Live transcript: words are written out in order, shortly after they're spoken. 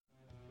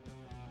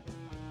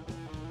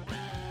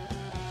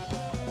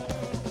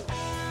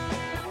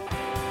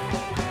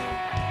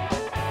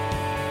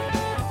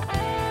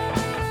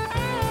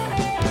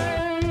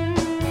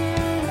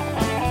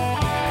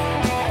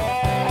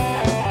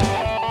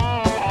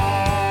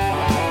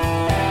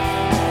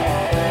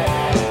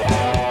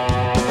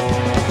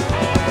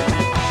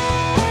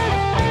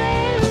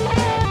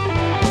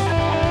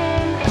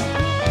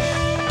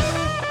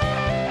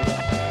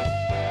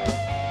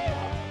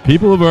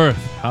People of Earth,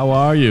 how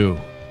are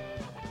you?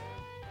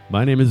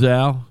 My name is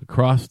Al.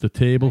 Across the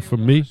table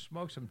from me,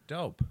 Smoke some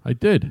dope. I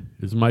did,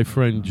 is my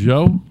friend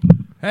Joe.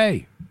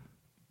 Hey.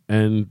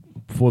 And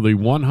for the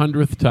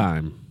 100th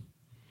time,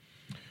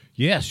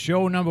 Yes,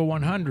 show number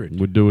 100.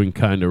 we're doing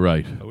kind of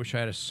right. I wish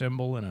I had a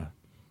cymbal and a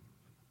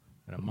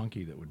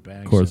monkey that would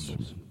bang Of course,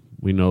 cymbals.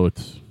 we know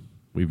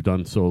we've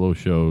done solo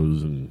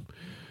shows and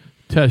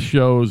test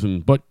shows,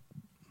 but,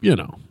 you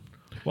know.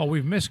 Well,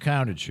 we've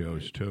miscounted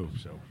shows, too,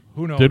 so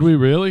who knows? Did we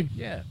really?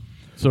 Yeah.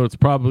 So it's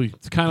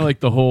kind of like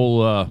the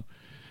whole,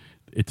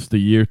 it's the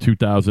year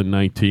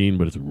 2019,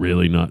 but it's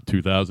really not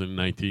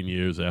 2019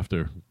 years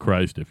after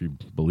Christ, if you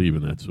believe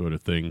in that sort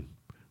of thing,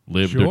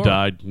 lived or Sure.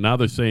 died. Now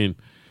they're saying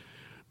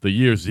the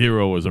year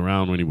 0 was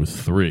around when he was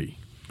 3.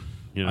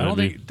 You know I what don't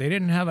I mean? think they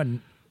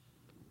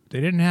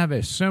didn't have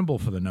a symbol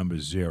for the number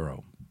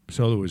 0,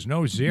 so there was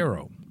no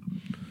 0.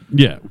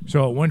 Yeah.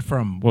 So it went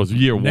from Well, it was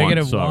year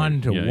negative 1, sorry.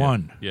 1 to Yeah,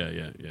 1.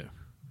 Yeah.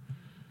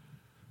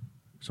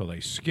 So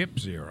they skipped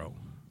 0,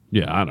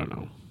 Yeah, I don't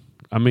know.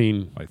 I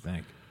mean, I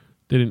think.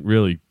 they didn't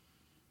really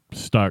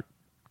start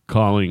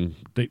calling.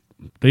 They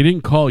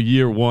didn't call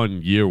year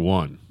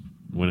 1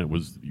 when it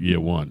was year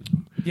 1.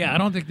 Yeah, I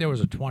don't think there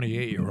was a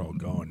 28-year-old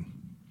going.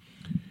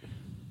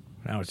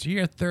 Now it's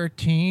year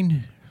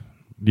 13,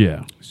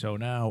 Yeah. so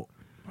now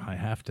I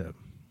have to.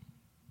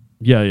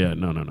 Yeah.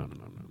 No.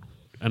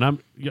 And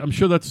I'm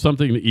sure that's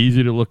something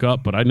easy to look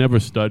up, but I never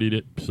studied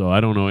it, so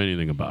I don't know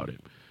anything about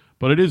it.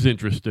 But it is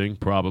interesting,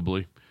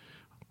 probably.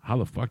 How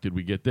the fuck did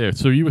we get there?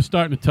 So you were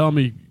starting to tell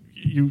me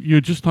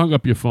you just hung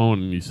up your phone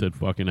and you said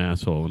fucking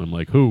asshole, and I'm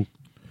like, who?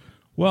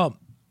 Well,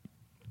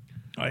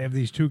 I have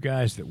these two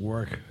guys that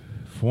work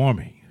for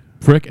me.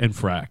 Frick and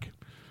Frack.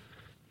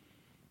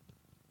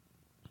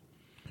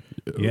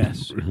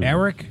 Yes,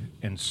 Eric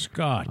and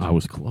Scott. I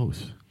was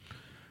close.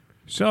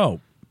 So,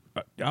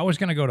 I was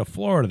going to go to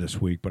Florida this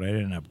week, but I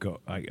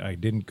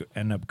didn't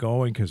end up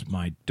going because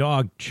my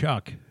dog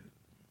Chuck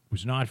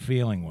was not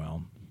feeling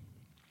well,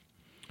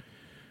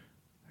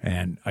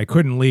 and I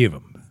couldn't leave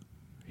him.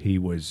 He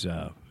was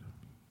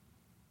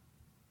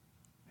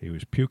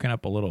puking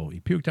up a little. He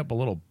puked up a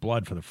little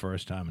blood for the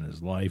first time in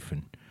his life,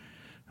 and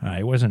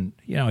it wasn't.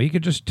 You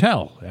could just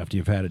tell after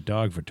you've had a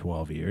dog for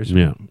 12 years.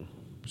 Yeah.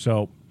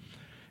 So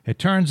it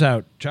turns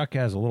out Chuck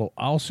has a little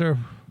ulcer.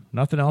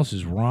 Nothing else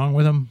is wrong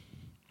with him.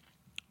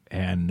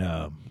 And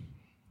I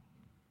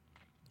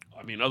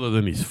mean, other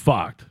than he's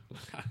fucked.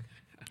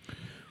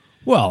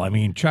 well, I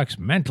mean, Chuck's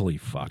mentally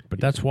fucked, but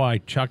that's why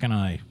Chuck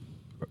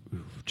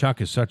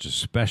is such a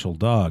special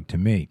dog to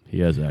me. He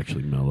has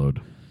actually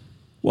mellowed.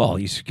 Well,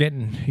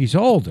 he's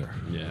older.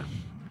 Yeah.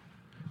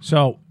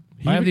 So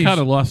He I have these, kind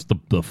of lost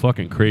the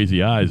fucking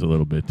crazy eyes a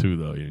little bit, too,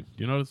 though. You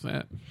notice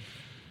that?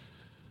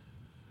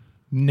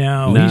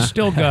 no, Nah. he's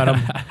still got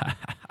him.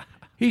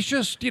 He's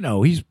just,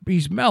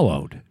 he's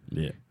mellowed.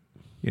 Yeah.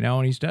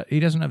 And he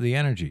doesn't have the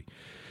energy.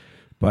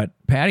 But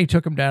Patty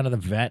took him down to the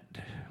vet.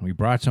 We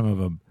brought some of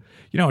them.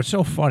 It's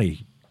so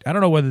funny. I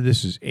don't know whether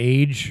this is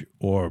age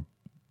or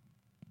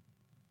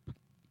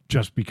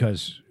just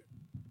because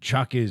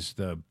Chuck is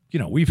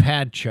we've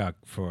had Chuck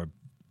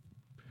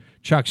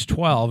Chuck's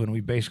 12, and we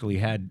basically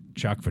had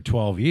Chuck for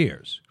 12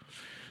 years.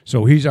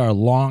 So he's our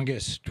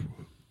longest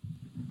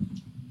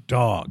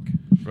dog.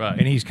 Right.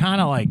 And he's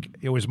kind of like,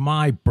 it was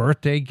my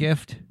birthday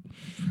gift.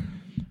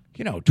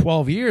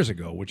 12 years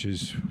ago, which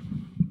is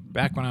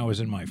back when I was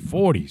in my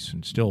 40s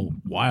and still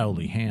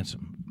wildly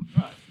handsome.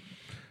 Right.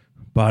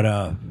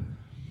 But,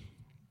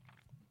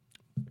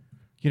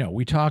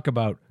 we talk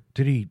about,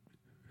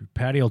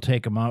 Patty will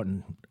take him out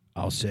and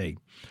I'll say,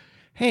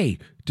 hey,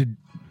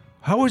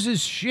 how was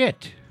his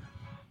shit?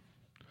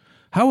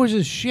 How was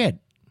his shit?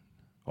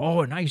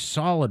 Oh, a nice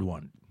solid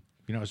one.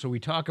 So we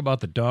talk about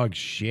the dog's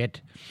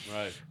shit.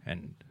 Right.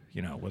 And,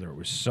 whether it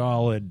was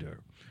solid or,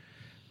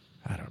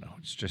 I don't know.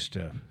 It's just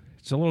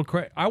it's a little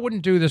crazy. I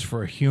wouldn't do this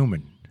for a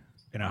human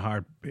in a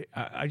hard.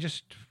 I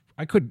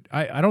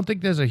don't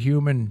think there's a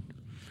human.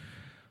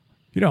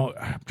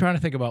 I'm trying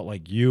to think about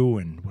like you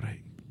and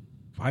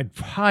I'd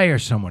hire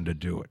someone to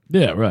do it.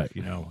 Yeah, right.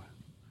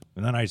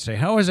 And then I'd say,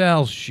 how is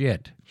Al's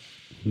shit?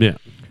 Yeah.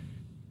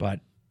 But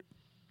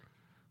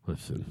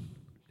Listen,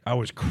 I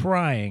was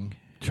crying.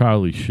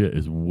 Charlie's shit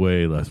is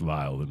way less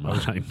vile than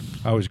mine.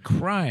 I was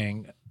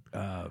crying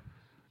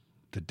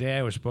the day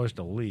I was supposed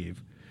to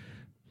leave.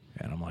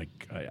 And I'm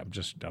like,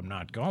 I'm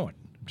not going.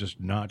 I'm just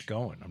not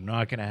going. I'm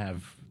not going to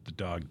have the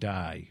dog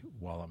die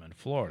while I'm in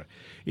Florida.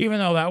 Even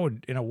though that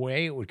would, in a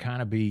way, it would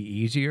kind of be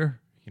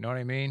easier. You know what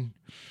I mean?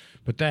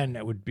 But then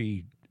it would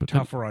be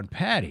tougher on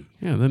Patty.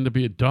 Yeah, then there'd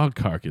be a dog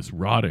carcass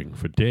rotting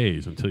for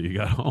days until you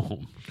got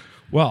home.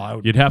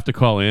 Well, You'd have to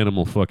call the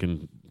animal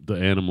fucking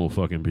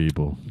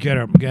people. get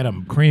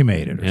him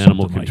cremated or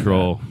Animal something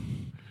control. like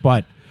that.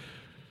 But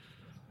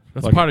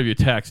That's part of your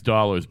tax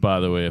dollars, by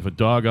the way. If a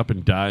dog up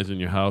and dies in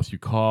your house, you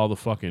call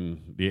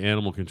the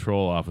animal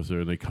control officer,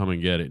 and they come and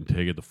get it and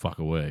take it the fuck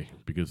away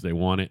because they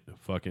want it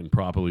fucking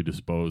properly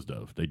disposed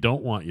of. They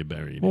don't want you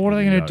burying it. Well, what are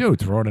they going to do?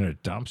 Throw it in a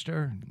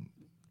dumpster?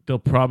 They'll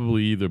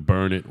probably either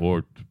burn it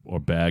or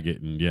bag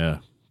it and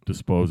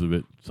dispose of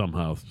it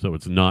somehow so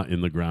it's not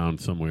in the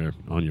ground somewhere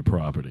on your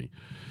property.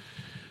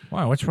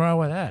 Why? What's wrong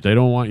with that? They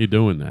don't want you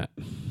doing that.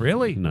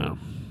 Really? No.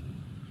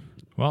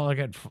 Well,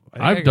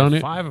 I've done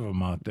it. 5 of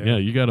them out there. Yeah,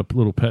 you got a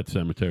little pet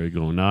cemetery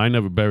going. Now, I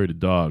never buried a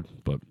dog,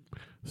 but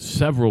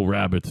several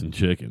rabbits and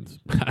chickens.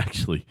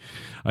 Actually,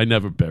 I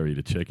never buried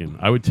a chicken.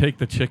 I would take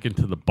the chicken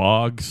to the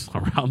bogs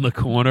around the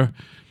corner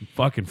and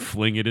fucking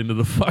fling it into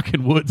the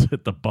fucking woods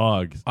at the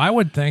bogs. I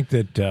would think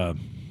that it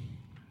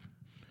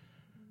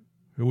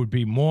would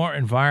be more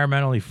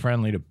environmentally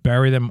friendly to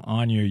bury them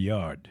on your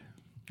yard,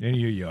 in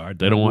your yard.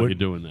 They don't want you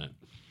doing that.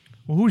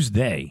 Well, who's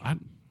they?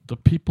 The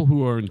people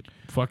who are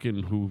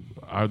who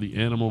are the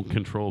animal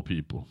control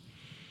people.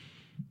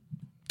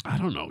 I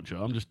don't know,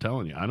 Joe. I'm just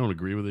telling you. I don't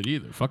agree with it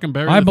either. Fucking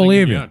bury. I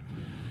believe you. Yard.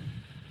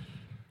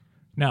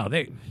 No,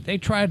 they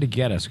tried to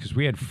get us because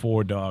we had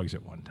 4 dogs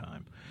at one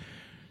time,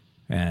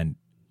 and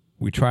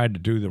we tried to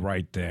do the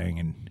right thing.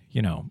 And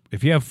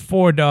if you have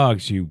 4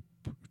 dogs, you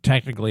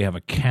technically have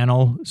a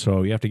kennel,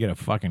 so you have to get a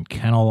fucking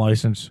kennel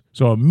license.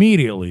 So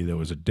immediately there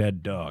was a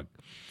dead dog.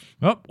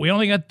 Oh, we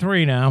only got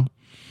 3 now.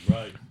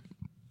 Right.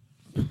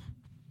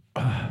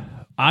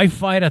 I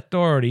fight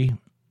authority,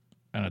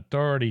 and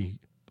authority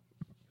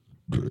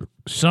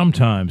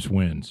sometimes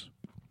wins.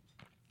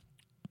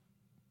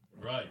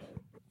 Right.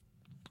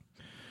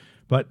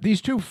 But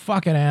these 2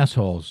 fucking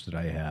assholes that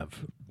I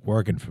have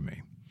working for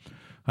me,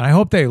 and I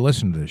hope they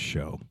listen to this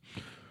show.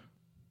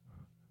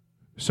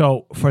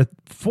 So for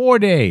 4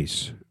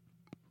 days,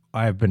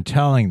 I've been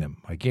telling them,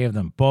 I gave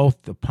them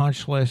both the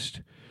punch list.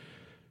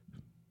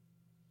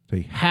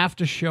 They have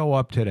to show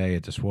up today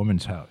at this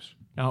woman's house.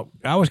 Now,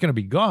 I was going to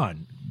be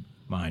gone,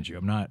 mind you.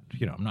 I'm not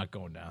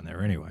going down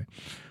there anyway.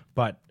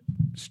 But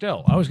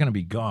still, I was going to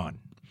be gone.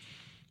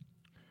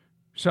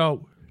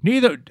 So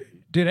neither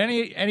did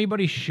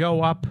anybody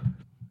show up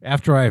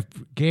after I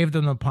gave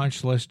them the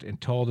punch list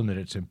and told them that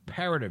it's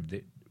imperative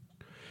that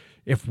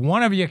if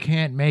one of you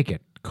can't make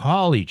it,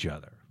 call each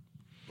other.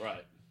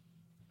 Right.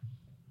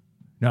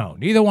 No,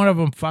 neither one of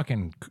them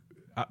fucking...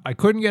 I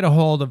couldn't get a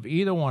hold of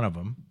either one of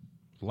them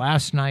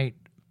last night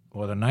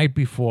or the night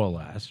before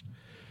last.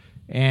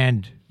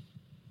 And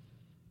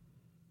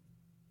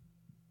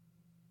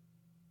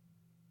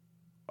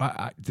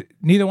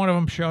neither one of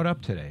them showed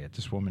up today at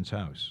this woman's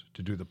house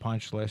to do the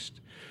punch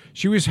list.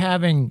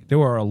 There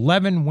were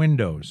 11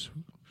 windows.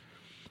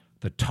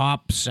 The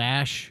top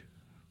sash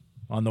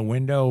on the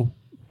window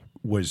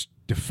was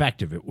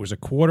defective. It was a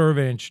 1/4 of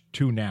an inch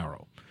too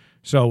narrow.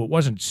 So it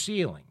wasn't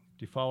sealing.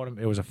 Do you follow what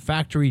it was a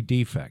factory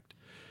defect.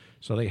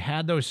 So they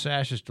had those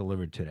sashes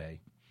delivered today.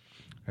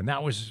 And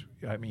that was,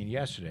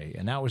 yesterday.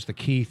 And that was the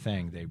key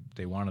thing.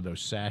 They wanted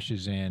those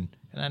sashes in.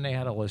 And then they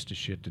had a list of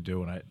shit to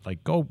do. And I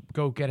go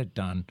get it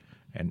done.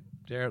 And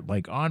they're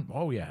like on,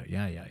 oh, yeah.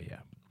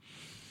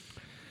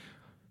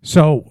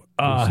 So.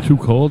 It's too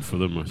cold for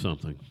them or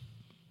something.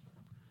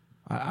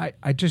 I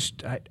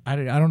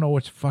don't know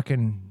what's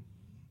fucking.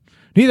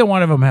 Neither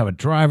one of them have a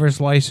driver's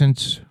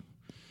license.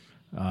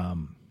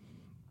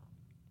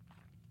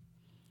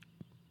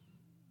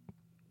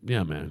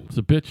 Yeah, man. It's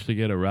a bitch to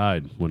get a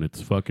ride when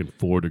it's fucking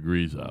 4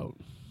 degrees out.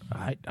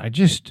 I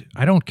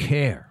don't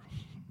care.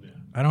 Yeah.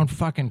 I don't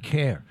fucking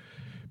care.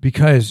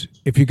 Because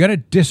if you're going to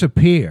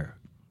disappear,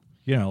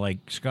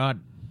 like Scott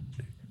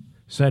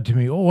said to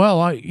me, oh, well,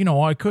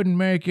 I couldn't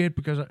make it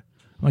because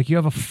you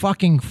have a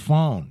fucking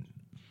phone.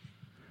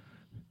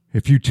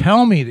 If you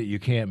tell me that you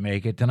can't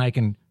make it, then I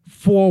can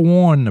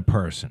forewarn the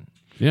person.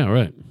 Yeah,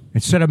 right.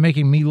 Instead of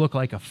making me look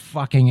like a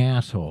fucking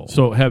asshole.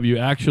 So have you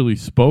actually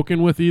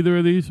spoken with either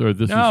of these? Or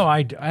No,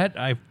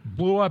 I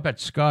blew up at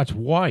Scott's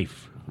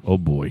wife. Oh,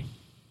 boy.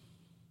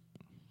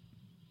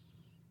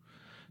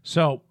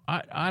 So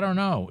I don't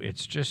know.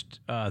 It's just...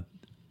 and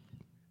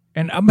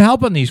I'm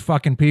helping these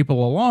fucking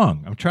people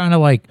along. I'm trying to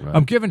Right.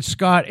 I'm giving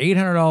Scott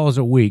 $800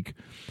 a week,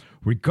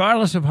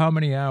 regardless of how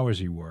many hours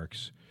he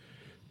works,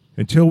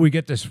 until we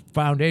get this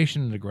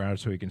foundation in the ground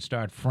so he can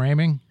start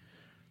framing.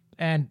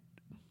 And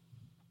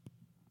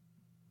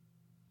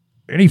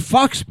he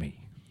fucks me.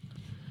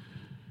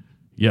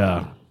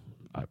 Yeah.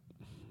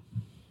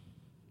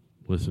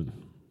 Listen,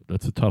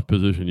 that's a tough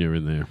position you're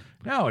in there.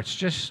 No, it's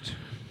just...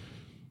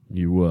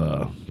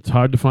 It's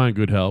hard to find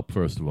good help,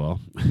 first of all.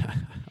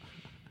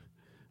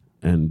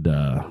 And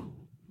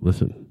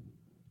listen,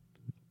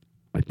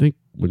 I think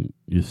when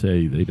you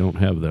say they don't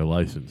have their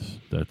license,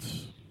 that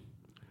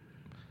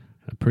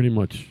pretty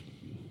much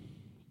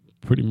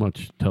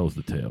tells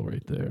the tale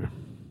right there.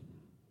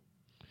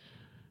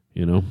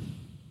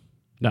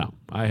 Now,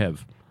 I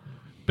have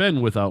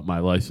been without my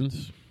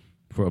license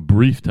for a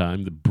brief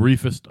time, the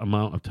briefest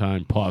amount of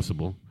time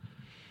possible.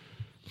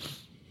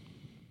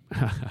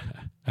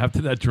 After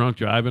that drunk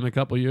driving a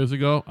couple years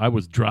ago, I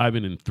was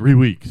driving in 3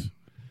 weeks.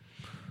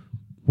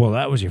 Well,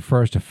 that was your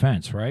first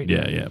offense, right?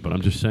 Yeah, but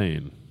I'm just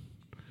saying,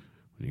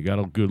 when you got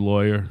a good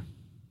lawyer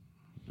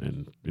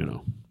and, a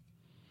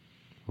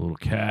little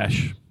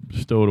cash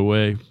stowed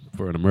away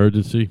for an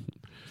emergency,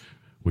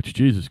 which,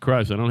 Jesus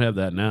Christ, I don't have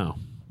that now.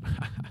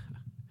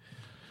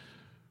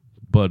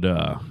 But,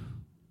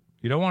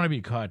 You don't want to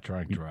be caught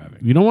drunk driving.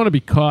 You don't want to be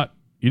caught.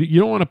 You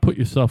don't want to put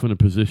yourself in a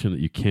position that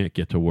you can't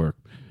get to work.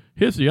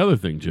 Here's the other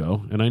thing,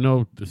 Joe, and I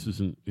know this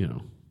isn't,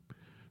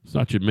 it's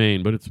not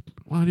germane, but it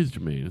is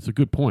germane. It's a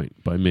good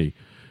point by me.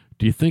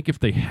 Do you think if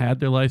they had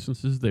their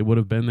licenses, they would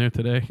have been there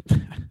today?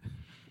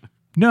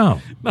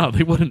 No. No,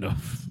 they wouldn't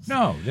have.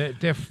 No,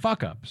 they're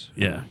fuck-ups.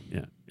 Yeah.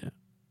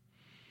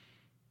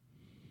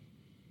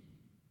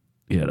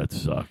 Yeah, that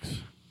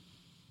sucks.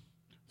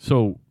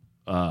 So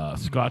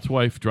Scott's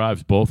wife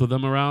drives both of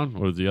them around,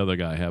 or does the other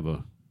guy have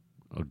a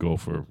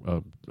gopher,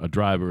 a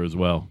driver as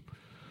well?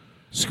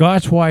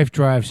 Scott's wife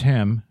drives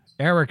him.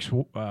 Eric's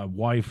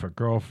wife or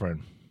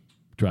girlfriend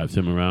drives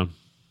him around.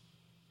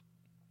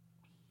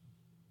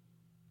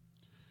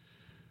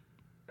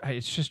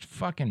 It's just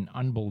fucking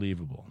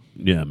unbelievable.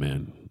 Yeah,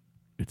 man.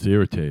 It's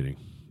irritating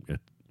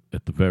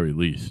at the very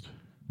least.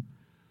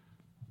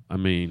 I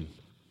mean,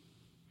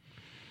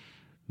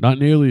 not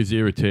nearly as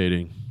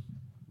irritating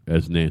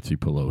as Nancy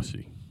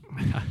Pelosi,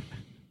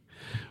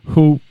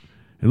 who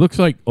it looks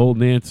like old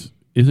Nance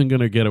isn't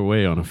going to get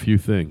away on a few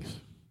things.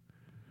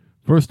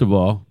 First of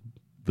all,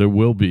 there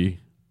will be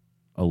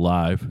a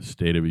live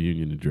State of the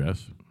Union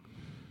address.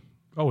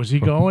 Oh, is he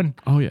going?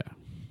 Oh, yeah.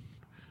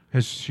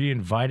 Has she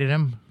invited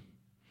him?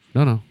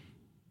 No.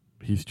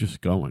 He's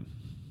just going.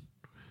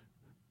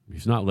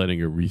 He's not letting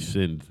her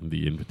rescind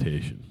the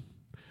invitation.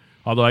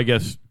 Although I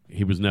guess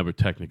he was never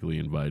technically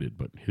invited,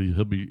 but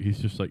he's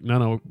just like,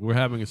 no, we're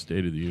having a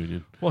State of the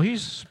Union. Well,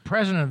 he's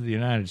president of the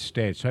United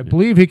States. So I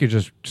believe he could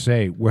just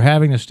say, we're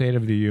having a State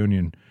of the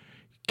Union,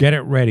 get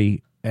it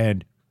ready,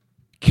 and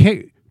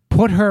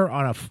put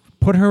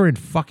her in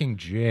fucking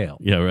jail.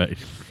 Yeah, right.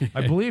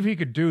 I believe he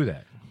could do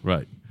that.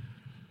 Right.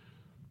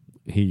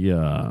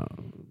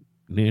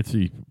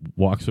 Nancy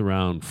walks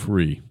around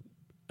free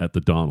at the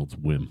Donald's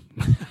whim.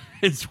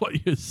 It's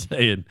what you're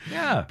saying.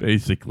 Yeah.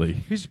 Basically.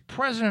 He's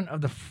president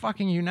of the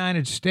fucking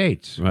United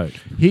States. Right.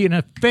 He in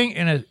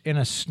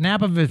a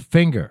snap of his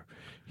finger,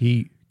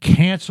 he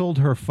canceled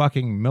her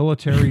fucking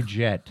military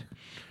jet.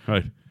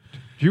 Right.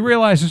 Do you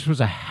realize this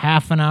was a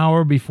half an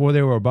hour before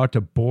they were about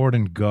to board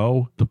and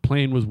go? The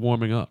plane was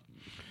warming up.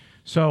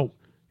 So,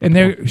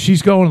 and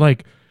she's going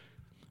like,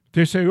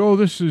 they say,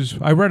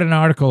 I read an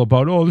article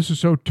about, this is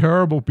so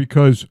terrible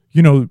because,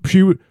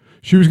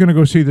 she was going to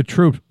go see the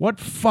troops. What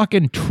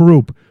fucking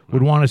troop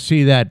would want to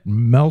see that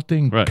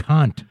melting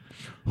cunt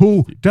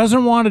who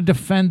doesn't want to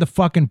defend the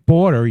fucking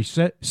border? He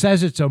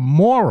says it's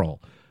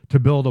immoral to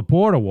build a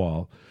border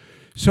wall.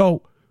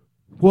 So,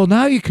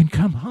 now you can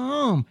come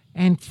home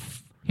and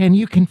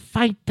you can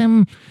fight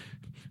them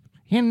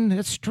in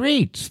the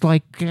streets,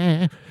 but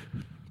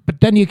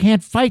then you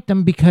can't fight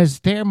them because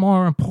they're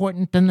more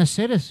important than the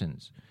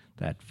citizens.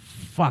 That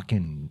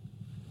fucking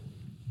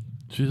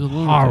She's a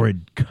lunatic.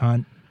 horrid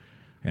cunt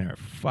and her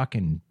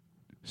fucking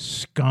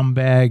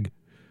scumbag,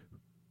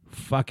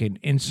 fucking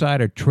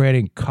insider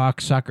trading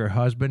cocksucker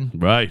husband.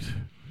 Right.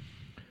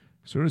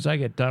 As soon as I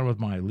get done with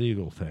my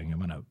legal thing, I'm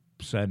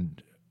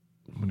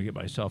gonna get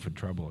myself in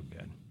trouble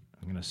again.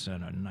 I'm gonna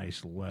send a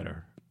nice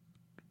letter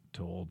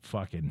to old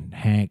fucking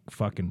Hank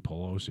fucking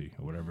Pelosi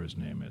or whatever his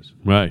name is.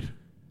 Right.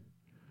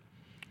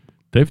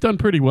 They've done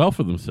pretty well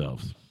for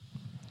themselves.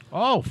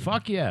 Oh,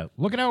 fuck yeah.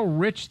 Look at how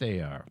rich they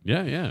are.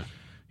 Yeah.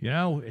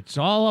 It's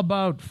all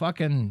about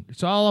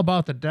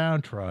the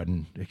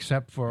downtrodden,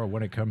 except for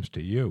when it comes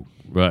to you.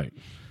 Right.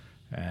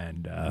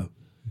 And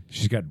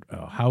she's got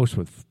a house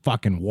with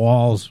fucking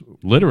walls.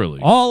 Literally.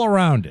 All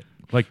around it.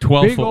 Like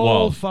 12-foot Big old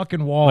walls.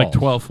 fucking walls. Like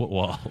 12-foot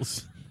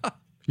walls.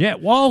 Yeah,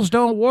 walls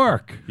don't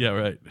work. Yeah,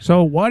 right.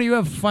 So why do you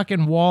have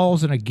fucking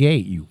walls and a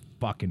gate, you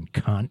fucking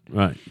cunt?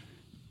 Right.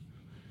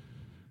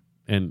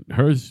 And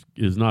hers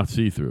is not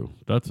see-through.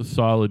 That's a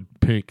solid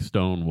pink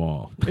stone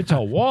wall. It's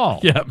a wall.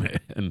 Yeah,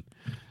 man.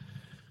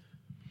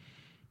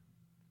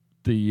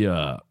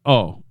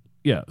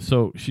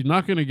 So she's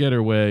not going to get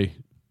her way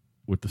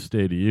with the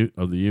State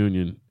of the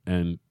Union,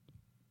 and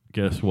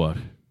guess what?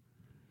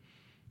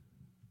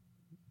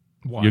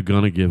 What? You're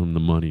going to give him the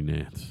money,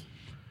 Nance.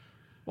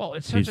 Well,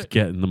 He's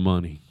getting the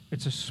money.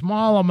 It's a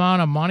small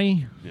amount of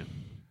money. Yeah.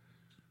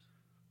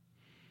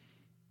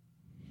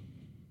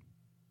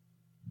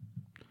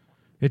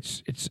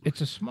 It's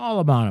a small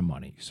amount of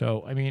money.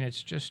 So, I mean,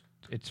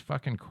 it's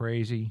fucking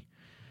crazy.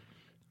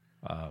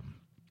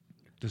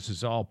 This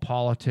is all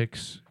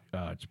politics.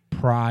 It's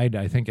pride,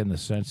 I think, in the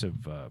sense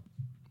of,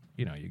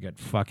 you got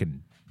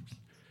fucking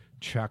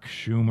Chuck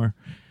Schumer.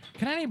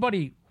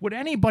 Would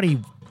anybody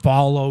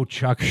follow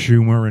Chuck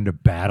Schumer into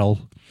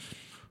battle?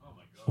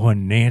 Or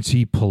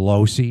Nancy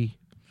Pelosi?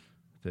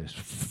 This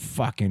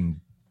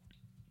fucking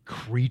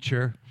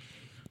creature.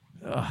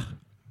 Ugh.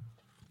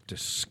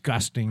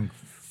 Disgusting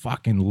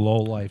fucking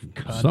lowlife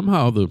cunt.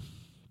 Somehow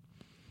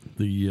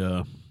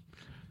the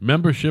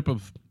membership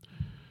of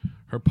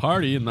her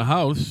party in the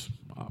House,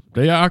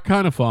 they are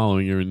kind of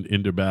following her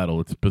into battle.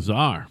 It's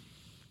bizarre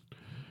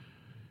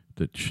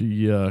that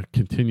she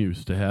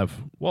continues to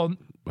have a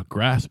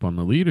grasp on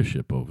the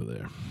leadership over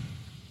there.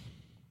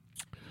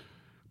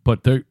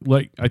 But they're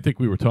I think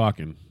we were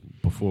talking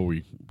before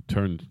we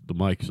turned the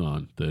mics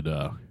on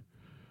that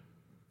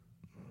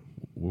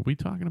were we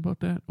talking about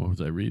that, or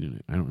was I reading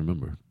it? I don't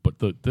remember. But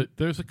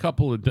there's a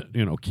couple of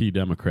key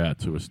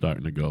Democrats who are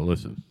starting to go,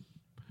 listen,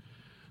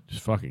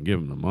 just fucking give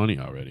them the money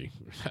already.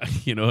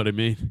 You know what I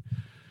mean?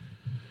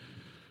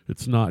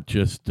 It's not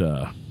just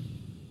the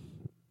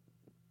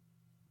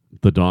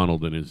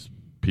Donald and his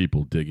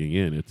people digging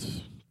in.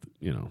 It's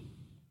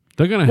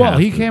they're gonna. Well,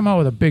 he to. came out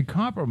with a big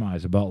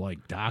compromise about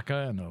like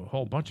DACA and a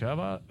whole bunch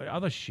of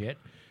other shit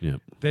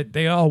that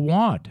they all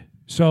want.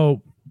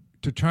 So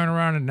to turn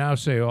around and now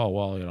say, oh,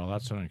 well,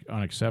 that's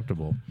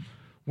unacceptable,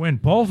 when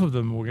both of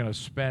them were going to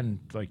spend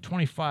like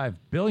 $25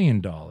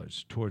 billion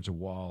towards a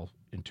wall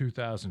in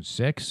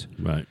 2006.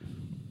 Right.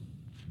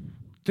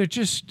 They're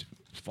just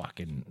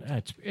fucking,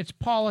 it's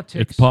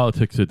politics. It's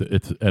politics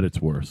it's at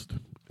its worst.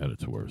 At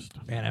its worst.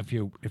 And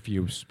if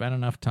you spend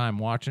enough time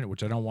watching it,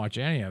 which I don't watch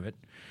any of it,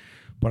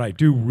 but I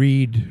do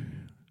read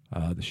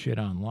the shit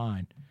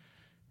online,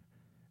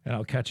 and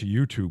I'll catch a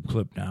YouTube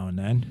clip now and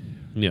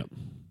then. Yep.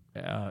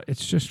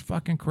 It's just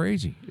fucking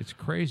crazy. It's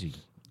crazy.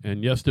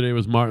 And yesterday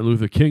was Martin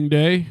Luther King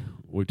Day,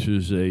 which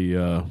is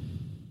now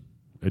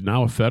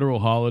a federal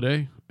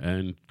holiday,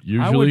 and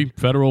usually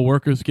federal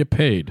workers get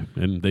paid,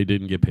 and they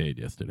didn't get paid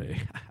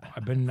yesterday.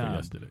 I've been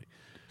yesterday.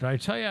 Did I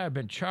tell you I've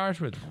been charged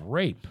with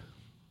rape?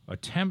 I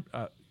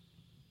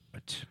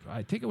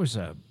think it was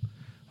a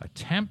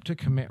attempt to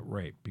commit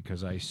rape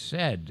because I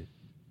said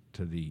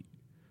to the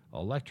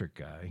electric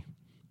guy,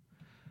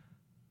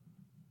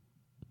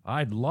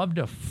 I'd love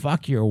to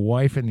fuck your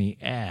wife in the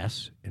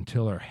ass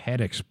until her head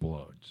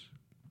explodes.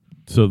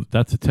 So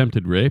that's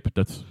attempted rape?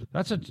 I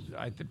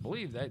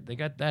believe that they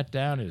got that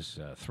down as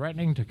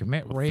threatening to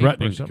commit rape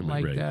threatening or something to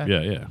commit like rape. that.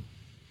 Yeah.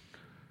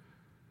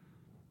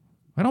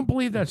 I don't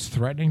believe that's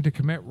threatening to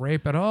commit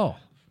rape at all.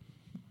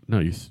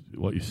 No,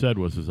 what you said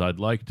was I'd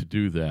like to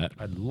do that.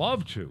 I'd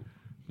love to.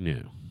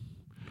 Yeah.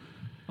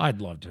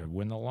 I'd love to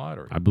win the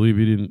lottery. I believe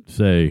you didn't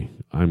say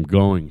I'm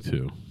going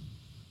to.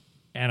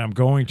 And I'm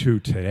going to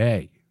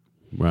today.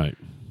 Right.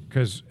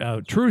 Because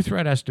true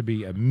threat has to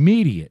be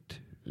immediate.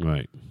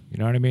 Right. You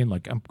know what I mean?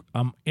 Like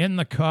I'm in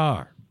the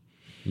car.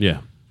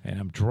 Yeah. And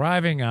I'm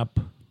driving up,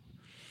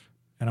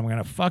 and I'm going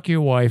to fuck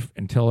your wife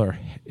until her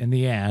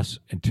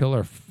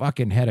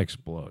fucking head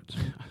explodes.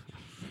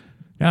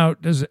 Now,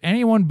 does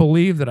anyone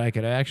believe that I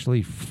could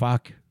actually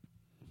fuck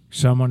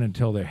someone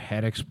until their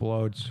head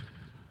explodes?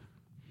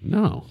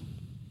 No.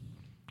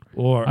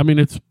 Or I mean,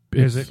 is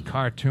it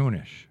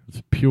cartoonish?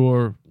 It's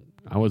pure.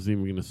 I wasn't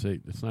even going to say.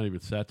 It's not even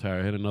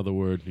satire. I had another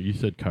word. You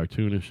said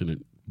cartoonish, and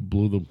it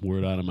blew the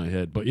word out of my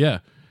head. But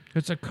yeah,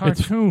 it's a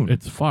cartoon.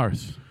 It's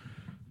farce.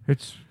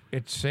 It's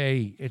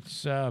fantasy.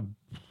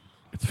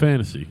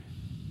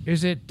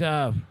 Is it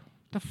the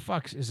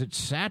fuck's? Is it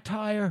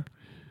satire?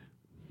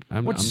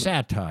 What's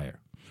satire?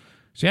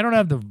 See, I don't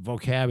have the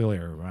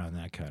vocabulary around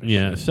that kind of shit.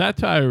 Yeah,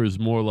 satire is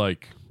more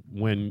like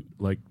when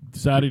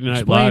Saturday Night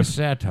Explain Live.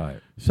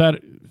 Satire.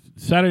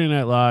 Saturday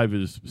Night Live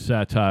is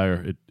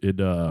satire.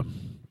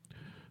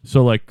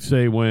 So like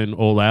say when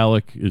old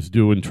Alec is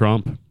doing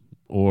Trump,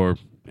 or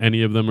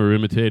any of them are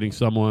imitating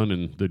someone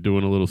and they're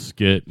doing a little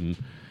skit, and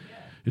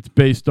it's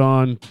based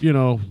on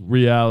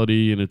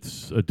reality and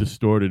it's a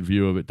distorted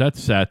view of it.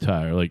 That's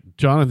satire. Like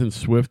Jonathan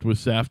Swift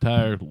was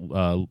satire.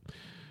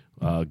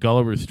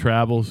 Gulliver's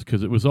Travels,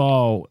 because it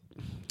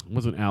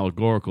wasn't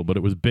allegorical, but it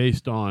was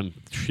based on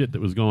shit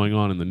that was going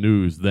on in the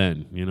news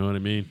then. You know what I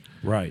mean?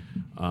 Right.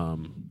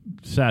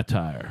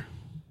 Satire.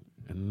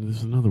 And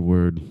there's another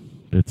word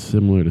that's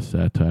similar to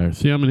satire.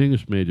 See, I'm an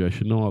English major. I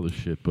should know all this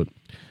shit, but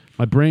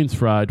my brain's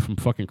fried from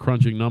fucking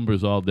crunching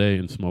numbers all day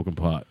and smoking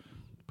pot.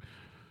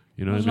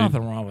 You know There's what I mean?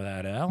 nothing wrong with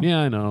that, Al. Yeah,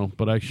 I know,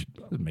 but I should.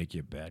 Doesn't make you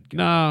a bad guy.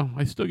 No,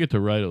 I still get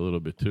to write a little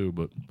bit too,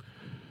 but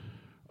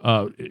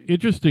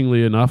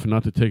interestingly enough, and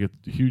not to take a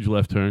huge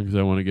left turn because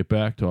I want to get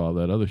back to all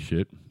that other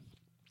shit,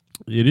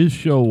 it is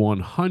show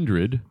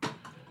 100,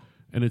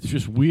 and it's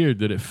just weird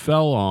that it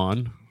fell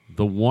on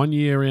the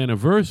 1-year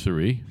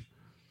anniversary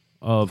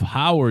of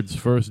Howard's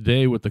first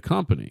day with the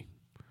company.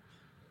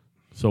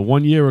 So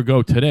 1 year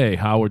ago today,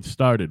 Howard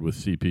started with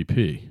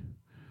CPP.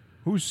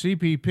 Who's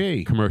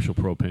CPP? Commercial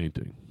Pro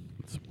Painting.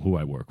 That's who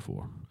I work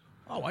for.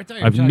 Oh, I thought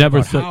you were talking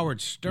about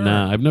Howard Stern.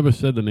 Nah, I've never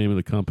said the name of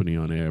the company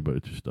on air, but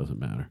it just doesn't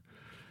matter.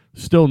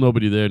 Still,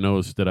 nobody there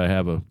knows that I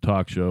have a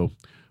talk show,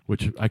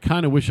 which I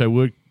kind of wish I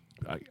would.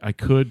 I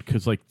could,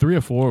 because like 3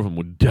 or 4 of them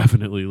would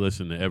definitely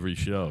listen to every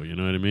show. You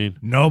know what I mean?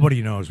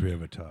 Nobody knows we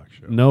have a talk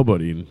show.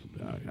 Nobody.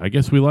 I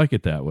guess we like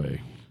it that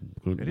way.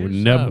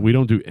 We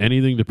don't do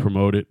anything to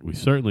promote it. We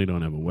certainly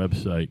don't have a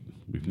website.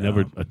 We've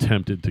never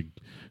attempted to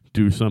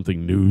do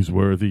something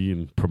newsworthy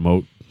and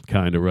promote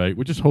kind of right.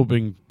 We're just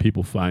hoping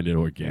people find it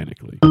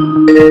organically.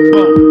 Well, before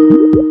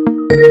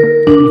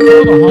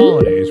the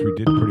holidays, we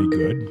did pretty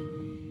good.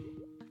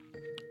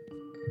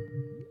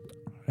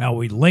 Now,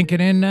 we link it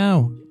in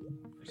now?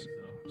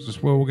 Is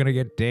this where we're going to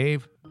get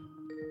Dave? I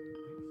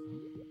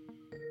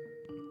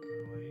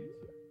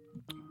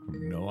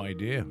have no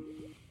idea.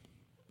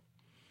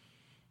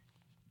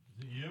 Is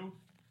it you?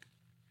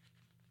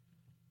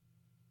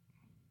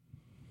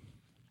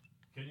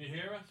 Can you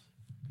hear us?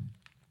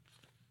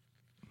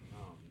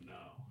 Oh,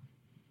 no.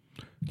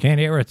 Can't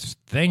hear a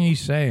thing he's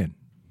saying.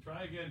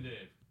 Try again,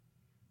 Dave.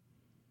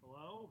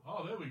 Hello?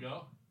 Oh, there we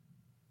go.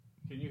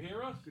 Can you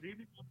hear us?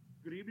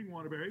 Good evening,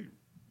 Waterbury.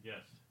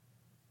 Yes.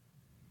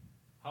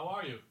 How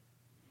are you?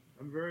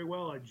 I'm very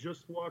well. I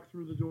just walked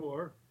through the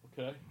door.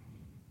 Okay.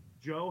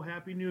 Joe,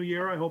 Happy New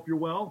Year. I hope you're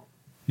well.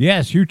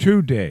 Yes, you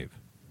too, Dave.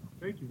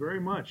 Thank you very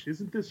much.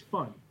 Isn't this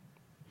fun?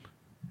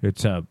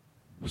 It's a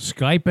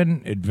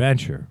Skyping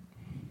adventure.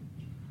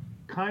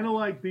 Kind of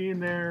like being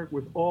there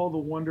with all the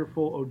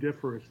wonderful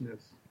odoriferousness.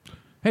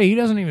 Hey, he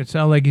doesn't even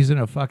sound like he's in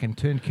a fucking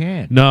tin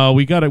can. No,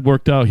 we got it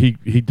worked out. He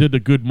did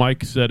a good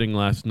mic setting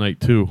last night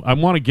too. I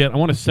want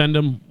to send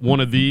him one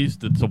of these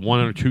that's a 1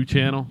 or 2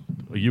 channel,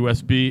 a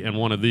USB, and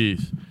one of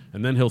these,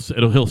 and then he'll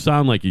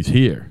sound like he's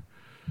here.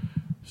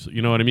 So,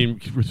 you know what I mean?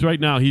 Because right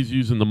now he's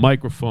using the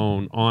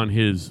microphone on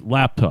his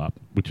laptop,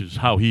 which is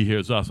how he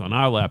hears us on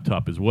our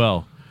laptop as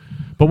well.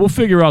 But we'll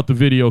figure out the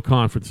video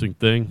conferencing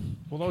thing.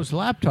 Well, those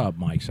laptop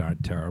mics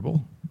aren't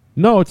terrible.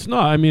 No, it's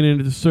not. I mean,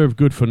 it served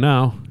good for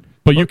now.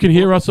 But you can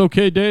hear us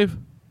okay, Dave?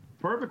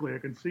 Perfectly. I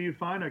can see you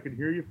fine. I can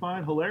hear you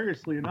fine.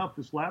 Hilariously enough,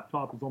 this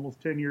laptop is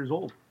almost 10 years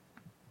old.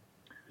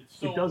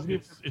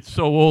 It's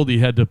so old he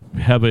had to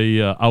have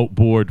a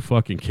outboard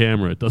fucking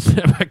camera. It doesn't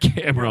have a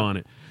camera on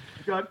it.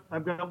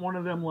 I've got one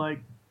of them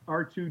like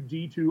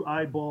R2-D2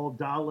 eyeball,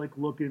 Dalek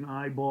looking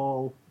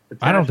eyeball.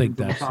 I don't think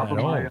attachments that's on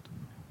that top of old.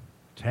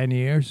 10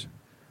 years?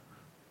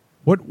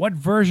 What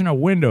version of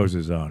Windows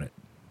is on it?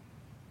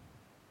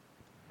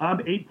 I'm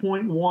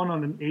 8.1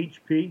 on an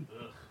HP.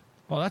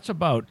 Well, that's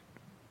about...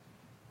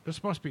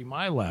 This must be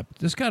my lap.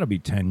 This got to be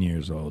 10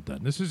 years old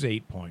then. This is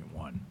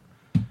 8.1.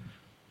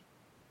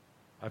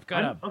 I've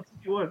got I'll tell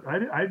you what,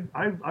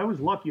 I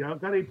was lucky.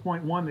 I've got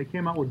 8.1. They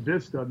came out with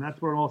Vista, and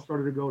that's where it all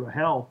started to go to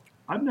hell.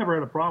 I've never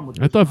had a problem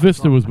with I thought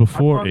Vista was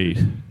before 8.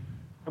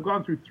 I've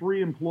gone through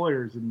 3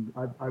 employers, and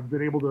I've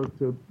been able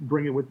to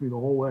bring it with me the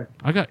whole way.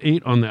 I got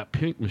 8 on that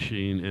pink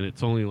machine, and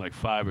it's only like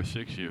 5 or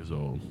 6 years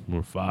old.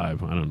 Or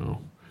 5, I don't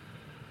know.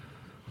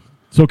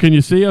 So can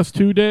you see us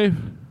too, Dave?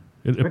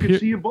 I can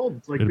see you both.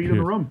 It's like being in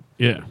the room.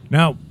 Yeah.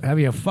 Now, have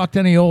you fucked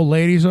any old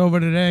ladies over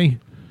today?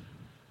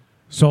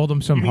 Sold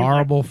them some You mean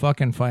horrible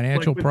fucking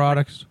financial with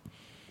products?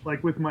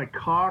 Like with my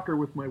cock or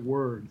with my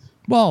words?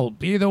 Well,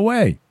 either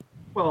way.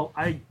 Well,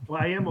 I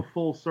am a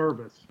full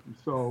service,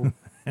 so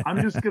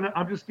I'm just gonna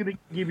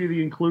give you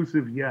the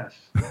inclusive yes.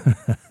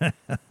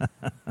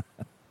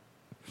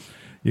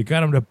 You got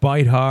them to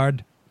bite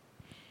hard,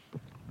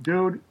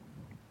 Dude.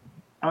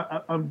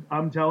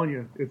 I'm telling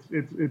you,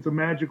 it's a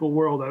magical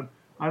world.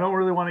 I don't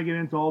really want to get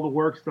into all the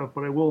work stuff,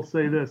 but I will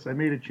say this: I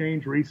made a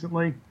change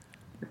recently.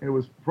 It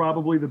was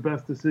probably the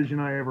best decision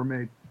I ever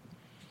made.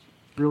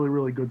 Really,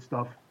 really good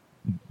stuff.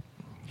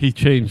 He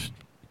changed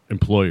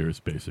employers,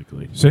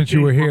 basically. since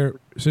you were here.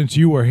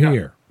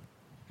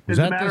 Was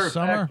that this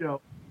summer? Fact,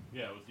 Joe,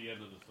 Yeah, it was the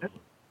end of the summer.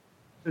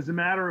 as a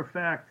matter of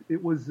fact,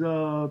 it was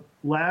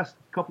last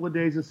couple of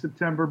days of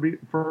September,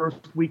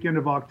 first weekend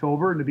of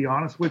October, and to be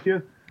honest with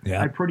you,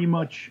 Yeah. I pretty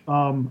much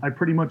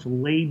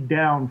laid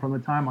down from the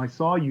time I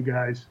saw you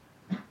guys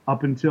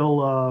up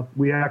until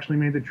we actually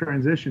made the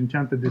transition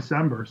 10th of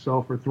December.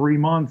 So for 3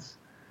 months,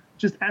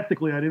 just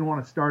ethically, I didn't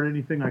want to start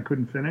anything I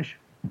couldn't finish.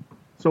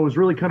 So it was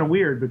really kind of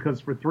weird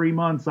because for 3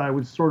 months I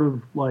was sort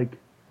of like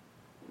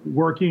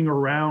working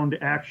around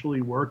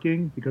actually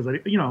working because I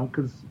mean, you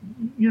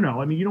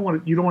don't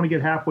want to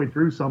get halfway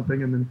through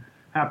something and then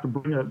have to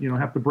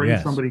bring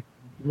Yes. somebody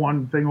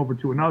one thing over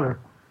to another.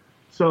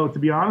 So to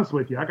be honest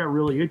with you, I got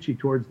really itchy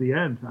towards the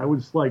end. I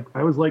was like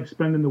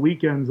spending the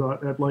weekends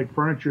at like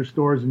furniture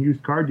stores and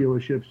used car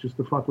dealerships just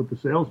to fuck with the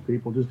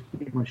salespeople, just to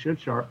keep my shit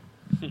sharp.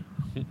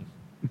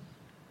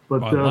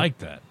 But I like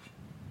that.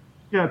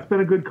 yeah, it's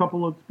been a good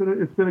couple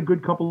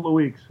of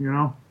weeks. You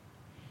know,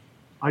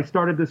 I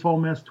started this whole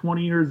mess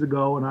 20 years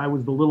ago, and I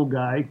was the little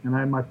guy, and I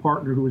had my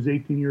partner who was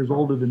 18 years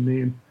older than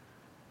me. And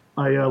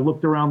I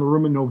looked around the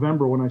room in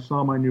November when I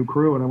saw my new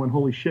crew, and I went,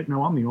 "Holy shit!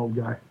 Now I'm the old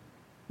guy,"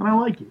 and I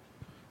like it.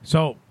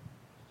 So,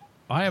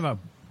 I have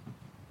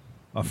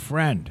a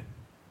friend.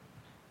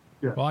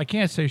 Yeah. Well, I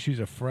can't say she's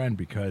a friend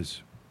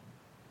because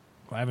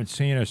I haven't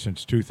seen her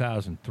since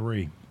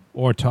 2003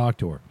 or talked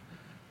to her.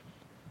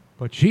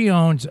 But she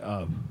owns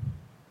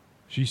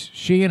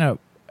she and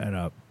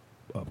a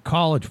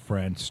college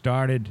friend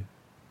started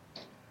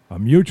a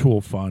mutual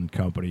fund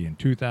company in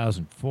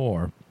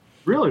 2004.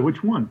 Really?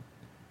 Which one?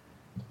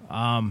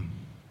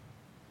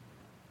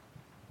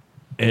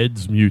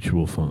 Ed's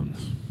Mutual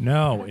Funds.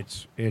 No,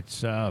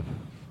 it's I'll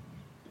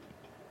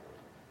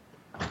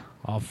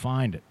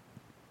find it.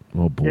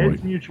 Oh, boy.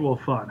 Ed's Mutual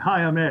Fund.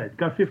 Hi, I'm Ed.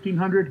 Got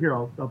 1,500 here.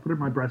 I'll put it in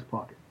my breast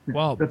pocket. Yeah,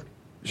 Well, that's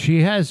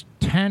she has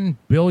 $10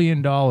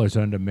 billion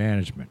under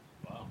management.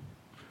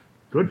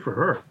 good for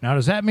her. Now,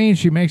 does that mean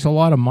she makes a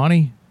lot of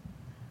money?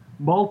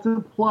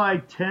 Multiply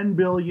 10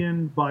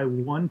 billion by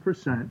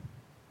 1%.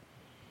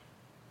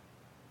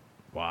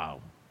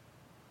 Wow.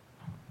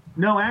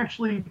 No,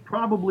 actually,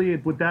 probably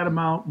with that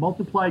amount,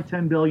 multiply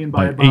 10 billion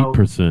By about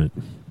 8%.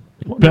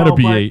 Better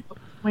be 8.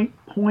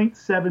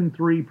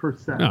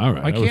 0.73%. All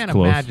right. I that was can't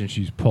close. imagine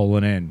she's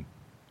pulling in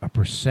a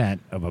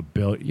percent of a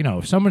bill. You know,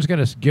 if someone's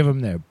going to give them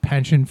their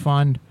pension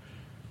fund,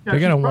 Yeah, they're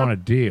going to she's want a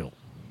deal.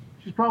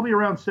 She's probably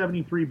around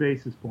 73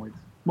 basis points.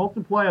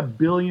 Multiply $1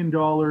 billion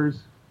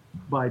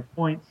by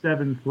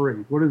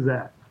 0.73. What is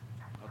that?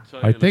 I'll tell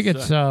you I in a think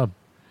it's sec.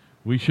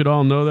 We should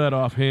all know that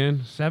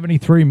offhand.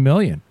 73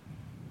 million.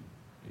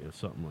 Yeah,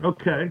 something like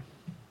Okay.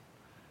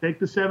 Take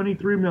the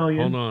 73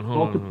 million. Hold on,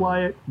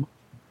 multiply it.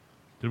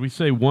 Did we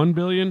say 1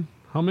 billion?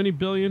 How many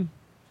billion?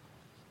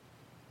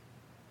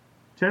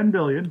 10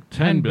 billion.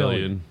 10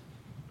 billion.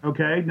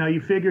 Okay. Now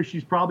you figure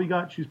she's probably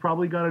got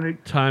an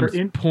Times her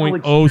internal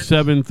expense-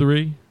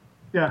 0.073.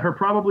 Yeah,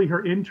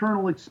 her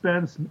internal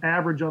expense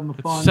average on the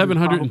fund.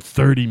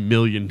 $730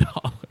 million.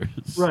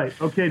 Right.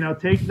 Okay. Now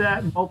take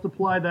that and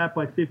multiply that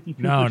by 52%.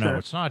 No,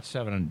 it's not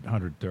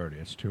 730.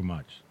 It's too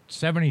much.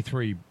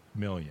 73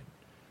 million.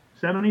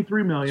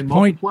 73 million. It's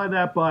point- Multiply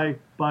that by.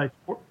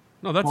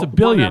 No, that's a multiply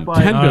billion. that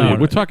by- 10 billion. No.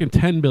 We're talking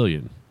 10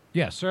 billion.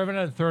 Yeah,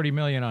 730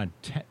 million on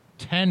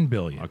 10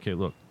 billion. Okay,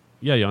 look.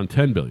 Yeah, on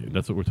 10 billion.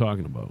 That's what we're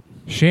talking about.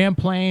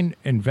 Champlain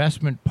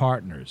Investment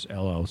Partners,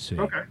 LLC.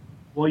 Okay.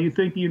 Well, you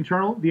think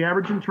the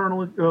average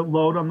internal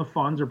load on the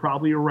funds are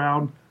probably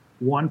around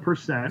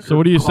 1%. So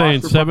what are you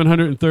saying? Costs are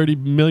 730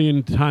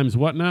 million times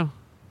what now?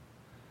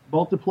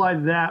 multiply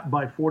that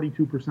by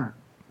 42%.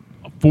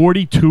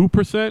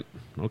 42%?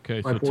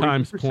 Okay, By so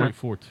times 42%.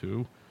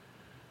 0.42.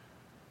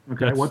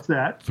 Okay, That's what's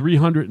that?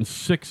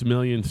 306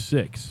 million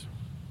six.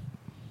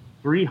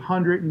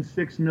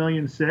 306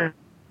 million six.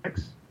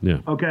 Yeah.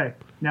 Okay,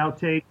 now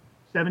take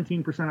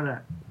 17% of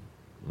that.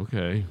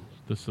 Okay.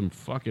 There's some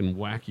fucking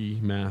wacky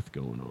math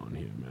going on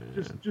here,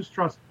 man. Just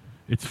trust.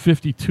 It's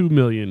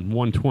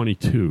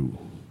 52,122,000.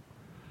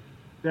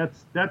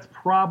 That's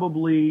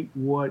probably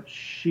what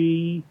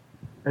she,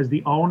 as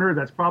the owner,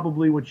 that's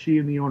probably what she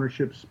and the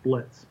ownership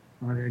splits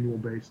on an annual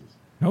basis.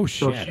 Oh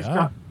So shit! she's huh?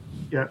 got,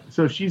 yeah.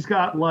 So she's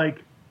got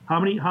like how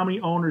many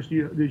owners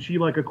is she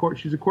like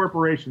she's a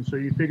corporation? So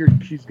you figure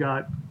she's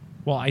got.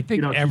 Well, I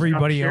think she's got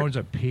everybody share- owns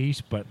a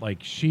piece, but like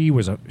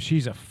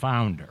she's a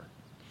founder.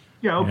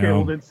 Yeah. Okay. You know?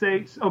 Well, then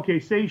say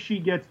she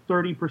gets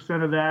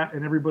 30% of that,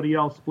 and everybody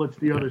else splits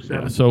the other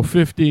 7. Yeah, so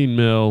 15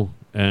 mil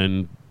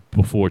and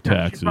before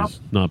taxes,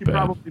 not she bad.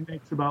 probably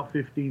makes about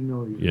 15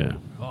 million. Yeah,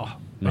 Oh, I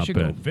Not should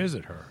go bad.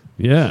 visit her.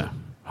 yeah.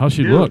 How's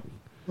she Dude. look?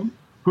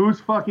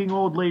 Who's fucking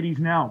old ladies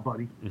now,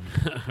 buddy?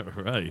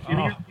 Right. Give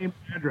me your name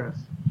and address.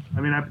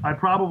 I mean, I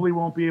probably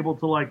won't be able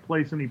to like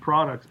place any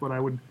products, but I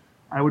would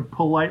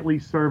politely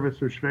service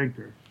her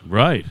sphincter.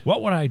 Right.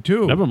 What would I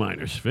do? Never mind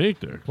her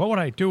sphincter. What would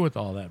I do with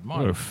all that What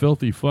money? a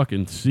filthy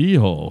fucking sea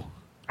hole.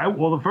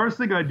 Well, the first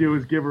thing I do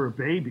is give her a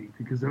baby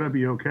because then I'd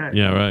be okay.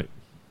 Yeah, right.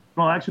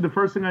 Well, actually, the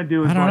first thing I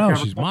do is I don't like, know. have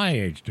She's her- my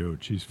age,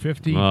 dude. She's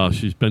 50, Oh,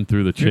 she's been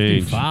through the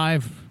change.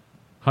 55.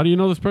 How do you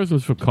know this person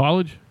was from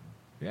college?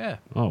 Yeah.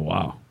 Oh,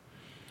 wow.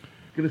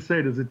 gonna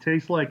say, does it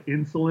taste like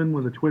insulin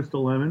with a twist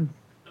of lemon?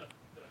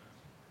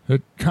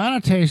 It kind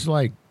of tastes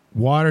like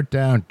watered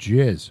down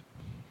jizz.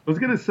 I was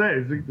gonna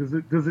say,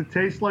 does it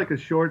taste like a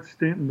short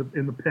stint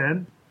in the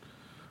pen?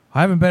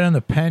 I haven't been in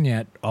the pen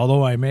yet,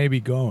 although I may be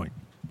going.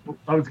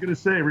 I was gonna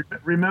say,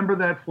 remember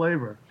that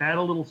flavor. Add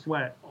a little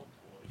sweat.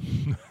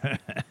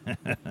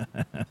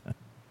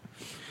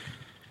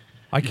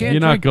 I can't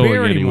You're not drink beer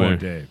going anymore, anywhere.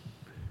 Dave.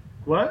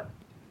 What?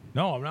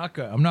 No, I'm not.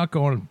 I'm not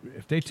going.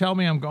 If they tell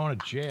me I'm going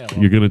to jail,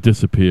 You're going to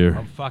disappear.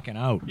 I'm fucking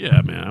out.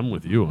 Yeah, man, I'm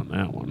with you on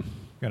that one.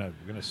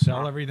 Gonna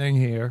sell everything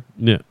here.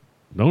 Yeah.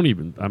 Don't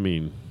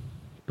even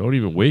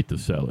wait to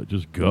sell it.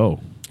 Just go.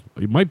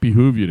 It might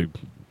behoove you to.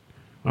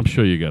 I'm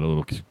sure you got a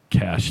little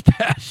cash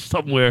stash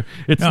somewhere.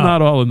 It's No.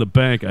 not all in the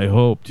bank, I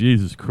hope.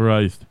 Jesus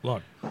Christ.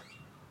 Look,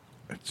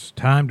 it's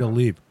time to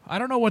leave. I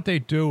don't know what they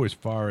do as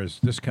far as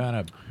this kind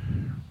of,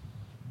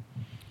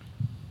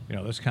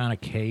 this kind of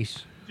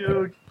case.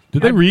 Dude,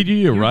 Did they read you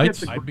your you get rights?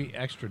 the- I'd be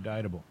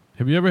extraditable.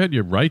 Have you ever had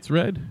your rights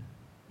read?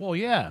 Well,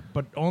 yeah,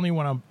 but only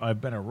when I've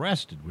been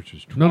arrested, which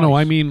is twice. No,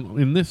 I mean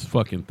in this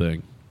fucking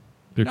thing.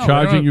 They're No, they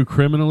charging don't- you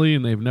criminally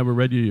and they've never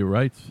read you your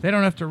rights? They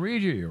don't have to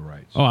read you your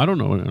rights. Oh, I don't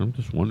know. I'm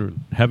just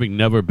wondering. Having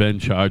never been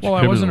charged Well,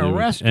 I criminally wasn't with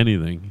arrested.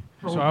 anything.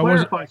 so I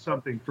wasn't- clarify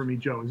something for me,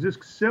 Joe. Is this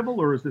civil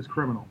or is this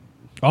criminal?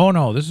 Oh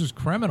no, this is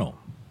criminal.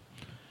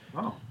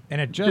 Oh, And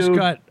it just Dude.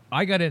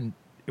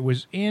 it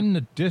was in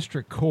the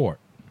district court,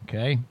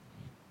 okay?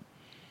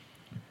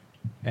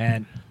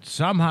 And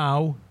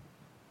somehow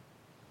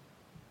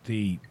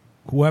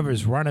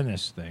whoever's running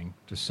this thing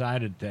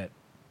decided that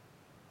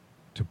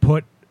to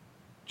put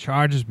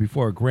charges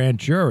before a grand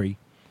jury,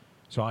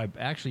 so I've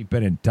actually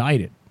been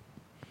indicted,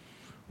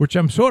 which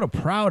I'm sort of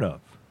proud of.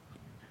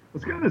 I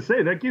was gonna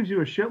say that gives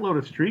you a shitload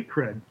of street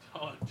cred.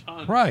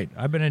 Right.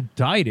 I've been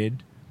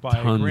indicted by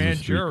a Tons grand of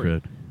street jury.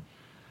 cred.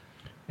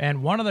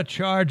 And one of the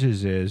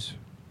charges is,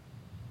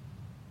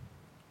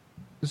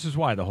 this is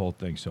why the whole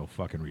thing's so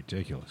fucking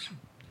ridiculous.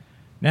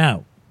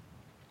 Now,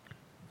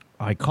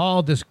 I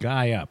called this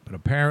guy up, and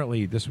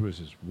apparently this was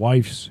his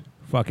wife's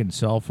fucking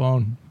cell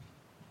phone.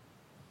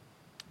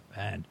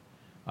 And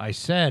I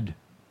said,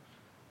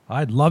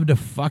 I'd love to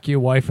fuck your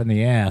wife in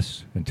the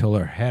ass until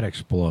her head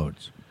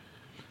explodes.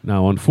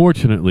 Now,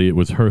 unfortunately, it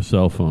was her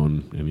cell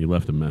phone, and he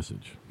left a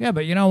message. Yeah,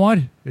 but you know what?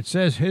 It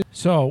says his.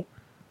 So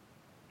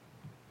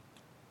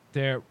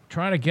they're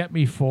trying to get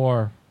me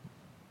for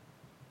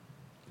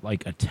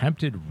like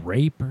attempted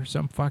rape or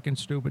some fucking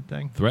stupid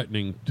thing.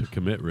 Threatening to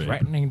commit rape.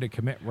 Threatening to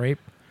commit rape.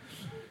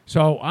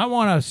 So I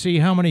want to see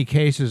how many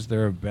cases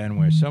there have been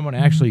where someone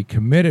actually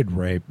committed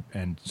rape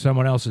and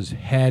someone else's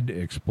head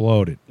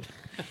exploded.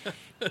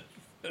 You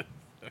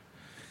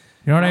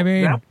know what I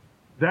mean?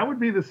 That would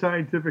be the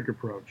scientific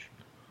approach.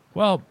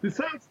 Well, This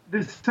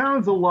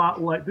sounds a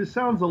lot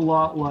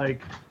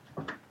like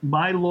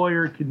my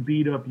lawyer can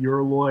beat up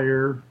your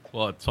lawyer.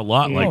 Well, it's a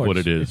lot like what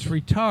it is. It's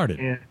retarded.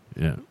 And,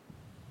 Yeah.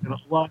 and a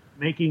lot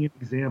making an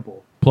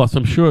example. Plus,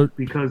 I'm sure.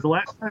 Because the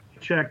last time I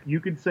checked, you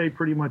could say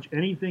pretty much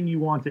anything you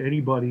want to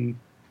anybody,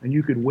 and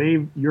you could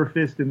wave your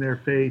fist in their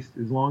face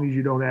as long as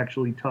you don't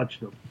actually touch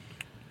them.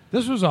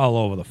 This was all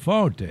over the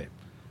phone, Dave,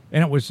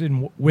 and it was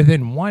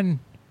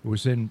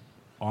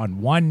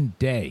on one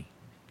day.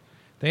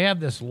 They have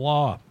this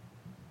law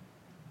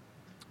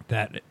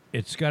that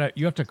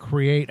you have to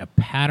create a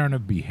pattern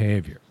of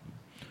behavior,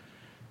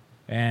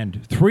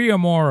 and 3 or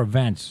more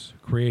events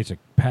creates a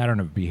pattern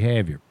of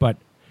behavior, but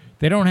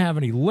they don't have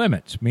any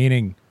limits,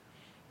 meaning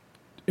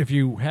if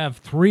you have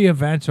 3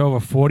 events over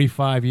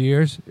 45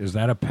 years, is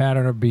that a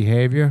pattern of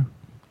behavior?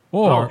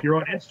 Or if you're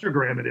on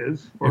Instagram, it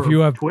is. Or if you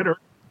have Twitter,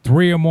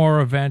 3 or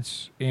more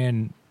events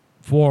in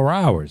 4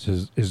 hours,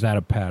 is that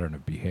a pattern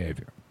of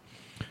behavior?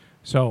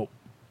 So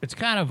it's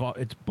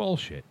it's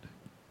bullshit.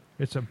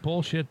 It's a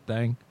bullshit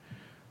thing.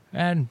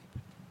 And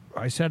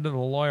I said to the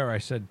lawyer, I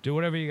said, do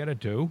whatever you got to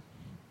do,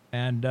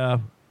 and I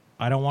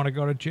don't want to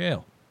go to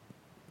jail.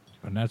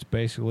 And that's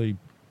basically...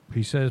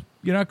 He says,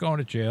 you're not going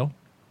to jail.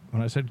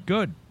 And I said,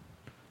 good.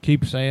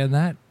 Keep saying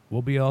that.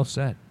 We'll be all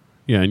set.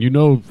 Yeah,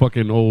 and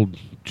fucking old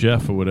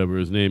Jeff or whatever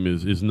his name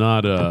is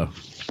not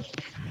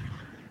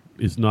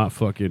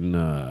fucking,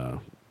 I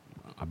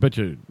bet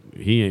you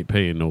he ain't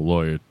paying no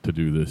lawyer to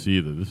do this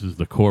either. This is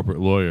the corporate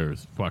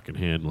lawyers fucking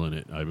handling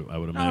it, I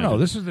would imagine. No,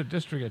 this is the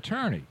district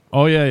attorney.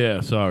 Oh,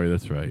 yeah, sorry,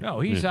 that's right.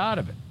 No, he's out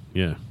of it.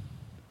 Yeah.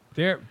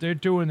 They're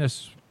doing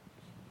this,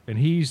 and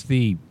he's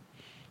the,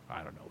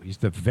 I don't know, he's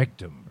the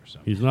victim or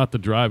something. He's not the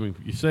driving.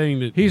 You're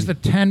saying that He's the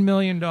 $10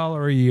 million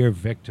a year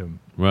victim.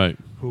 Right.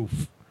 Who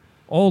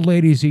old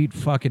ladies eat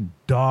fucking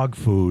dog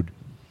food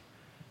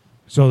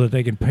so that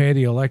they can pay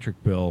the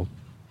electric bill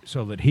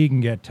so that he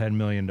can get $10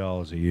 million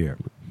a year.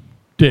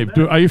 Dave,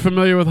 are you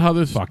familiar with how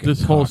this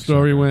whole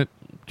story went?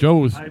 Joe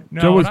was.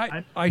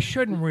 I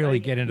shouldn't really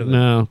get into the.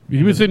 No,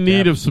 he was in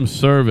need of some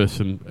service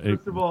and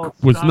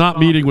was not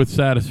meeting with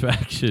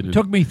satisfaction. It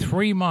took me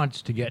 3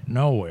 months to get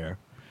nowhere,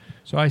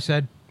 so I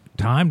said,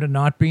 "Time to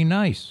not be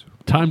nice.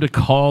 Time to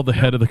call the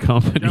head of the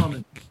company."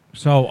 Gentlemen,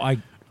 so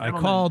I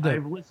called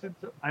it.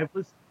 I've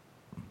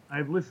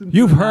listened.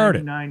 You've to the heard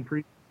it. 99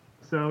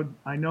 pre-episode.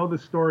 I know the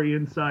story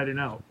inside and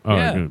out. All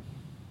Yeah. right, good.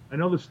 I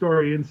know the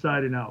story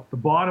inside and out. The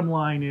bottom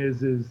line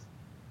is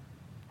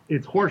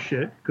it's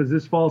horseshit because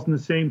this falls in the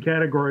same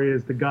category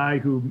as the guy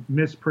who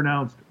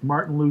mispronounced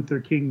Martin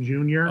Luther King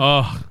Jr.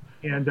 Oh,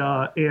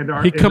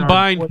 He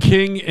combined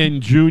King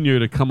and Jr.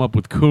 to come up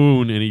with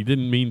Coon, and he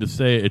didn't mean to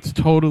say it. It's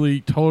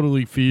totally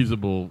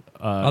feasible.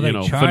 Are they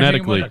charging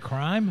phonetically. him with a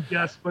crime?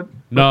 Yes, but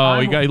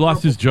No, he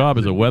lost his job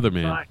as a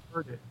weatherman. I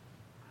heard it.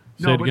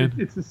 Say No, it but again?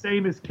 it's the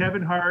same as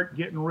Kevin Hart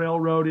getting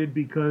railroaded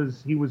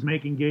because he was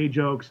making gay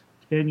jokes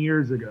 10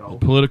 years ago.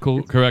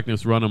 Political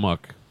correctness run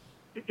amok.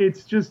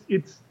 It's just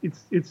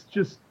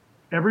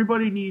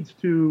everybody needs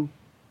to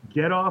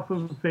get off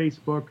of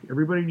Facebook.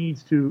 Everybody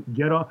needs to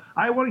get off.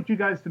 I wanted you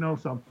guys to know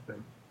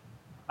something.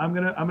 I'm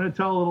gonna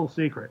tell a little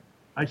secret.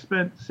 I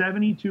spent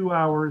 72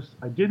 hours.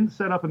 I didn't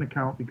set up an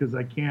account because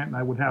I can't and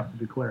I would have to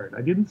declare it.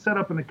 I didn't set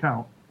up an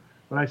account,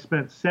 but I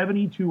spent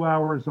 72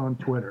 hours on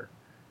Twitter.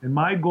 And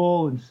my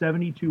goal in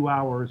 72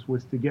 hours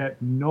was to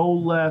get no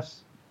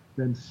less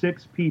than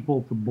 6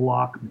 people to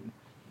block me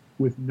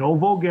with no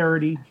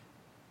vulgarity,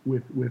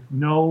 with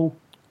no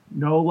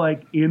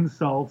like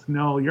insults.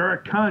 No, you're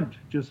a cunt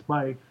just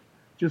by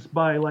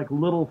like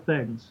little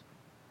things.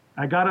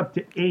 I got up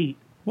to 8.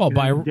 Well, in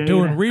by a day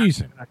doing and a half.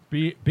 reason,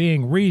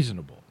 being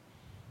reasonable.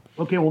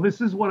 Okay, well, this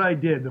is what I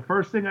did. The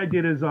first thing I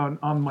did is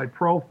on my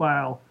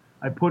profile,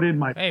 I put in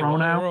my Hey, well,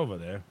 pronoun. we're over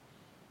there.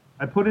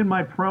 I put in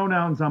my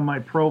pronouns on my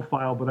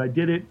profile, but I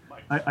did it.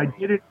 I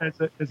did it as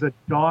a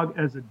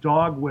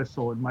dog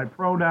whistle, and my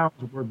pronouns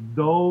were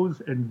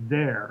those and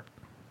their.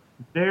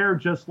 There,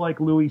 just like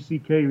Louis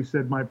C.K., who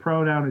said my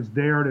pronoun is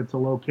there, and it's a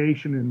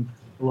location, and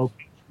the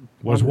location.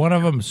 Was one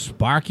of them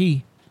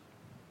Sparky?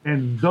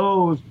 And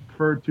those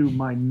refer to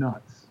my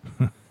nuts.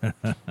 So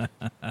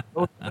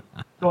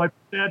I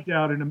put that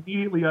down, and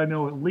immediately I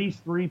know at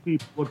least 3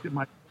 people looked at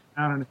my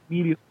pronoun and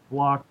immediately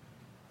blocked.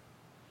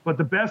 But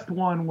the best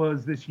one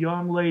was this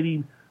young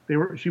lady.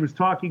 She was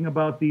talking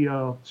about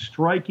the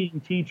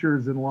striking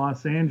teachers in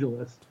Los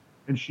Angeles,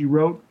 and she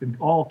wrote in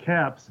all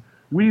caps,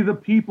 "We the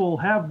people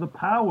have the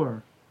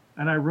power."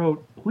 And I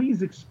wrote,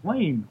 "Please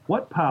explain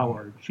what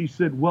power." She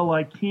said, "Well,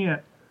 I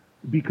can't,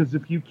 because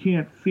if you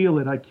can't feel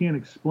it, I can't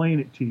explain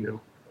it to you."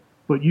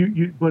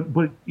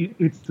 but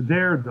it's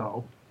there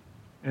though,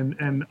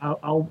 and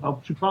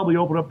I'll should probably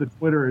open up the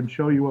Twitter and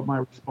show you what my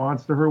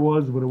response to her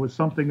was. But it was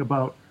something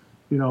about,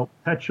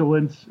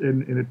 petulance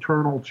and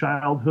eternal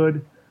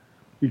childhood,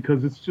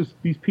 because it's just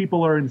these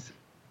people are in.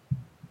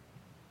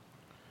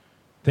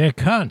 They're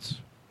cunts.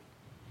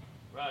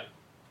 Right.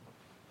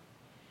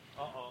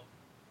 Uh-oh.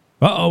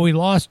 Uh-oh, we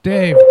lost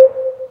Dave.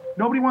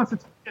 Nobody wants to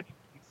take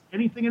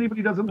anything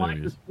anybody doesn't There like.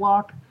 he is. Just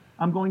block.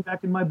 I'm going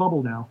back in my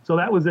bubble now. So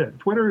that was it.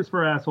 Twitter is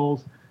for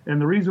assholes. And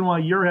the reason why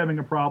you're having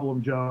a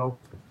problem, Joe,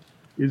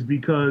 is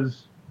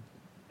because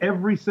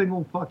every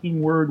single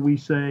fucking word we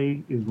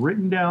say is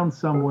written down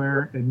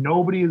somewhere, and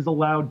nobody is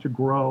allowed to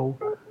grow.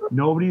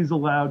 Nobody is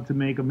allowed to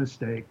make a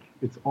mistake.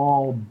 It's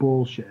all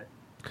bullshit.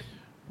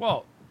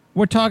 Well,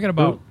 we're talking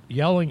about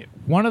yelling.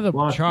 One of the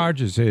Lost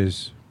charges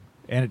is,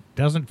 and it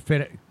doesn't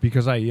fit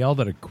because I yelled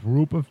at a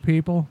group of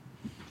people.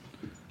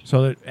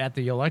 So that at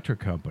the electric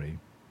company,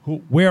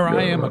 where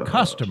I am a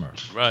customer,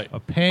 Right. a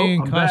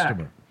paying I'm back.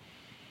 customer,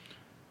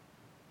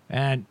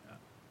 and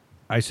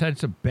I said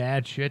some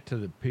bad shit to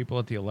the people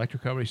at the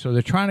electric company. So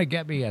they're trying to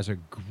get me as a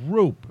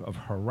group of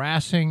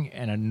harassing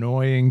and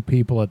annoying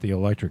people at the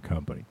electric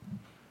company.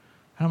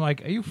 And I'm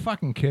like, are you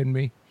fucking kidding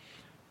me?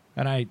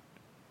 And I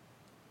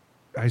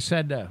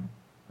said,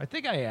 I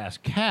think I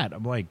asked Kat,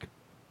 I'm like,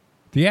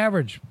 the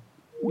average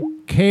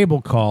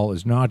cable call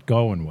is not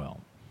going well.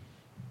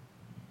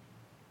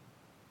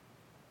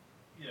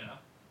 Yeah.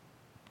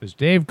 Is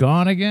Dave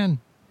gone again?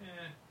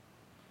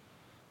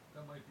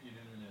 That might be an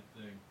internet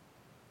thing.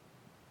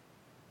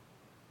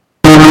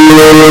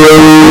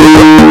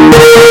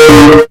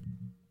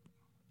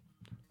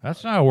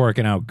 That's not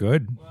working out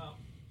good. Well,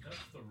 that's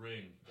the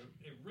ring.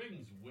 It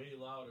rings way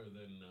louder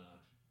than.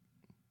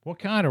 What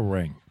kind of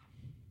ring?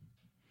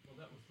 Well,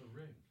 that was the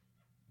ring.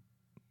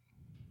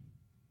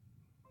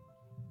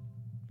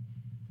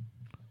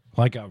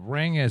 Like a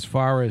ring as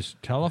far as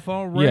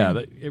telephone ring? Yeah,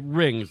 it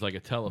rings like a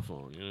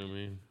telephone. You know what I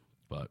mean?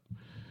 But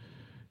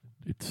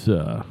it's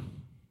the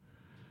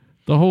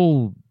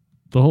whole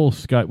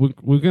sky.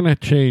 We're gonna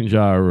change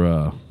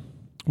our.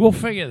 We'll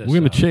figure this We're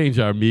gonna out. change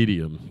our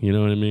medium. You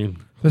know what I mean?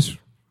 This,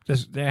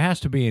 there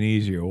has to be an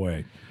easier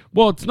way.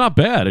 Well, it's not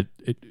bad.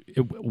 It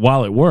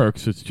while it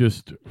works, it's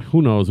just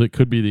who knows. It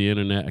could be the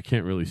internet. I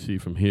can't really see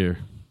from here.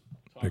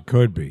 It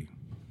could be.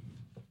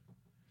 It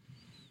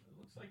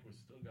looks like we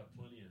still got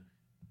plenty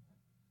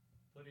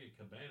of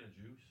cabana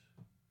juice.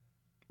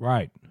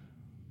 Right.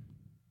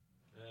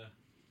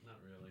 Not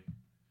really.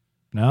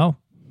 No?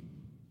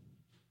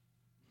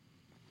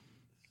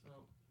 So let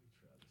me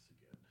try this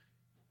again.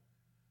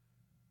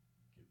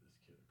 Give this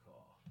kid a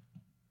call.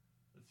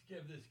 Let's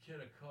give this kid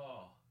a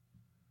call.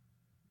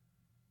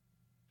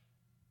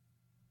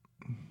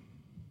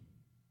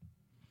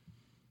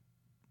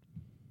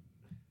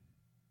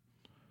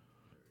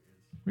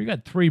 We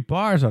got 3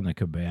 bars on the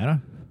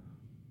cabana.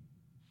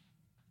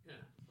 Yeah,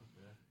 not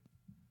bad.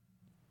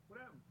 What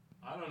happened?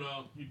 I don't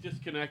know. You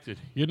disconnected.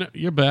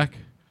 You're back.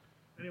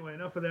 Anyway,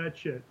 enough of that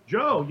shit.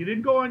 Joe, you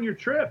didn't go on your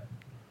trip.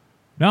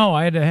 No,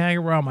 I had to hang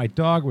around. My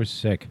dog was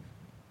sick.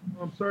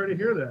 I'm sorry to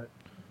hear that.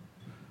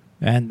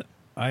 And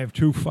I have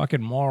 2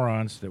 fucking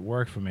morons that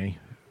work for me.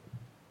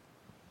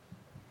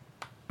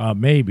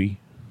 Maybe.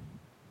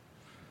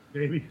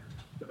 Maybe.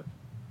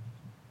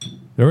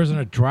 There isn't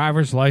a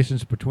driver's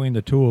license between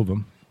the 2 of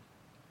them.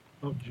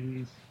 Oh,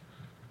 jeez.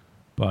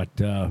 But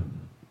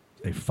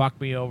they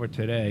fucked me over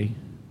today.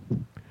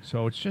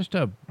 So it's just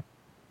it's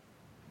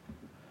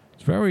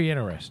very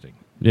interesting.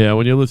 Yeah,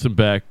 when you listen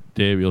back,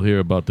 Dave, you'll hear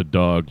about the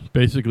dog.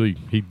 Basically,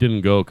 he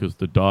didn't go because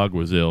the dog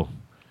was ill.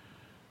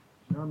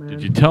 Oh, man.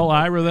 Did you tell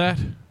Ira that?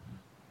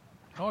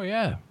 Oh,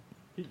 yeah.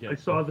 I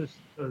saw this.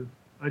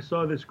 I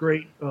saw this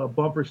great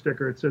bumper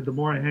sticker. It said, "The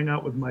more I hang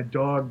out with my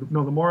dog,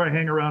 the more I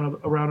hang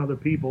around other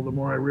people, the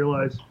more I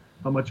realize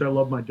how much I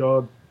love my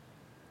dog."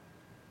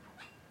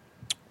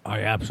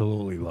 I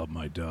absolutely love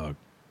my dog.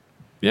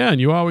 Yeah,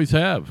 and you always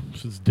have.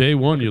 Since day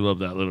one, you love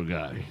that little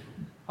guy.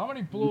 How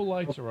many blue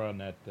lights are on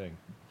that thing?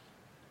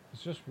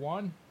 It's just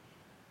one?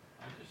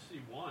 I just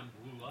see one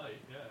blue light,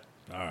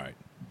 yeah. All right.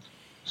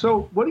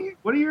 So, what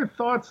are your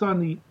thoughts on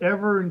the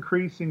ever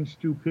increasing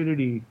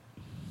stupidity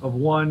of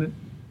one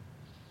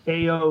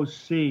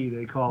AOC?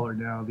 They call her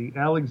now, the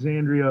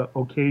Alexandria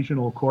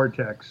Occasional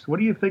Cortex. What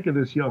do you think of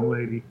this young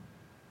lady?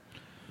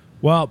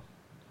 Well,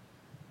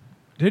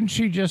 didn't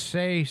she just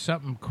say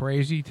something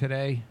crazy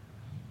today?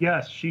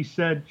 Yes, she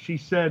said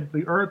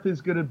the Earth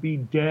is going to be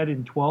dead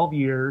in 12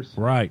 years,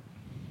 Right.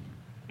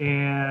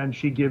 and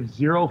she gives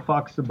 0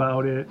 fucks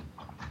about it.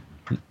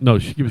 No,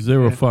 she gives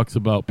 0 fucks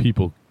about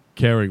people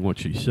caring what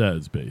she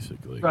says,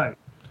 basically. Right.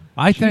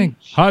 I think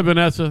Hi,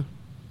 Vanessa.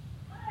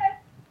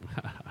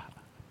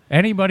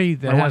 anybody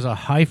that has a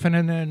hyphen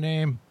in their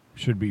name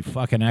should be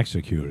fucking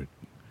executed.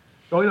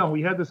 Oh, no,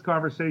 we had this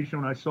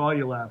conversation when I saw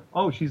you laugh.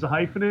 Oh, she's a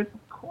hyphenate?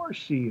 Of course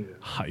she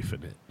is.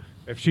 Hyphenate.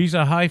 If she's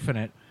a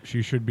hyphenate,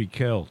 she should be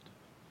killed.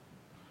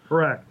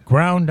 Correct.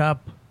 Ground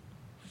up,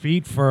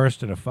 feet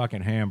first in a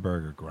fucking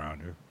hamburger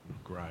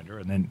grinder,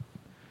 and then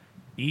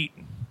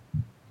eaten.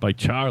 By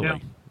Charlie. Yeah.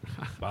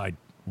 by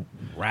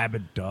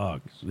rabid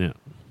dogs. Yeah.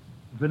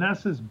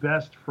 Vanessa's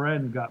best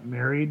friend got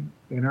married,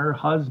 and her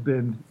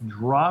husband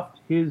dropped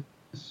his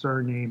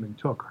surname and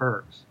took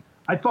hers.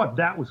 I thought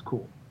that was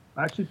cool.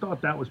 I actually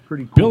thought that was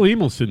pretty cool. Bill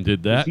Emelson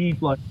did that. He,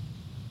 like,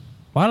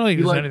 Well, I don't think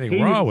He, there's like, anything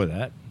hated- wrong with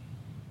that.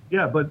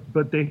 yeah,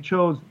 but they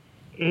chose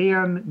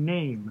an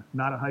name,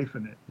 not a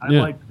hyphenate. I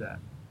Yeah. liked that.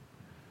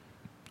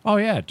 Oh,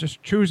 yeah,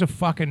 just choose a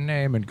fucking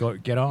name and go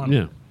get on.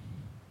 Yeah.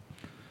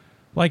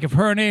 Like, if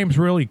her name's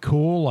really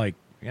cool, like,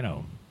 you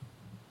know,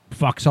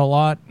 fucks a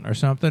lot or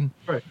something,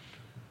 Right.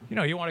 you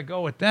know, you want to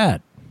go with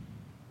that.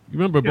 You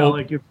remember Yeah, both?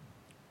 like if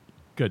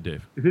Good,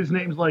 Dave. his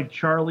name's like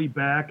Charlie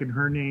Back and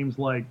her name's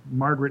like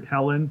Margaret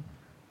Helen,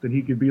 then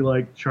he could be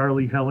like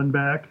Charlie Helen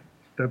Back.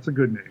 That's a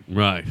good name.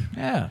 Right.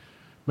 Yeah.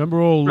 Remember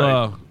old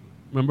Right.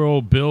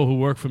 Bill who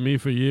worked for me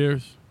for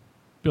years?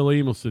 Bill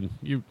Emelson.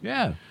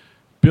 Yeah.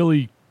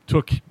 Billy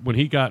took, when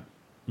he got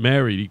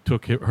married, he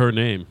took her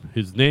name.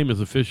 His name is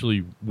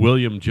officially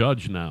William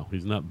Judge now.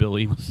 He's not Bill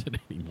Emelson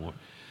anymore.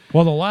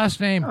 Well, the last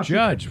name Oh,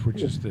 Judge,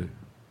 which is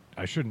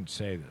I shouldn't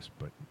say this,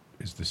 but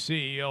is the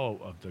CEO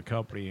of the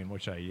company in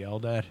which I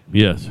yelled at.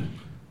 Yes.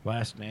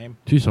 Last name.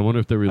 Jeez, I wonder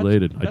if they're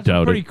related. That's I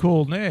doubt a pretty it.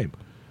 cool name.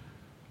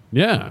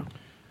 Yeah.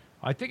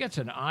 I think it's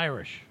an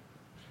Irish.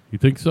 You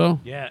think so?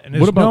 Yeah, and What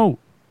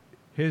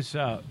there's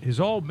about- his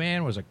old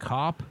man was a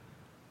cop.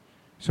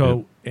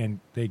 So and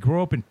they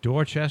grew up in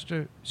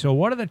Dorchester. So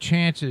what are the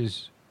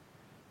chances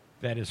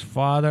that his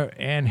father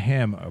and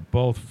him are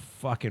both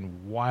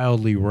fucking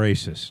wildly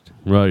racist?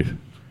 Right.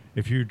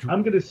 If you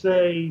I'm going to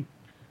say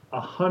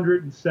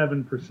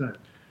 107%.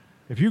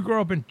 if you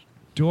grew up in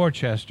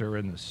Dorchester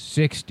in the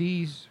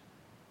 60s,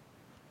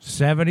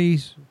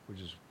 70s, which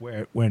is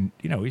when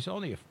you know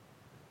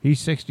he's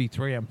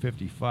 63, I'm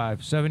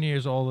 55,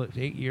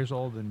 8 years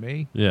older than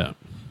me. Yeah.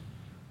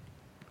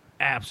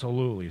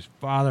 Absolutely, his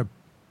father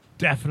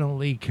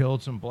definitely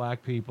killed some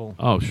black people,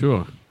 Oh,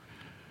 sure.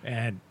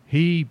 and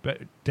he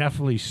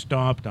definitely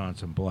stomped on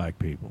some black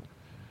people.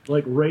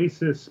 Like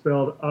racist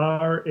spelled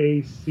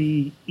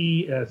RACEST.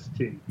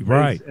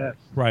 Right, Race-est.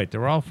 right.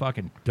 They're all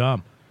fucking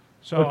dumb.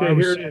 So Okay,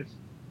 here it is.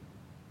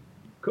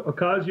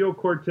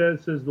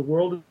 Ocasio-Cortez says the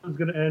world is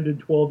going to end in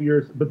 12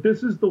 years. But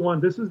this is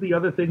the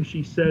other thing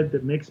she said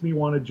that makes me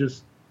want to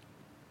just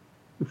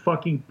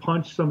fucking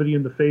punch somebody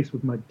in the face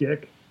with my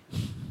dick.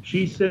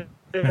 She says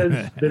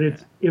that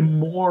it's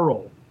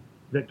immoral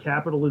that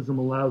capitalism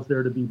allows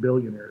there to be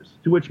billionaires.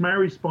 To which my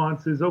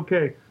response is,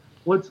 okay,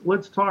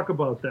 let's talk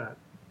about that.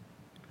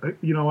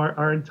 You know,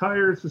 our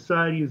entire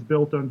society is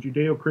built on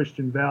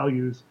Judeo-Christian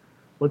values.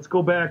 Let's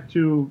go back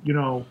to, you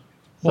know,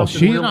 well, something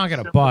she's really not going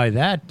to simple. buy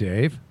that,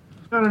 Dave.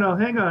 No.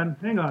 Hang on.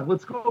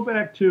 Let's go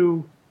back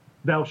to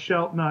 "Thou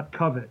shalt not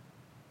covet."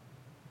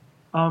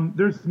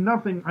 There's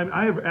nothing.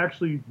 I have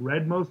actually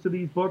read most of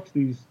these books,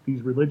 these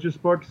religious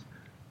books.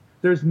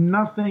 There's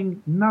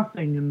nothing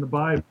in the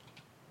Bible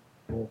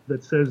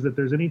that says that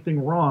there's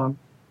anything wrong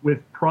with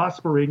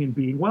prospering and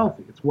being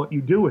wealthy. It's what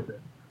you do with it,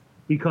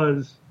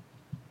 because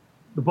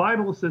the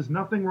Bible says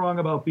nothing wrong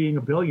about being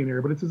a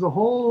billionaire, but it says a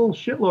whole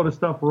shitload of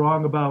stuff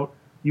wrong about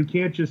you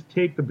can't just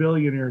take the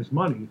billionaire's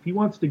money. If he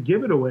wants to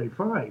give it away,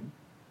 fine.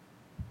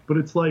 But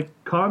it's like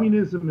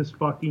communism is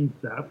fucking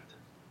theft.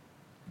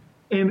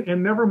 And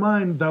never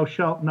mind, thou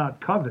shalt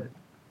not covet.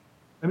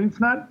 I mean, it's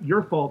not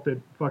your fault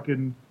that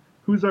fucking,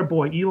 who's our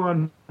boy,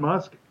 Elon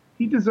Musk?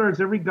 He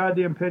deserves every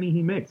goddamn penny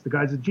he makes. The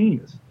guy's a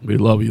genius. We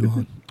love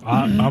Elon.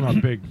 I'm a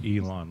big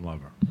Elon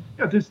lover.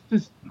 Yeah,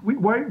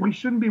 we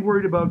shouldn't be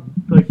worried about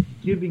like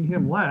giving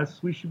him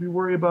less. We should be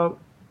worried about,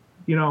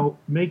 you know,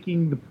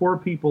 making the poor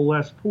people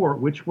less poor,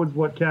 which was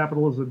what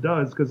capitalism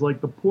does. Because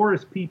like the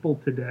poorest people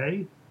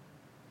today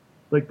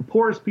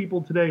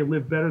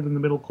live better than the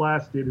middle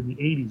class did in the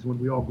 80s when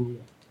we all grew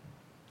up.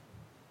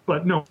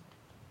 But no,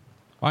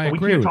 I we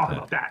agree can't with talk that.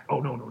 about that. Oh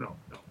no.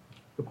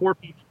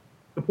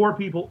 The poor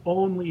people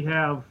only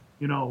have,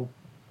 you know,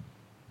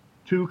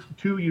 two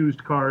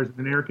used cars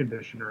and an air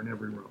conditioner in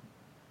every room.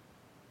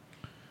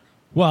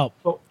 Well,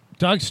 Oh.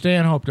 Doug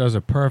Stanhope does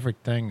a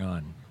perfect thing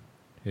on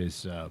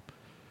his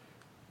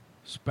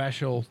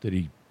special that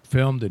he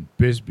filmed in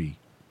Bisbee.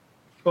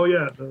 Oh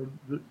yeah,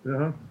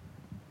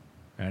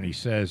 And he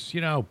says,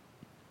 you know,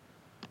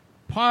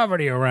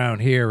 poverty around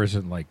here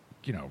isn't like,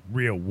 you know,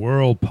 real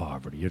world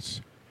poverty.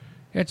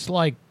 It's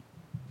like,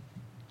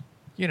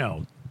 you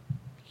know,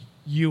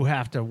 you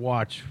have to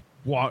watch,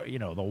 you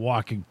know, The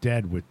Walking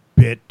Dead with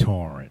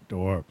BitTorrent,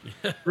 or,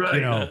 right.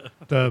 you know,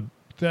 the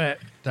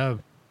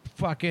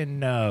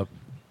fucking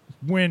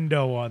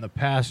window on the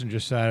passenger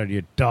side of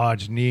your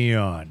Dodge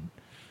Neon.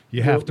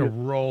 You have to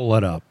roll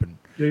it up, and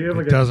Yeah, you have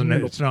like it doesn't. a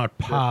handle. It's not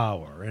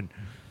power, and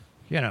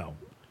you know.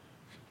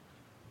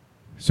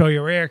 So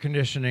your air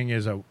conditioning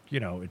is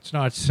it's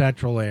not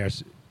central air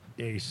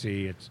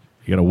AC. It's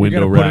You got a you window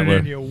gotta put it rattler.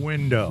 in your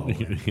window,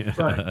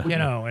 Right. you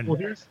know, and Well,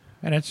 it's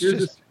here's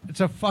just it's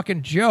a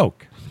fucking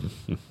joke.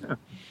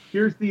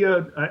 here's the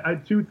I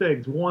two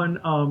things.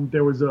 One,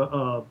 there was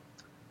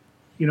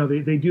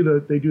they do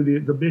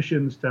the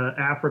missions to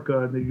Africa,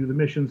 and they do the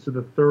missions to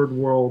the third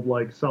world,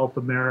 like South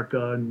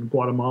America and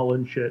Guatemala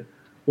and shit.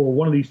 Well,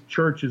 one of these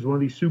churches, one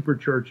of these super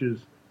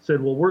churches,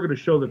 said, "Well, we're going to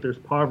show that there's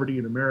poverty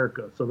in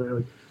America."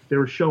 So they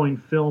were showing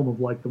film of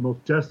like the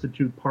most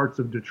destitute parts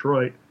of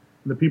Detroit,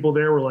 and the people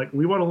there were like,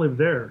 "We want to live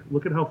there.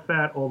 Look at how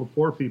fat all the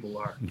poor people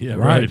are. Yeah,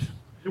 right.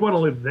 We want to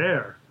live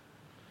there."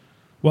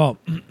 Well,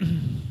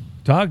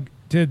 Doug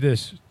did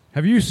this.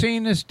 Have you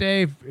seen this,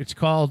 Dave? It's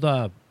called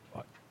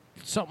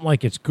something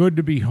like "It's Good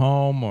to Be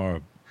Home"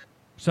 or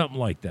something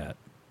like that.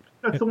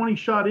 That's the one he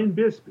shot in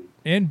Bisbee.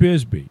 In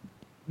Bisbee.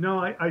 No,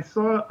 I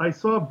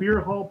saw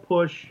Beer Hall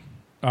Push.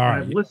 All right.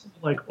 I've listened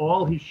to like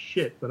all his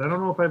shit, but I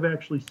don't know if I've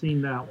actually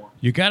seen that one.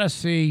 You got to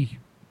see.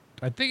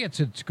 I think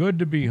it's Good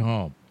to Be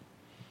Home,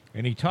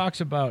 and he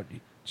talks about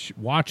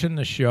watching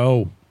the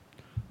show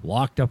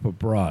Locked Up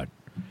Abroad,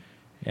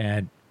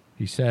 and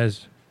he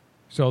says,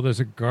 so there's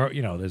a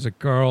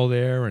girl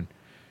there, and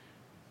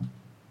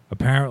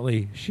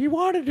apparently she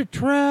wanted to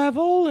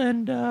travel,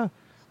 and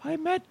I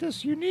met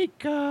this unique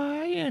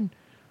guy, and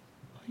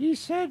he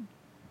said,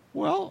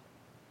 well,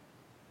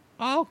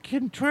 I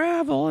can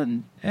travel,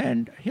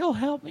 and he'll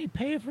help me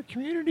pay for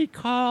community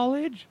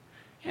college,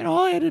 and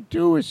all I had to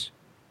do was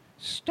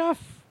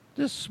stuff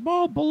this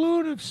small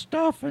balloon of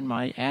stuff in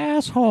my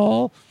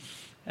asshole,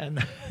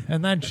 and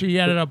then she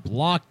ended up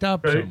locked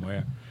up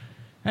somewhere.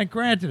 And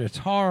granted, it's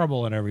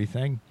horrible and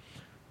everything,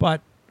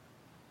 but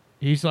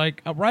he's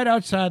like, right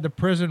outside the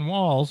prison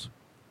walls,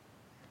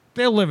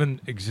 they're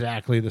living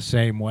exactly the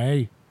same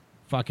way.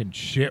 Fucking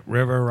shit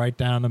river right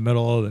down the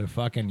middle of their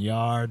fucking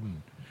yard.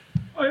 And,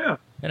 oh, yeah.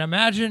 And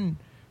imagine,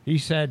 he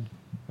said,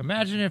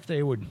 imagine if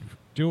they would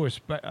do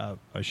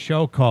a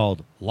show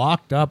called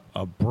Locked Up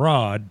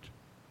Abroad.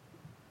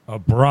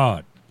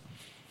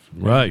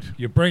 Right.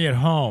 You bring it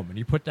home, and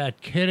you put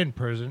that kid in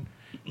prison,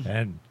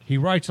 and he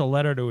writes a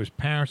letter to his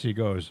parents. He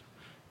goes,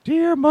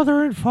 "Dear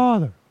mother and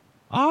father,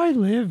 I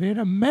live in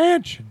a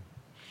mansion.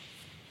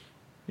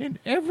 In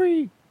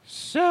every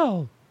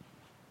cell,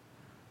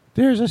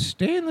 there's a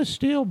stainless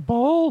steel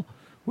bowl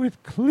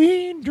with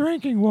clean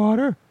drinking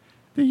water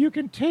that you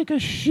can take a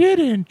shit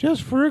in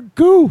just for a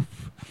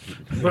goof.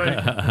 Right.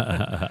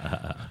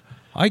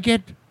 I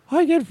get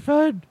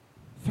fed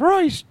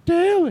thrice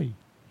daily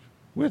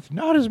with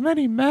not as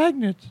many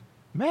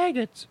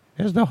maggots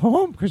as the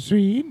home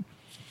cuisine."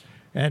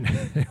 And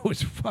it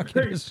was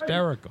fucking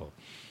hysterical.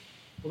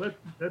 Well,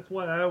 that's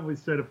why I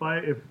always said if I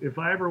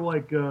ever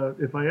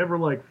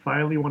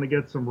finally want to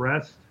get some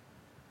rest,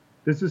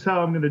 this is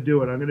how I'm going to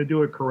do it. I'm going to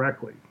do it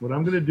correctly. What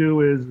I'm going to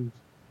do is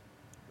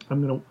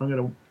I'm going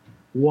to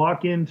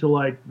walk into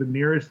like the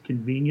nearest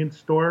convenience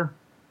store.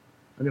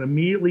 I'm going to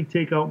immediately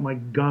take out my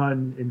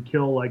gun and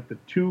kill like the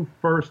two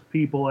first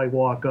people I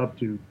walk up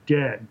to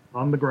dead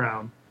on the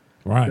ground.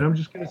 Right. And I'm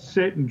just going to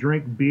sit and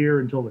drink beer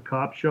until the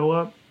cops show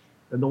up.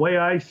 And the way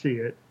I see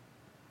it,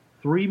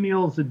 3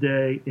 meals a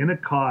day in a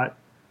cot,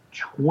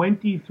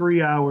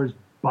 23 hours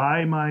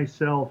by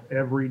myself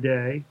every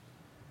day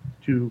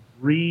to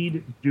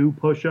read, do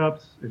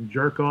push-ups, and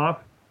jerk off.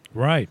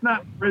 Right. It's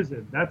not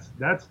prison.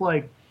 That's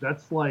like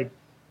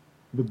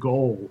the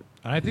goal.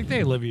 And I think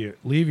they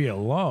leave you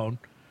alone,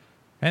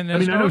 and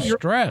there's no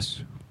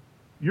stress.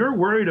 You're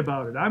worried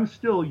about it. I'm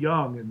still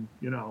young, and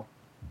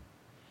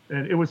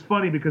and it was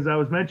funny because I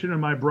was mentioning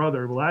my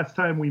brother the last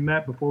time we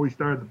met before we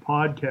started the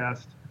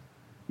podcast.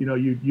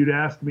 You'd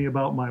asked me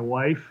about my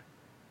wife,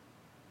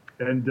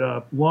 and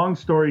long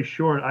story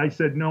short, I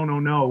said no.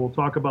 We'll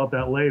talk about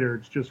that later.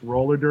 It's just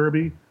roller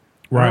derby.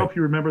 Right. I don't know if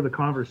you remember the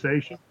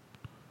conversation,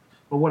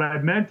 but what I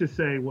meant to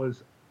say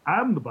was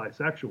I'm the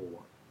bisexual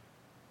one.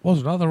 Well,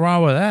 there's nothing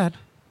wrong with that.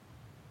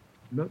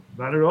 No,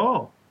 not at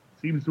all.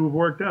 Seems to have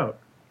worked out.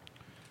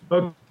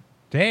 Okay.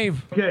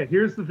 Dave. Okay,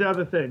 here's the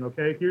other thing.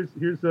 Okay,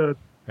 here's the.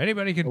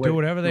 Anybody can do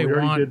whatever they we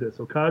want. already did this.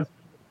 So,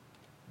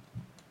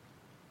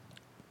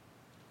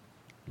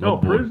 no,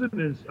 prison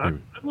is. I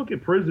look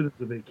at prison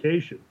as a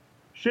vacation.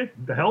 Shit,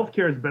 the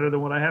healthcare is better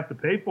than what I have to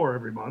pay for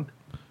every month.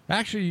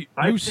 Actually,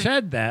 you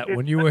said that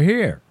when you were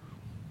here.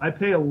 I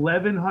pay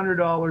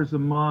 $1,100 a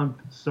month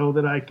so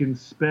that I can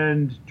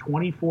spend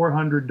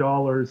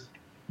 $2,400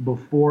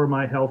 before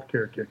my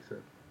healthcare kicks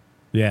in.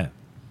 Yeah.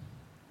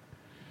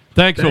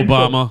 Thanks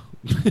Obama.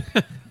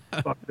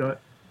 Fuck that.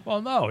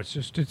 Well, no,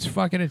 it's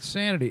fucking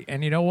insanity.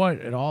 And you know what?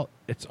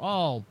 It's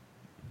all.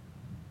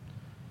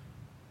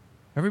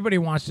 Everybody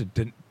wants to.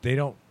 They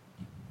don't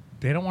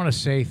want to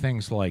say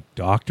things like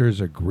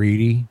doctors are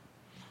greedy,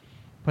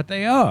 but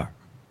they are.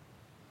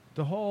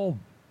 The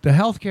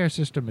healthcare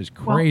system is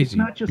crazy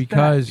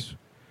because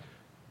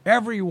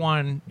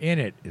everyone in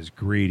it is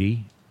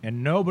greedy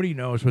and nobody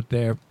knows what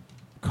their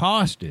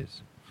cost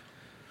is.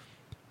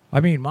 I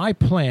mean, my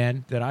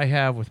plan that I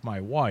have with my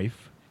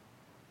wife,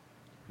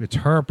 it's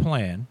her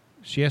plan.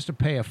 She has to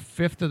pay a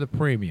fifth of the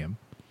premium.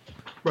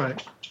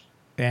 Right.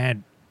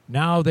 And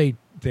now they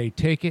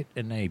take it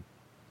and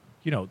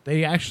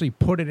they actually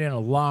put it in a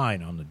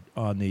line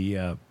on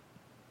the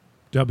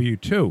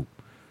W-2.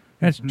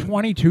 That's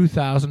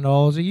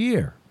 $22,000 a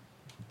year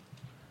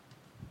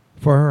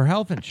for her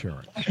health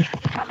insurance,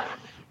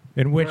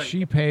 in which Right.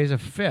 she pays a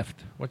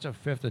fifth. What's a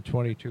fifth of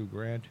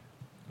 $22,000?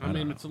 I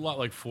mean, it's a lot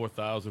like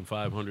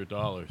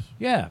 $4,500.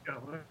 Yeah.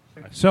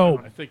 Yeah, So,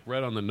 I think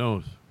right on the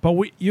nose. but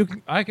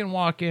I can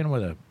walk in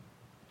with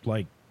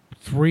like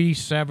 3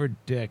 severed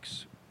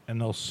dicks, and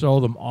they'll sew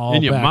them all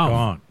In your back mouth.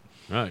 on.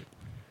 Right.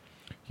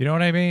 You know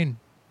what I mean?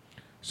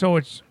 So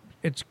it's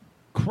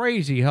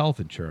crazy health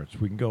insurance.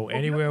 We can go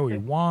anywhere we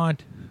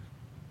want.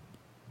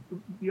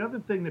 the other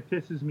thing that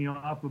pisses me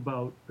off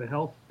about the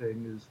health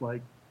thing is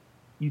like,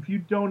 if you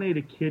donate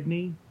a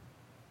kidney,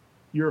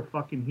 you're a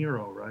fucking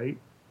hero, right?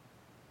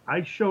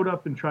 I showed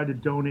up and tried to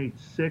donate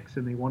 6,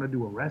 and they wanted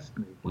to arrest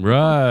me.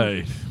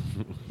 Right.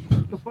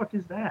 What the fuck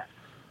is that?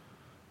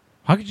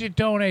 How could you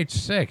donate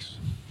 6?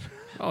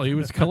 Oh, he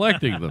was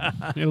collecting them.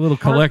 He had a little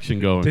collection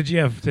going. Did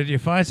you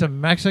find some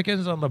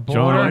Mexicans on the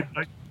John,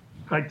 border?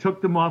 I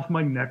took them off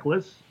my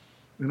necklace,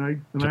 and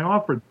I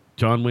offered.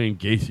 John Wayne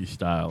Gacy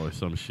style or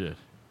some shit.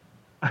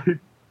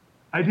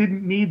 I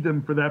didn't need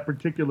them for that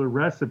particular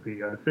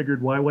recipe. I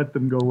figured, why let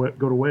them go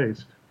to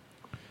waste?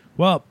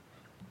 Well,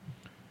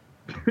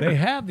 they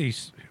have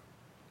these.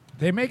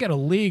 They make it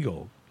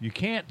illegal. You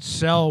can't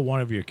sell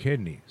one of your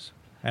kidneys,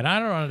 and I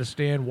don't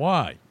understand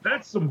why.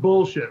 That's some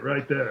bullshit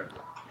right there.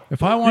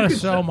 If I want to can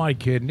sell sell- my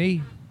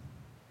kidney,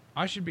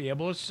 I should be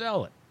able to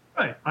sell it.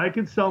 Right. I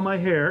can sell my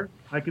hair.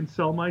 I can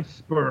sell my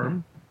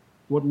sperm,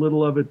 what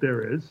little of it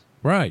there is.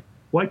 Right.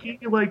 Why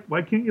can't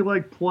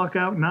you pluck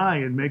out an eye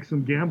and make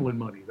some gambling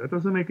money? That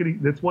doesn't make any.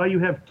 That's why you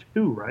have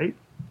 2, right?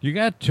 You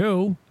got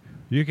 2.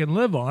 You can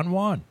live on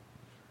 1.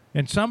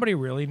 And somebody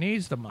really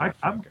needs the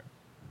motherfucker.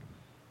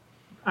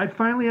 I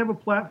finally have a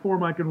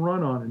platform I can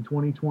run on in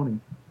 2020.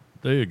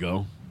 There you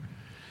go.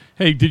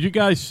 Hey, did you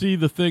guys see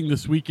the thing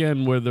this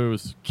weekend where there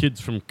was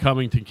kids from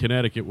Covington,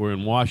 Connecticut were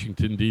in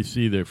Washington,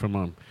 D.C. They're from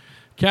a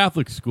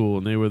Catholic school,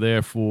 and they were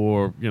there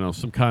for,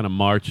 some kind of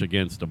march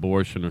against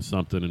abortion or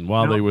something. And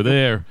while they were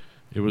there,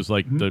 it was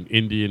like the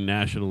Indian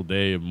National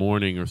Day of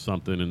Mourning or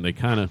something, and they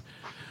kind of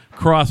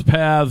crossed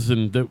paths,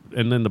 and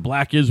then the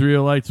Black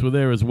Israelites were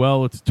there as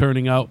well, it's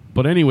turning out.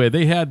 But anyway,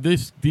 they had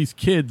these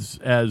kids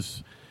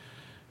as,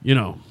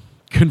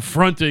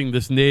 confronting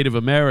this Native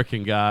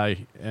American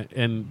guy,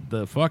 and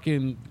the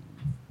fucking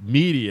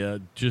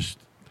media just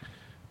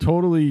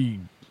totally,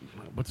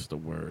 what's the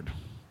word?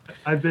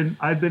 I've been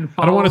following.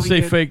 I don't want to say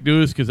it. fake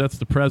news because that's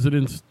the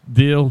president's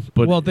deal,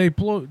 but Well, there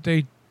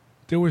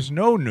was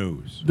no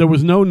news. there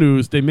was no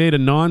news. They made a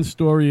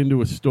non-story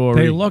into a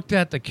story. They looked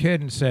at the kid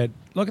and said,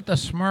 "Look at the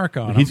smirk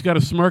on him." He's got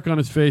a smirk on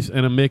his face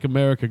and a "Make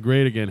America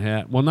Great Again"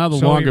 hat. Well, now the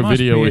So he longer must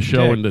video be a is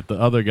showing dick. that the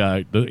other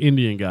guy, the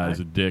Indian guy, is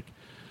a dick.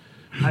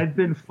 I've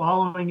been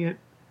following it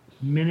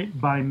minute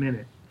by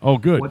minute. Oh,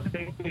 good.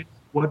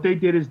 What they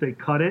did is they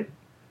cut it,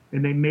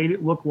 and they made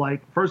it look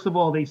like. First of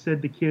all, they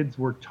said the kids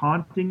were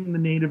taunting the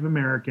Native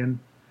American,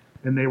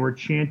 and they were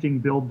chanting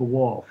 "Build the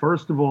Wall."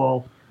 First of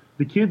all,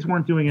 the kids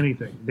weren't doing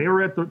anything. They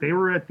were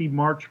at the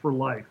March for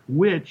Life,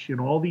 which in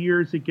all the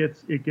years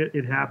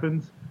it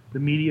happens, the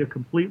media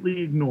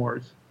completely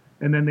ignores,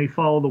 and then they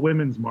follow the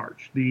Women's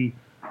March, the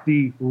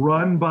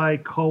run by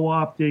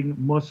co-opting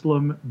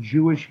Muslim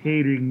Jewish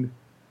hating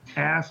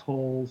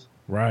assholes,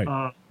 Right.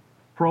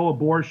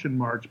 pro-abortion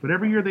march. But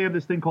every year they have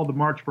this thing called the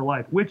March for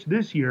Life, which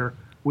this year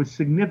was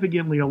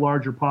significantly a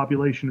larger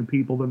population of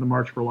people than the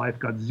March for Life,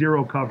 got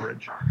 0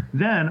 coverage.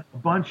 Then a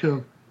bunch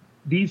of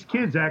these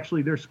kids,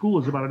 actually, their school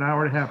is about an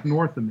hour and a half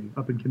north of me,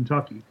 up in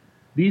Kentucky.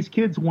 These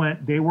kids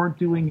went, they weren't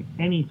doing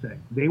anything.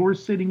 They were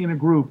sitting in a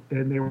group,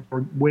 and they were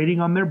waiting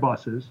on their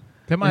buses.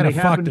 They might have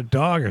fucked happened- a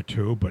dog or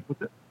two, but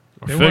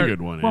I they figured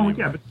one. Well, Anyway.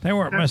 yeah, but they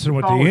weren't that's messing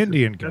with the Catholicism.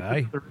 Indian That's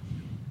guy. what they're-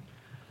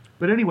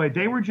 But anyway,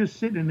 they were just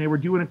sitting and they were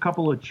doing a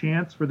couple of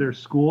chants for their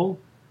school.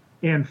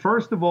 And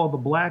first of all, the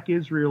Black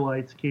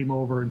Israelites came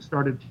over and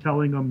started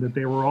telling them that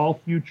they were all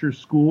future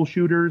school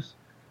shooters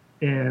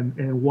and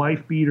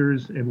wife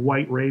beaters and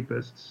white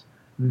rapists.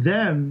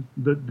 Then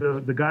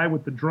the guy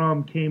with the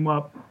drum came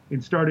up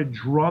and started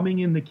drumming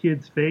in the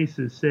kids'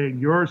 faces, saying,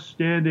 "You're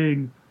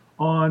standing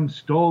on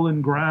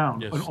stolen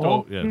ground." Yeah, and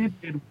all the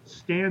kid did was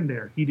stand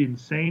there. He didn't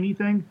say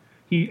anything.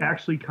 He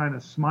actually kind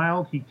of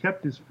smiled. He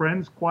kept his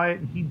friends quiet,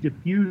 and he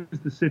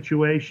diffused the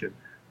situation.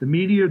 The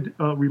media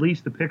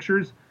released the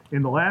pictures.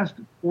 In the last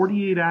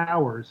 48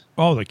 hours,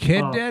 Oh, the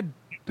kid did?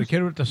 The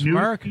kid with the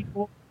smirk?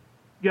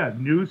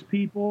 News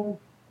people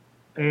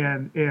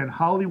and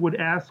Hollywood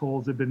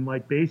assholes have been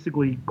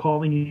basically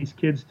calling these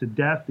kids to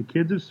death. The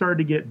kids have started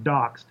to get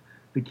doxxed.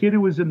 The kid who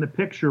was in the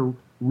picture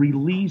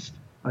released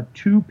a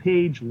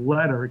 2-page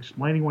letter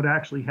explaining what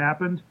actually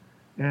happened,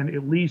 and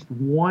at least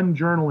one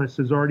journalist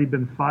has already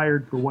been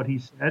fired for what he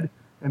said.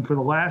 And for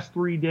the last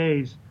 3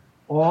 days,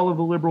 all of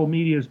the liberal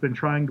media has been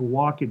trying to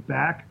walk it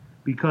back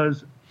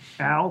because,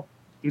 Al,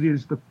 it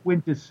is the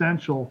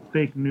quintessential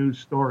fake news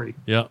story.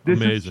 Yeah,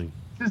 amazing.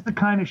 This is the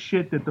kind of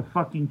shit that the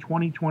fucking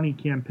 2020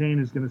 campaign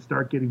is going to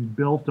start getting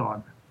built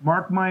on.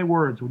 Mark my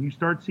words, when you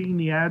start seeing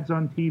the ads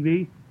on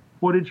TV,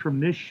 footage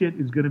from this shit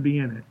is going to be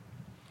in it.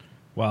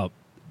 Well,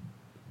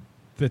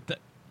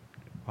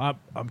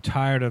 I'm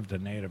tired of the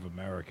Native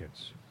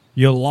Americans.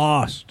 You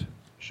lost.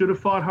 Should have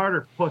fought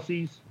harder,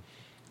 pussies.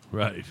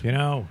 Right. You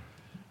know?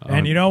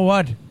 And you know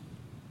what?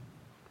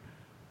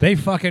 They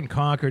fucking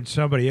conquered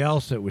somebody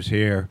else that was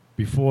here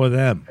before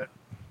them.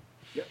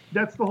 Yeah,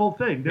 that's the whole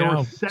thing.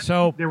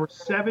 There were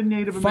seven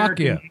Native Fuck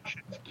American yeah.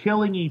 nations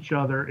killing each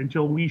other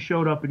until we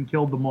showed up and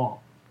killed them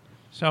all.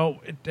 So,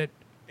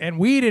 and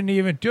we didn't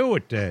even do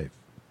it, Dave.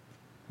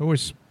 There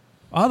was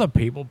other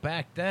people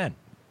back then.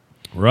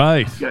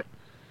 Right. Yeah.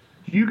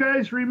 Do you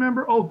guys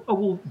remember?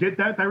 Well,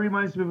 that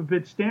reminds me of a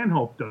bit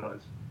Stanhope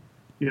does.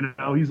 You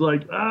know, he's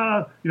like,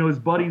 his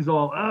buddies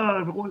all,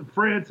 if it wasn't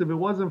France, if it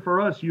wasn't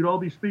for us, you'd all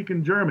be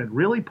speaking German.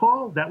 Really,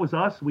 Paul? That was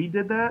us? We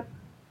did that?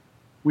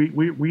 We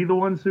the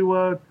ones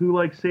who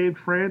like saved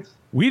France?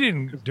 We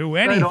didn't do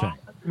anything. All I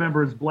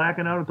remember is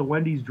blacking out at the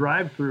Wendy's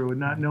drive-thru and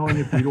not knowing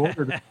if we'd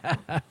ordered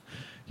it.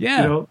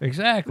 Yeah, You know?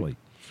 exactly.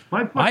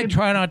 My I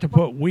try not to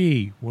put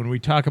 "we" when we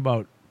talk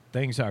about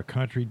things our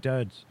country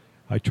does.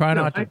 I try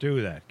not to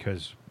do that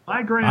because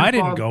my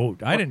grandfather,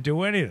 I didn't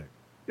do anything.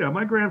 Yeah,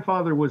 my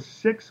grandfather was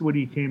 6 when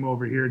he came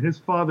over here, and his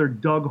father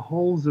dug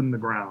holes in the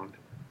ground.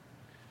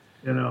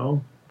 You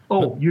know?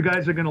 Oh, you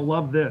guys are going to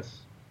love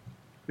this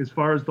as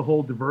far as the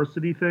whole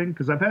diversity thing,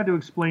 because I've had to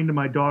explain to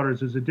my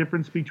daughters there's a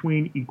difference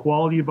between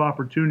equality of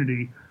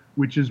opportunity,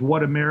 which is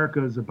what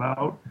America is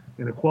about,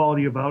 and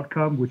equality of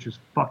outcome, which is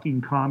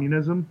fucking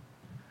communism.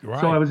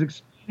 Right. So I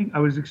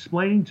was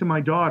explaining to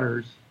my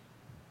daughters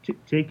to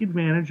take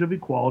advantage of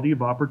equality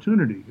of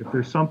opportunity. If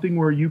there's something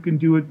where you can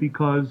do it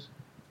because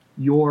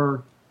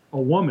you're a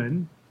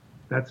woman,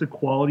 that's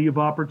equality of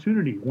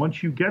opportunity.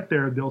 Once you get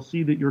there, they'll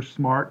see that you're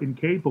smart and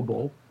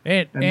capable.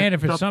 And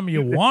if it's something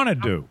you want to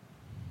do.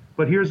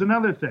 But here's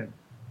another thing.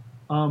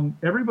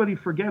 Everybody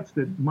forgets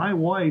that my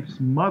wife's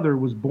mother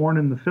was born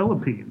in the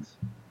Philippines.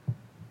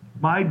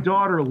 My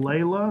daughter,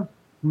 Layla,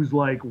 who's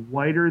like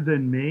whiter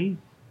than me,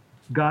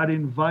 got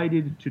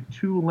invited to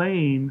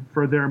Tulane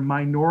for their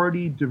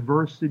minority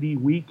diversity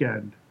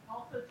weekend.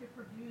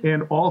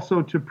 And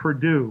also to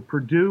Purdue.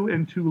 Purdue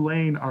and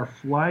Tulane are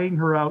flying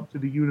her out to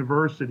the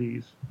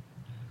universities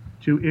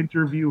to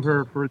interview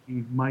her for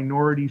the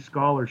minority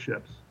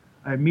scholarships.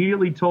 I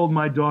immediately told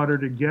my daughter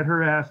to get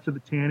her ass to the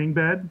tanning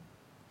bed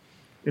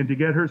and to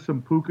get her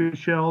some puka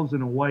shells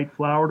and a white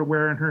flower to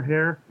wear in her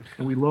hair.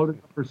 And we loaded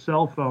up her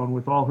cell phone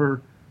with all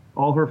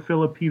her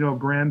Filipino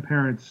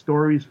grandparents'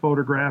 stories,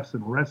 photographs,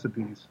 and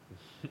recipes.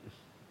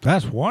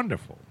 That's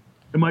wonderful.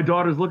 And my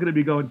daughter's looking at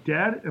me going,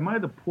 Dad, am I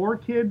the poor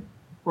kid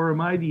or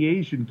am I the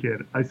Asian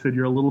kid? I said,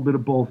 you're a little bit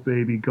of both,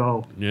 baby.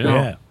 Go.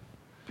 Yeah.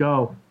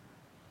 Go.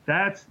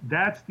 That's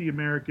the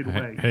American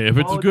way. Hey, if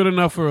it's good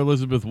enough for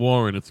Elizabeth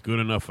Warren, it's good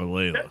enough for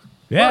Layla.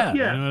 Yeah.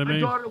 Yeah. You know what I My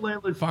mean? daughter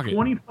Layla is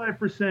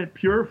 25%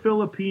 pure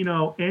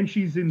Filipino, and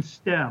she's in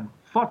STEM.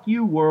 Fuck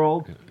you,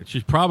 world.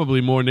 She's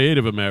probably more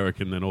Native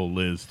American than old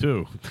Liz,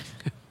 too.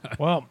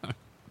 Well,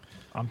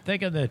 I'm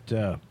thinking that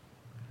there's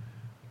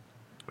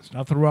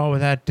nothing wrong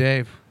with that,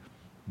 Dave.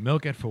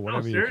 Milk it for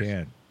whatever you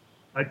can.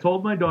 I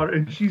told my daughter,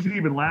 and she's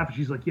even laughing.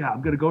 She's like, yeah,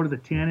 I'm going to go to the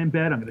tanning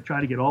bed. I'm going to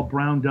try to get all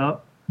browned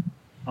up.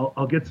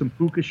 I'll get some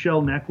puka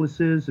shell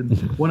necklaces, and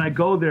when I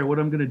go there, what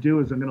I'm going to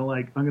do is I'm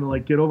going to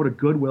get over to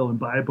Goodwill and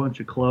buy a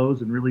bunch of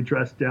clothes and really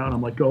dress down.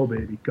 I'm like, go,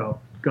 baby, go.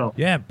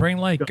 Yeah, bring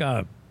like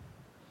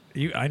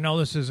I know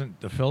this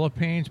isn't the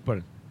Philippines,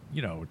 but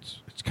you know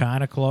it's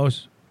kind of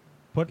close.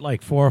 Put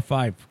like 4 or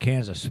 5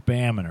 cans of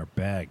Spam in her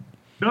bag.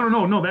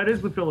 No. That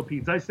is the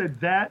Philippines. I said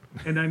that,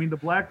 and I mean the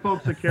black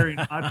folks are carrying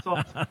hot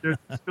sauce. There's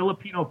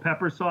Filipino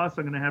pepper sauce.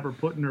 I'm going to have her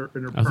put in her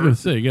purse. I was going to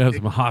say, you got to have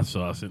some hot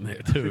sauce in there,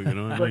 too. You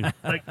know what I mean?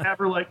 like have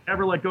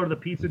her go to the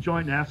pizza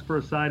joint and ask for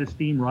a side of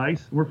steamed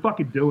rice. We're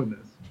fucking doing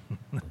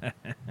this.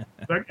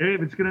 Like, hey,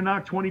 if it's going to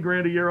knock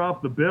 $20,000 a year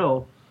off the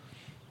bill,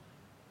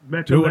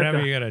 do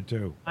whatever you got to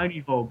do.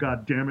 Oh,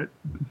 God damn it!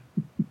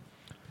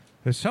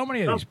 There's so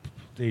many of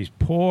these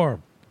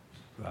poor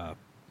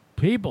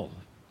people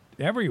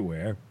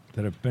everywhere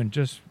that have been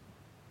just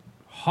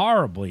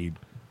horribly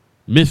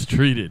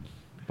mistreated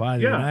by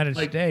the United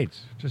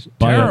States. Just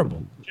by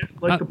terrible.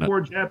 Like the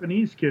poor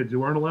Japanese kids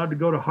who aren't allowed to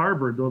go to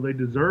Harvard, though they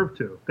deserve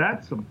to.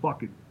 That's some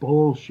fucking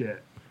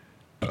bullshit.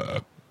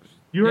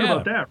 You heard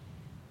about that?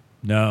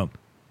 No.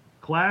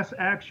 Class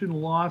action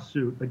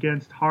lawsuit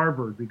against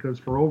Harvard because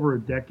for over a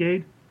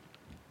decade,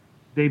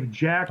 they've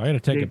jacked. I got to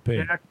take a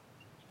pee.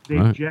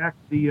 They've jacked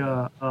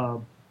the.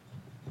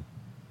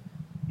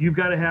 You've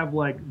got to have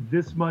like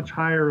this much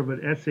higher of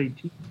an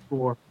SAT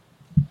score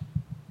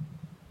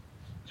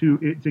to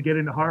get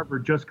into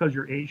Harvard just because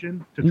you're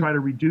Asian, to try to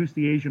reduce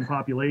the Asian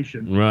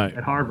population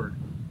at Harvard.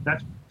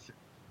 That's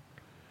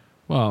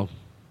well,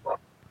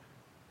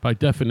 by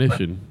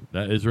definition,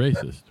 that is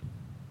racist.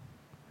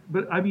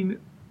 But I mean,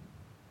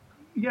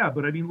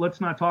 let's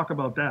not talk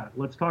about that.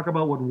 Let's talk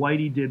about what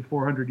Whitey did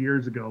 400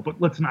 years ago. But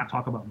let's not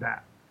talk about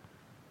that.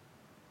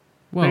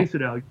 Well, face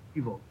it, Al. You're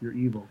evil. You're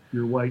evil.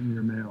 You're white and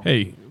you're male.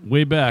 Hey,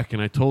 way back,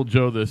 and I told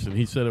Joe this, and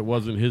he said it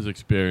wasn't his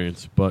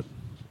experience, but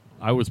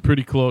I was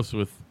pretty close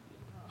with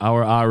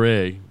our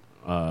RA,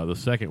 the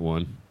second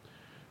one,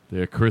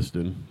 there,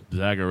 Kristen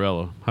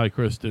Zagarella. Hi,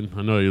 Kristen.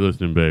 I know you're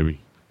listening,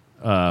 baby.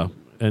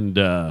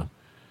 And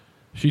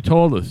she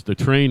told us, the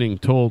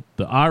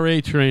RA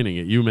training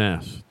at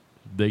UMass,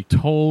 they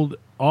told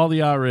all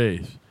the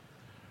RAs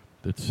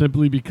that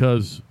simply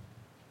because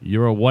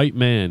you're a white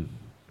man,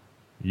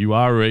 you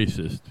are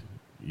racist,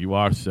 you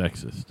are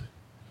sexist.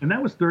 And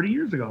that was 30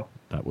 years ago.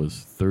 That was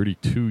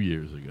 32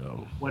 years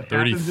ago. What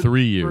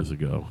 33 years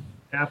ago.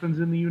 Happens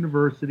in the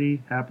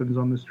university, happens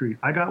on the street.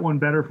 I got one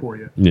better for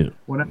you. Yeah.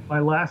 My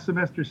last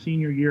semester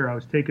senior year, I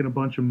was taking a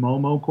bunch of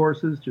Momo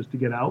courses just to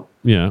get out.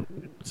 Yeah,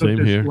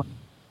 same here.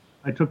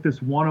 I took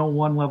this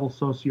 101 level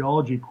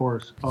sociology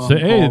course.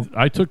 Hey,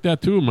 I took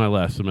that too in my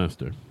last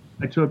semester.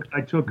 I took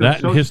that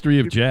history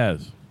of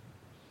jazz.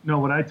 No,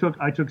 but I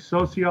took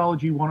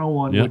sociology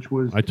 101, Yep, which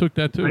was I took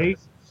that too.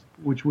 Race,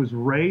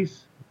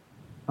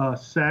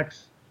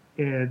 sex,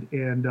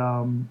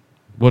 and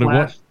what it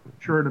class was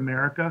structure in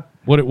America.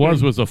 What it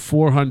was a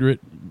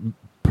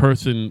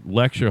 400-person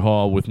lecture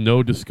hall with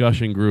no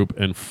discussion group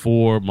and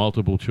 4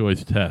 multiple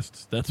choice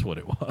tests. That's what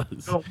it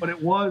was. No, what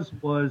it was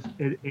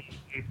a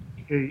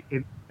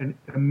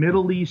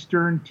Middle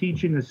Eastern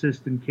teaching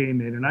assistant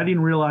came in, and I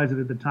didn't realize it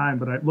at the time,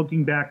 but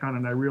looking back on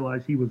it, I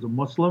realized he was a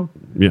Muslim.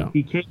 Yeah.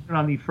 He came in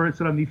on the first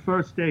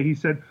day, he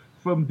said,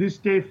 from this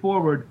day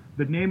forward,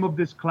 the name of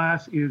this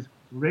class is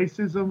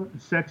Racism,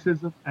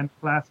 Sexism, and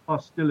Class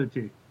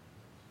Hostility.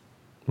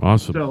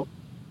 Awesome.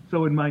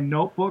 So in my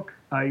notebook,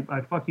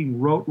 I fucking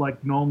wrote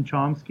like Noam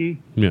Chomsky.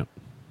 Yeah.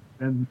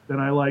 And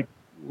then I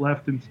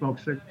left and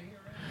smoked cigarettes.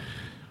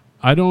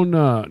 I don't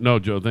no,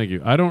 Joe, thank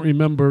you. I don't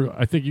remember.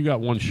 I think you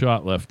got one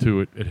shot left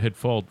too. It had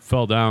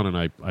fell down, and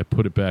I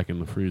put it back in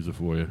the freezer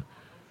for you.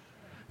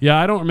 Yeah,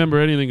 I don't remember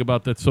anything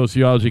about that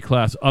sociology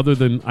class other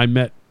than I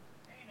met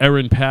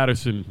Erin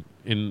Patterson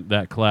in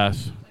that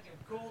class.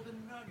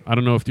 I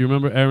don't know if you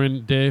remember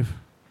Erin, Dave.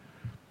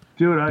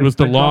 Dude, it was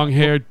the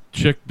long-haired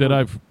chick that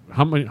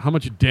How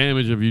much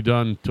damage have you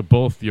done to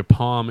both your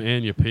palm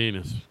and your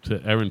penis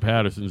to Erin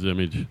Patterson's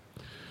image?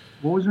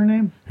 What was her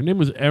name? Her name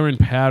was Erin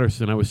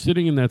Patterson. I was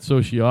sitting in that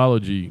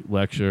sociology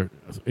lecture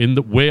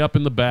way up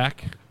in the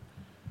back,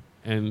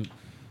 and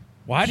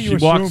why do you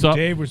assume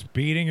Dave was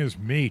beating his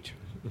meat?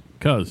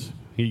 Because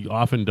he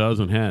often does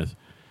and has.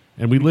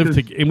 And we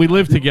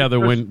lived together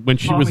when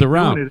she was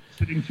around.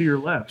 Sitting to your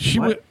left.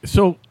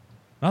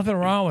 Nothing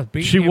wrong with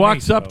beating. She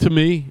walks meat, up to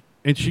me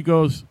and she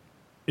goes,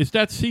 "Is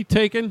that seat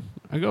taken?"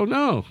 I go,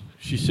 "No."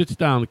 She sits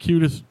down, the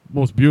cutest,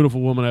 most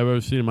beautiful woman I've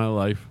ever seen in my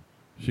life.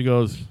 She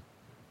goes,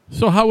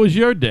 "So how was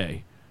your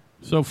day?"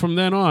 So from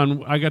then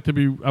on, I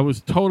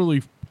was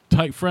totally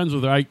tight friends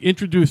with her. I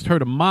introduced her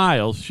to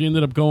Miles. She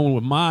ended up going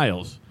with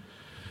Miles.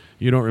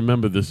 You don't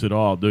remember this at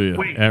all, do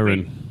you,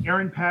 Erin?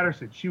 Erin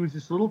Patterson. She was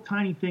this little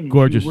tiny thing. And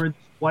gorgeous. She wore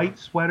white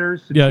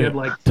sweaters. And yeah, she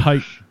had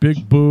tight,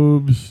 big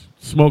boobs,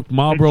 smoked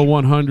Marlboro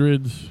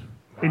 100s.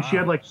 And she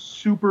had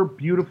super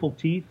beautiful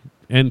teeth.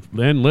 And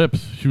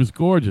lips. She was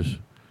gorgeous.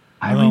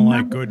 I don't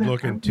like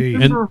good-looking teeth.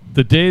 And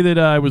the day that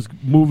I was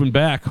moving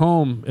back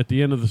home at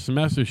the end of the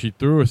semester, she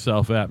threw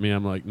herself at me.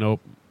 I'm like, nope,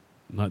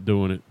 not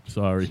doing it.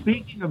 Sorry.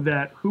 Speaking of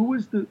that, who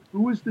was the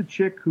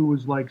chick who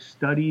was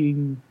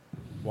studying?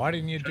 Why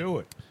didn't you do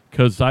it?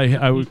 Because I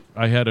had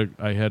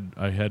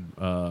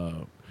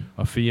a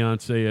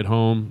fiance at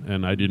home,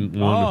 and I didn't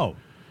want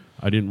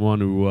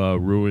to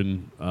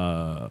ruin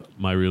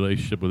my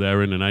relationship with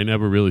Erin, and I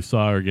never really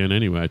saw her again.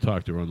 Anyway, I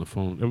talked to her on the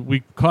phone.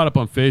 We caught up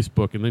on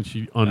Facebook, and then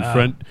she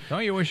unfriended.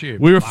 Don't you wish you?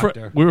 We were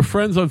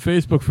friends on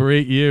Facebook for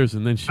 8 years,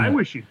 and then she. I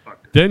wish you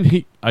fucked her.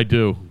 Then I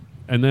do,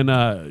 and then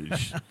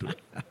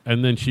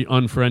and then she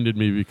unfriended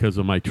me because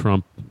of my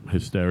Trump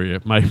hysteria,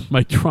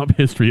 my Trump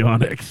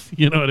histrionics.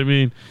 You know what I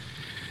mean?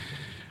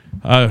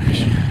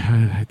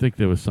 I think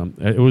there was some.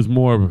 It was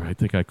more. I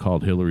think I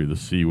called Hillary the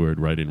C word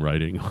writing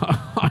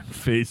on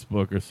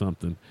Facebook or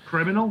something.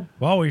 Criminal?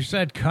 Well, we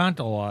said cunt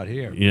a lot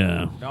here.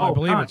 Yeah. No, I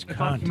believe it's cunt. I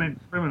thought you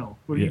meant criminal.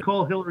 When you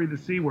call Hillary the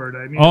C word,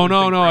 I mean. Oh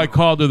no! I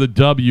called her the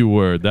W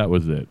word. That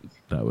was it.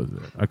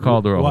 I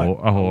called her a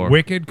whore.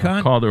 Wicked cunt.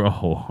 I called her a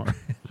whore.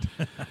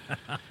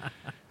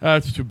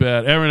 That's too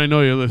bad, Erin. I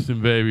know you're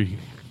listening, baby.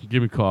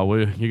 Give me a call,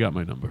 will you? You got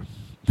my number.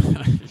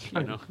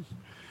 You know.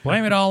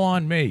 Blame it all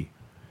on me.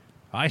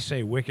 I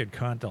say wicked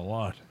cunt a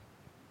lot.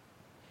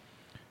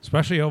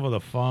 Especially over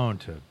the phone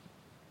to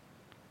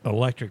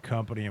electric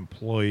company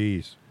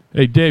employees.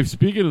 Hey, Dave,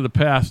 speaking of the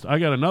past, I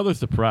got another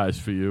surprise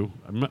for you.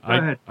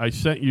 I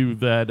sent you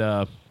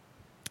that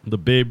the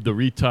Babe the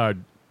Retard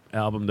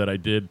album that I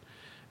did.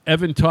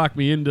 Evan talked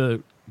me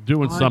into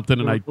doing something,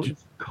 and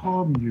it's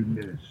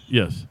communist.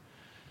 Yes.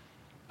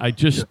 I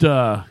just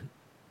Evan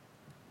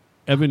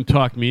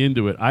talked me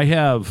into it. I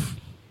have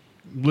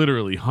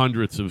literally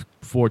hundreds of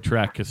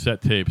 4-track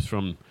cassette tapes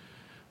from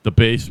the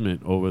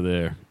basement over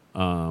there.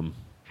 I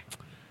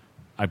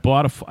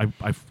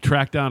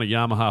tracked down a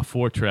Yamaha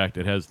 4-track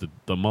that has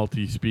the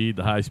multi-speed,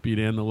 the high speed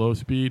and the low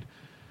speed,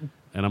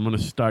 and I'm going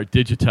to start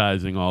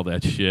digitizing all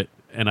that shit.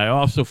 And I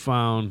also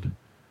found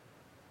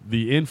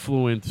the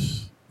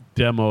Influence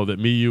demo that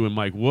me, you, and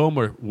Mike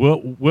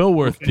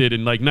Wilworth did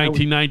in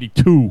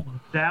 1992.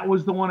 That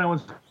was the one I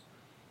was...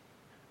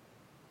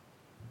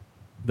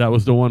 That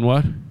was the one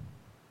what?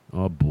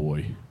 Oh,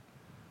 boy.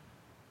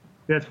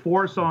 There's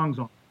 4 songs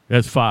on.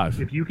 That's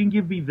 5. If you can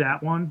give me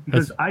that one,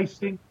 because I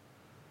sing,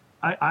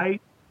 I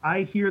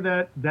hear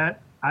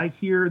that I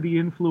hear the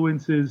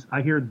influences.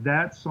 I hear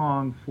that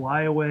song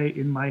fly away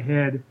in my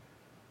head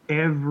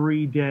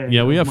every day.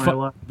 Yeah, we have.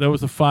 life. There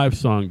was a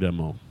 5-song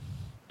demo.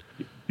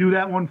 Do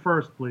that one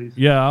first, please.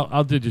 Yeah,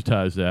 I'll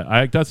digitize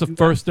that. That's the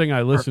first thing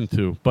I listened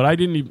to. But I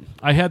didn't.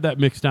 I had that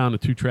mixed down to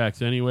 2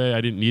 tracks anyway.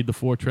 I didn't need the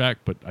 4-track,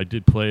 but I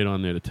did play it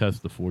on there to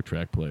test the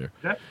 4-track player.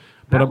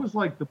 That was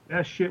like the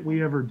best shit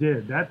we ever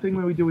did. That thing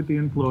that we did with the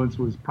influence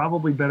was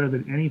probably better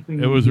than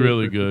anything. It was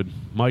really good.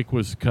 Mike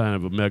was kind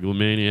of a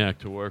megalomaniac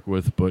to work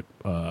with, but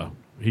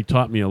he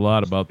taught me a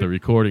lot about the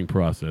recording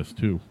process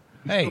too.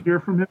 Hey, hear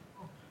from him.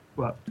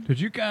 What? Did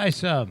you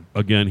guys?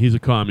 Again, he's a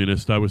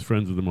communist. I was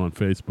friends with him on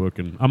Facebook,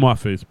 and I'm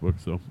off Facebook,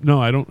 so no,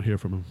 I don't hear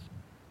from him.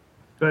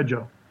 Go ahead,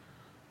 Joe.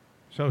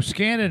 So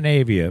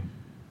Scandinavia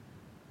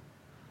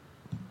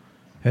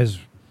has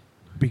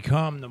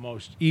become the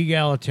most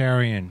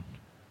egalitarian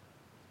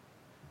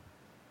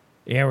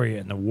area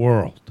in the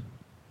world.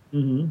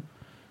 Mm-hmm.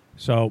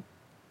 So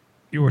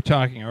you were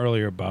talking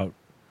earlier about,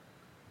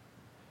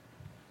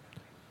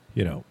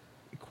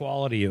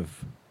 equality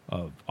of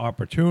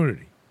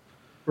opportunity.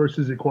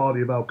 Versus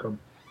equality of outcome.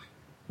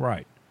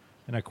 Right.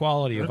 And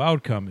equality of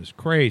outcome is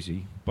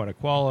crazy, but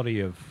equality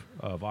of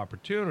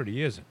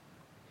opportunity isn't.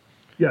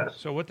 Yes.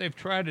 So what they've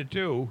tried to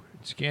do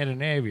in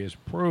Scandinavia is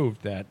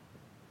prove that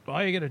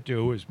all you got to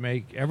do is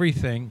make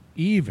everything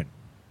even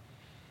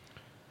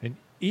and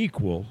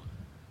equal,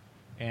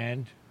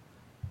 and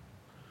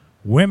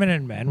women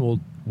and men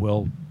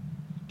will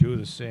do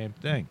the same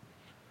thing.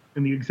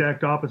 And the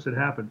exact opposite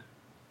happened.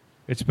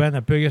 It's been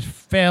the biggest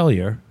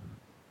failure.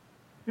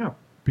 Yeah.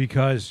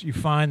 Because you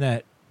find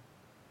that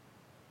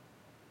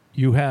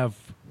you have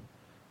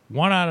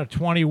 1 out of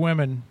 20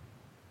 women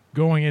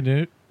going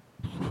into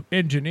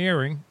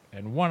engineering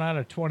and 1 out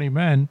of 20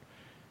 men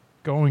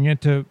going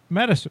into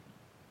medicine.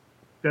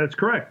 That's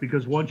correct,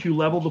 because once you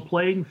level the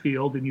playing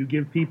field and you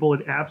give people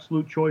an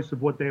absolute choice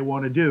of what they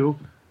want to do,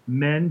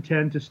 men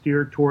tend to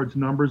steer towards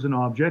numbers and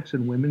objects,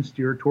 and women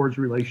steer towards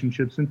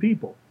relationships and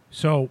people.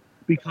 So,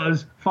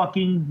 because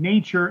fucking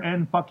nature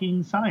and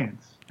fucking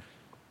science.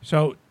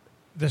 So,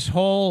 this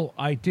whole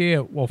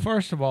idea, well,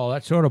 first of all,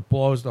 that sort of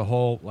blows the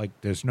whole,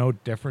 there's no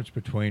difference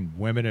between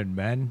women and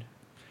men.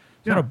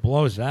 Sort of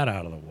blows that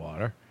out of the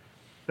water.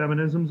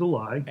 Feminism's a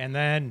lie. And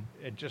then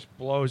it just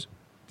blows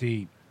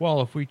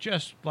if we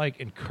just,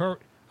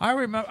 encourage... I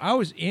remember, I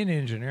was in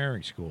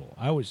engineering school.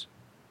 I was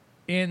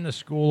in the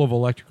School of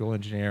Electrical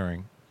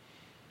Engineering.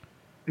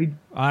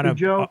 Out of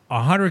Joe?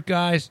 100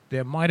 guys,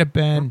 there might have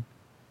been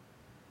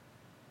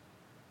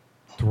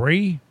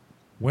 3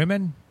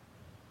 women.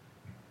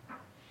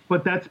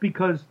 But that's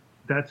because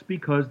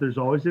there's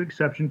always an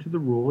exception to the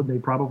rule, and they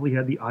probably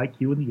had the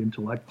IQ and the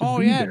intellect to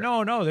be there.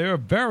 No, they were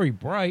very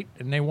bright,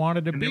 and they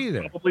wanted to be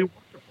there. Probably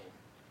wonderful.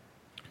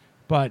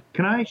 But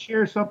can I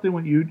share something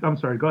with you? I'm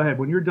sorry. Go ahead.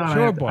 When you're done,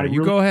 sure, buddy.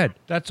 You go ahead.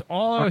 That's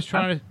all I was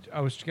trying to.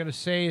 I was going to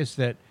say is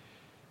that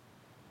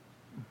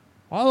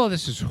all of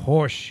this is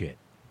horse shit.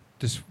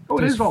 This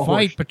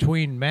fight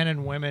between men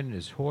and women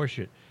is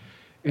horseshit.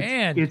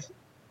 It's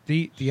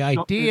the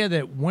idea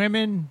that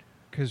women,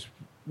 because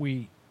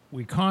we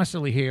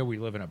constantly hear we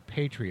live in a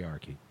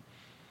patriarchy.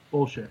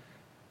 Bullshit.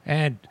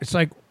 And it's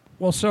like,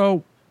 well,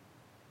 so,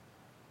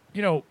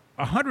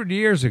 100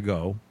 years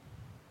ago,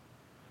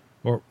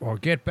 or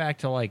get back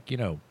to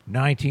 1900,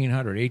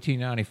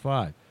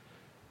 1895.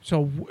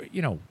 So,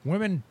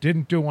 women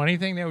didn't do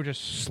anything. They were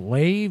just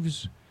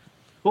slaves.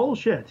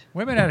 Bullshit.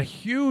 Women had a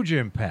huge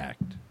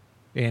impact.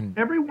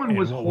 Everyone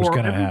was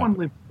horrible. Everyone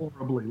lived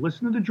horribly.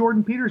 Listen to the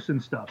Jordan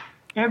Peterson stuff.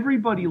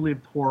 Everybody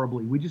lived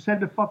horribly. We just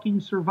had to fucking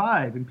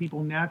survive, and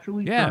people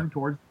naturally turned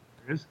towards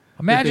areas.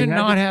 Imagine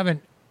not having...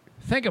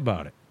 Think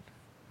about it.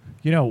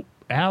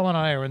 Al and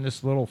I are in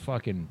this little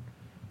fucking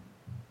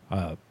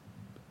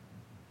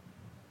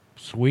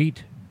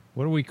suite.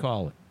 What do we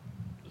call it?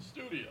 The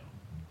studio.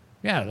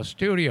 Yeah, the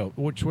studio,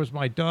 which was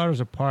my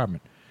daughter's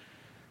apartment.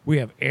 We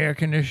have air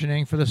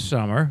conditioning for the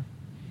summer.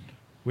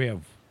 We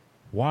have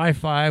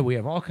Wi-Fi. We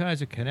have all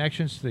kinds of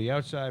connections to the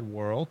outside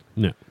world.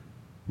 Yeah.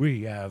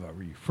 We have a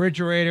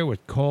refrigerator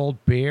with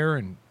cold beer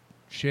and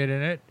shit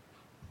in it.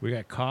 We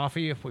got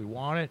coffee if we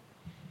want it.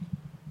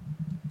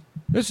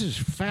 This is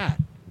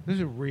fat. This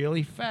is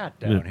really fat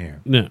down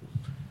here. No.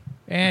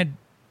 And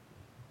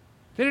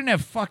they didn't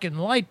have fucking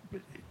light.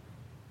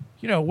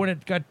 When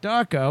it got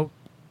dark out,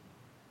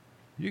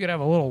 you could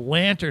have a little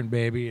lantern,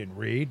 baby, and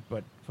read.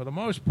 But for the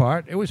most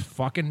part, it was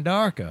fucking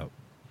dark out.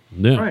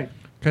 Yeah. Right.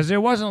 Because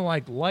there wasn't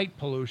light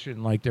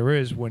pollution like there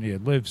is when you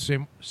live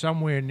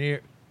somewhere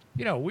near.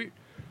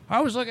 I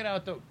was looking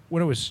out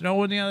when it was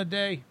snowing the other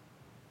day.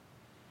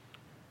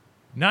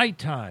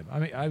 Nighttime.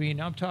 I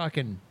mean, I'm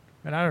talking,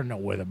 and I don't know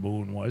where the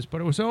moon was, but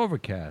it was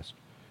overcast.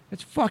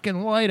 It's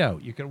fucking light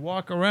out. You could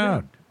walk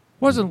around. It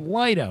wasn't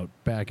light out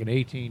back in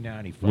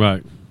 1895.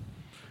 Right.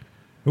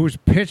 It was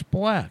pitch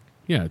black.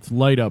 Yeah, it's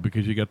light out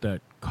because you got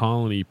that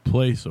colony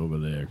place over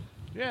there.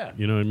 Yeah.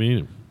 You know what I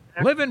mean?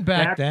 Living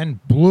back then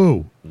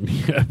blew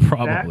Yeah,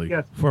 probably.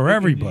 for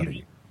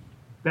everybody.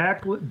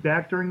 Back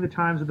during the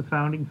times of the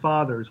founding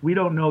fathers, we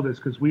don't know this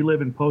because we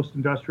live in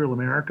post-industrial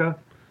America.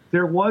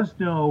 There was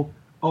no,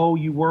 oh,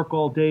 you work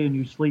all day and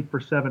you sleep for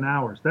 7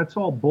 hours. That's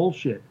all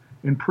bullshit.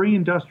 In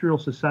pre-industrial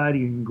society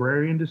and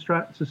agrarian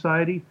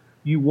society,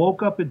 you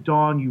woke up at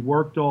dawn, you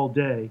worked all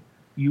day,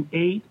 you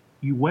ate,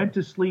 you went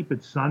to sleep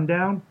at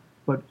sundown,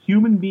 but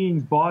human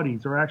beings'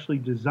 bodies are actually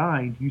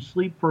designed, you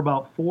sleep for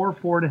about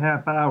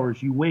 4.5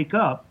 hours, you wake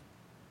up,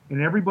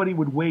 and everybody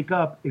would wake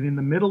up, and in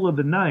the middle of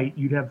the night,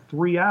 you'd have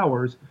 3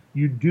 hours,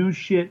 you'd do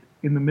shit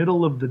in the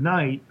middle of the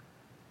night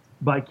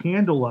by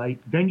candlelight,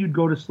 then you'd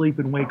go to sleep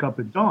and wake up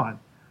at dawn.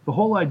 The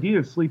whole idea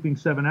of sleeping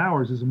 7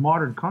 hours is a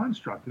modern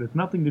construct. It has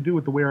nothing to do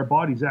with the way our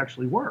bodies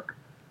actually work.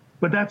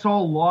 But that's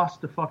all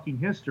lost to fucking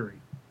history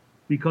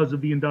because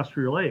of the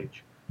industrial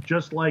age.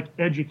 Just like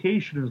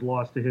education is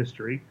lost to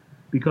history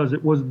because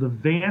it was the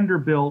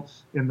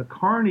Vanderbilts and the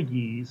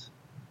Carnegies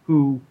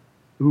who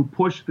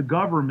pushed the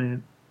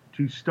government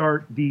to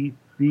start the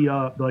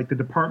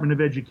Department of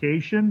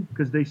Education,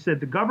 because they said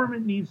the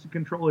government needs to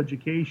control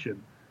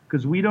education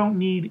because we don't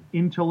need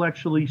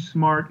intellectually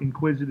smart,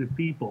 inquisitive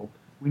people.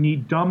 We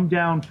need dumbed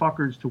down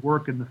fuckers to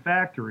work in the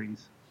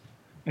factories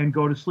and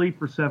go to sleep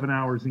for 7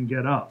 hours and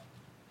get up.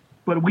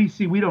 But we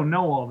don't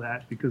know all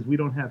that because we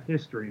don't have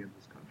history in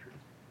this country.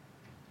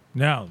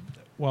 No,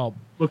 well,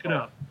 look it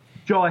up.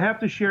 Joe, I have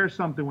to share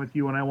something with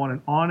you, and I want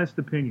an honest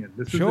opinion.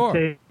 This is sure.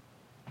 a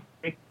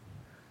take.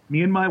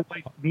 Me and my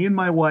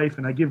wife,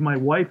 and I give my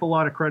wife a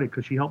lot of credit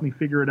because she helped me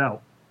figure it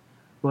out.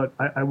 But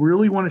I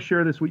really want to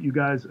share this with you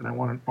guys, and I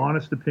want an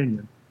honest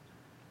opinion.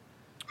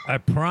 I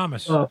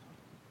promise.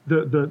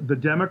 The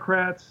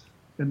Democrats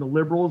and the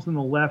liberals and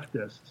the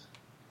leftists,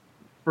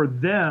 for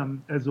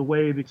them, as a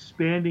way of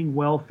expanding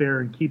welfare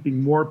and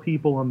keeping more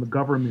people on the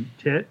government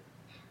tit,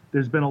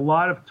 there's been a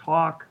lot of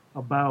talk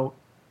about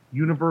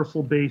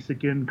universal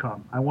basic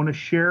income. I want to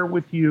share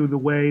with you the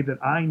way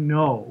that I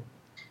know,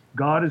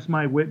 God is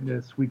my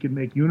witness, we can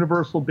make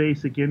universal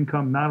basic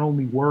income not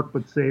only work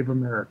but save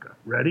America.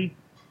 Ready?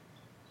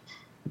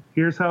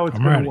 Here's how it's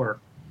going to work.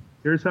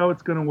 Here's how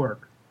it's going to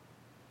work.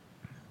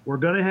 We're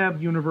going to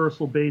have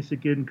universal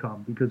basic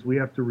income because we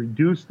have to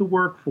reduce the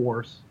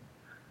workforce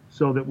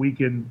so that we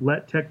can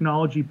let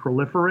technology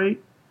proliferate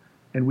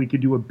and we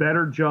can do a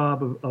better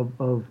job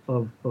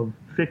of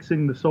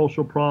fixing the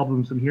social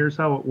problems. And here's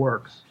how it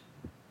works.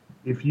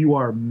 If you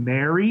are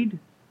married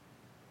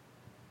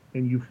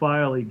and you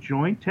file a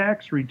joint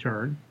tax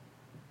return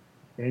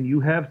and you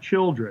have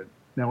children.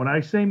 Now, when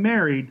I say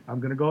married, I'm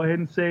going to go ahead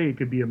and say it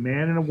could be a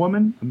man and a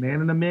woman, a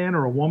man and a man,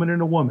 or a woman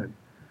and a woman.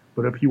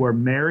 But if you are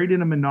married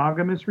in a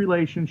monogamous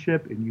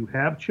relationship and you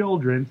have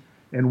children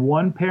and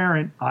one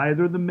parent,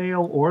 either the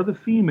male or the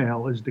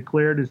female, is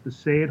declared as the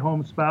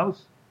stay-at-home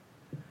spouse,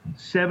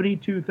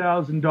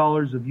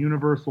 $72,000 of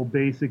universal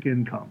basic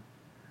income.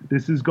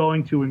 This is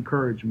going to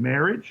encourage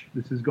marriage.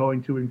 This is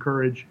going to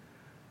encourage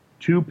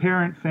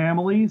two-parent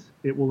families.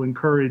 It will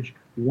encourage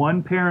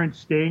one parent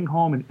staying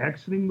home and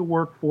exiting the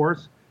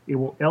workforce. It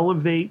will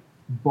elevate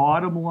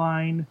bottom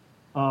line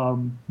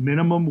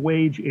minimum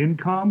wage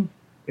income.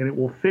 And it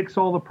will fix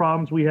all the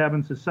problems we have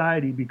in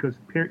society because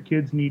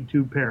kids need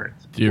two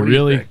parents. Do you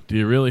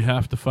really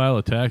have to file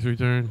a tax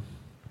return?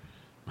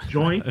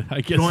 Joint?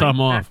 I guess I'm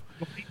off.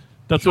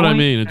 That's what I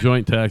mean, a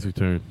joint tax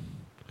return.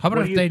 How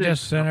about if they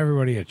just send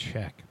everybody a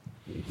check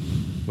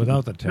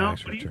without the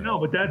tax return? No,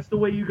 but that's the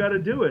way you got to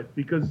do it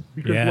because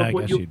yeah, I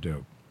guess you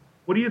do.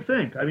 What do you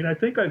think? I mean, I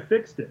think I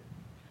fixed it.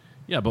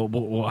 Yeah,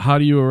 but how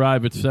do you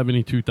arrive at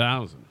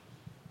 72,000?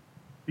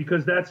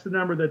 Because that's the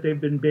number that they've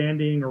been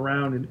bandying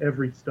around in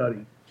every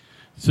study.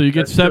 So you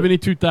get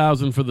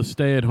 72,000 for the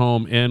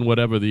stay-at-home and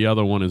whatever the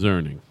other one is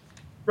earning.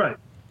 Right,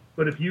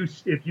 but if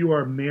you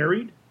are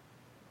married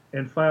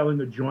and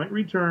filing a joint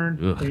return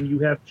and you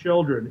have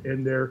children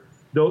and they're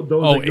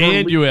those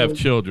and you have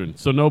children,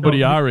 so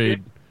nobody our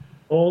age.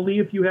 Only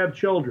if you have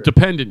children.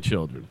 Dependent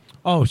children.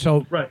 Oh,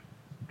 so right.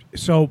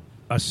 So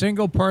a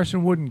single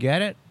person wouldn't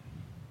get it?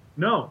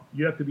 No,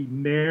 you have to be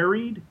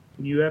married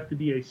and you have to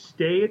be a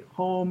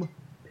stay-at-home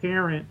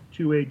parent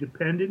to a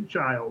dependent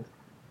child,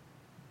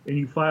 and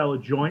you file a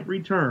joint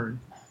return,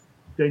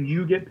 then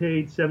you get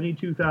paid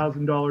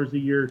 $72,000 a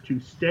year to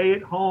stay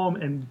at home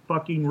and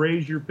fucking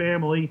raise your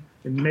family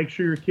and make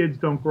sure your kids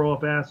don't grow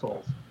up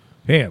assholes.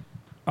 Here,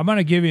 I'm going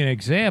to give you an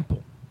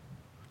example.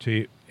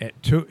 This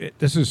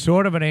is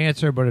sort of an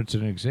answer, but it's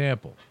an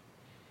example.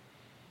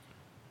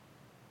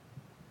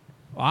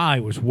 I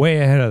was way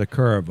ahead of the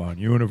curve on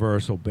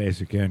universal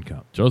basic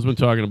income. Joe's been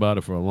talking about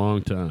it for a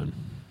long time.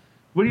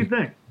 What do you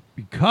think?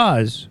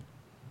 Because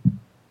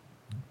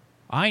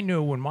I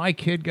knew when my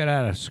kid got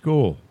out of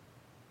school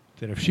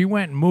that if she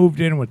went and moved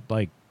in with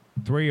like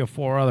 3 or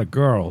 4 other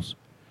girls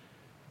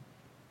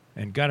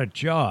and got a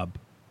job,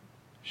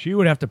 she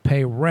would have to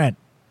pay rent.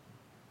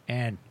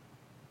 And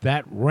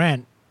that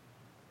rent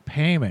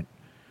payment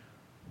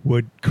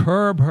would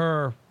curb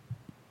her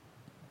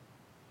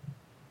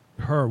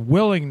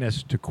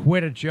willingness to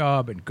quit a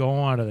job and go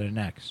on to the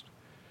next.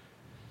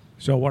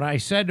 So what I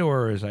said to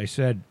her is, I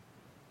said,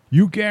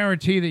 you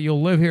guarantee that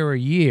you'll live here a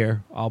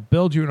year, I'll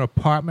build you an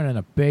apartment in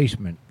a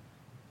basement.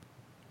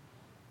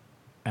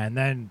 And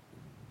then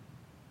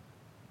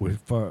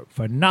for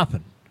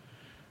nothing.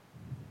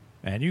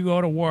 And you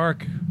go to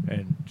work,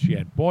 and she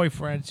had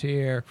boyfriends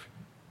here,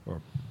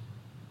 or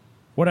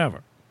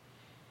whatever.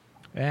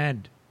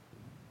 And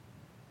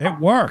it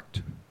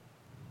worked.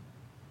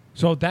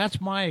 So that's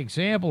my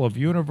example of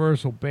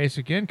universal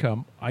basic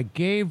income. I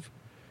gave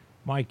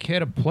my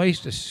kid a place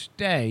to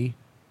stay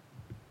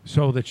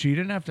so that she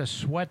didn't have to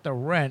sweat the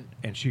rent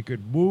and she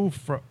could move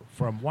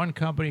from one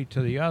company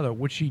to the other,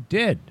 which she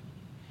did.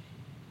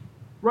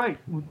 Right.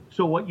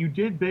 So what you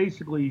did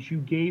basically is you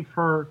gave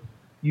her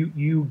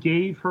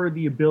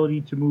the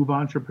ability to move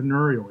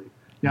entrepreneurially.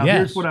 Now, Yes.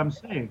 Here's what I'm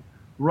saying.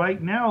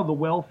 Right now, the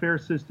welfare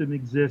system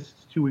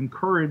exists to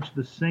encourage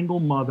the single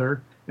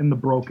mother and the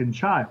broken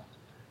child.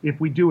 If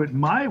we do it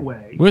my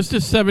way, Where's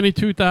this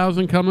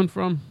 72,000 coming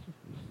from?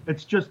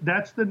 it's just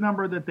that's the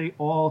number that they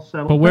all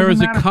settle. But where is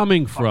Doesn't it matter-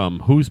 coming from?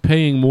 Who's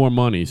paying more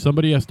money?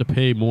 Somebody has to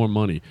pay more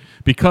money.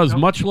 Because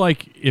much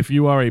like if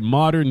you are a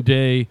modern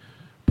day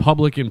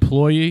public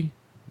employee,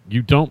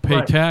 you don't pay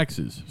Right.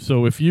 taxes.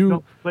 So if you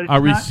No, but it's are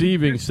not-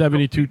 receiving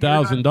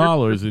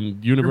 $72,000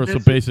 in universal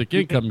missing- basic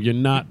income, you're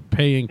not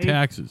paying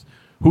taxes.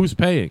 Who's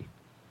paying?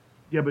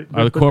 Yeah, but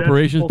Are the that's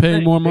corporations whole paying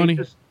thing. more They money?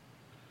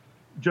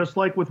 Just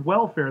like with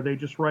welfare, they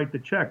just write the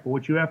check. But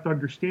what you have to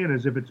understand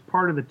is if it's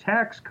part of the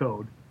tax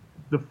code,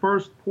 the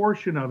first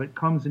portion of it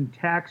comes in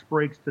tax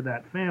breaks to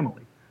that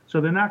family. So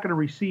they're not going to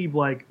receive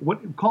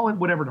call it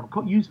whatever.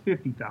 Use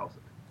 50,000.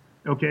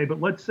 Okay,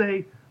 but let's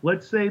say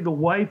the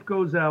wife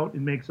goes out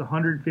and makes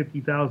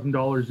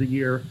 $150,000 a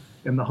year,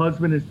 and the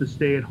husband is the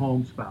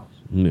stay-at-home spouse.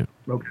 Yeah.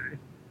 Okay,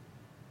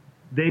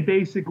 they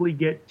basically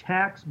get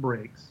tax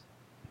breaks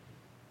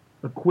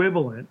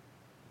equivalent.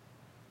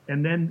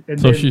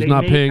 So she's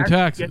not paying actually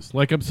taxes,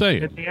 like I'm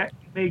saying.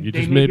 You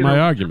just may made get my a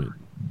argument.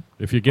 return.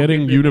 If you're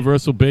getting Okay,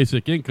 universal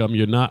basic income,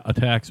 you're not a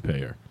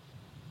taxpayer.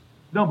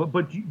 No,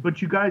 but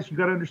you guys, you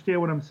got to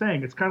understand what I'm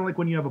saying. It's kind of like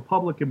when you have a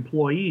public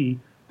employee,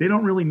 they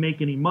don't really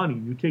make any money.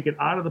 You take it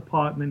out of the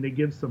pot and then they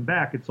give some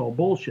back. It's all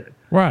bullshit.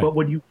 Right. But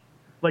when you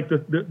like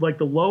the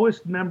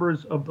lowest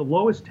members of the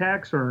lowest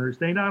tax earners,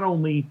 they not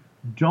only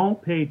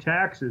don't pay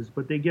taxes,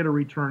 but they get a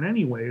return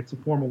anyway. It's a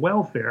form of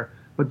welfare.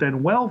 But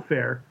then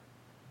welfare,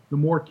 the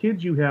more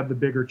kids you have, the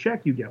bigger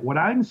check you get. What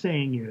I'm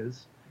saying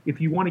is, if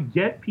you want to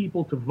get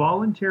people to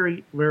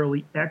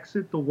voluntarily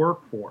exit the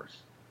workforce,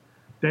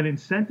 then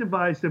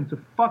incentivize them to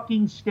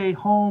fucking stay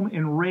home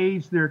and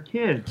raise their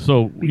kids.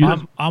 So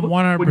Because I'm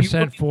when you 100%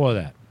 look- for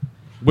that.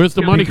 where's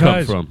the money come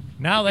Because from?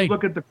 now they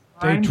look at the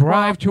they crime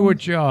drive to a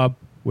problems. job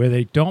where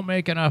they don't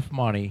make enough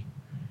money.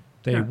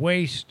 They Yeah.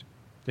 waste.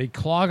 They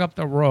clog up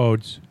the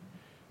roads.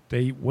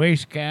 They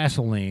waste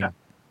gasoline. Yeah.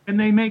 And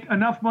they make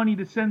enough money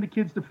to send the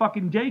kids to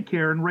fucking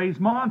daycare and raise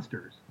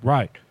monsters.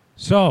 Right.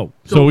 So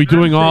So are we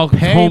doing all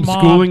pay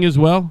homeschooling mom- as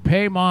well?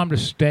 pay mom to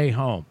stay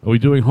home. Are we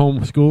doing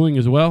homeschooling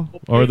as well?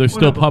 Or are there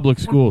still public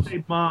schools?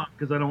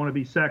 Because I don't want to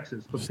be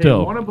sexist. But Still,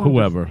 pay one of them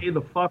whoever. to stay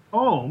the fuck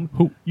home.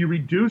 You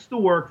reduce the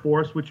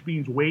workforce, which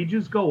means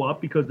wages go up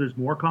because there's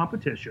more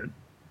competition.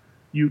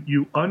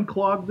 You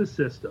unclog the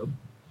system.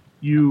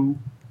 You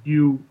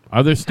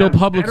Are there still have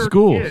public better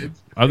schools?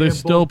 kids. Are They there have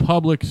still both.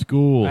 public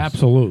schools?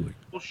 Absolutely.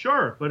 Well,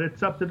 sure, but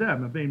it's up to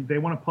them. I mean, they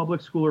want a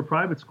public school or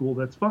private school,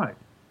 that's fine.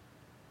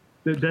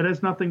 That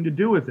has nothing to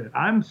do with it.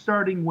 I'm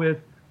starting with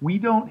we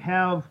do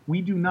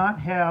not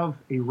have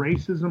a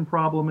racism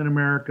problem in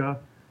America,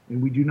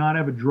 and we do not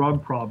have a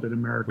drug problem in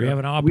America. We have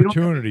an We don't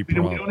opportunity We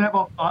problem. don't have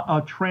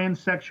a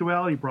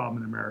transsexuality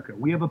problem in America.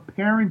 We have a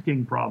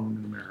parenting problem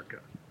in America.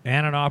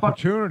 And an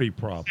opportunity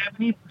problem.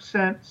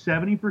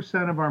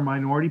 70% of our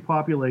minority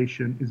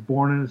population is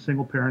born in a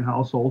single parent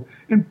household,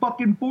 and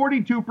fucking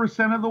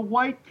 42% of the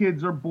white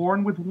kids are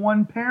born with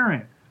one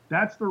parent.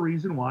 That's the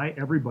reason why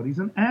everybody's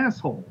an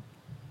asshole.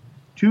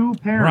 Two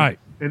parents.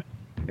 Right.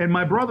 And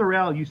my brother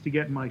Al used to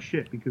get in my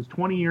shit because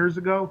 20 years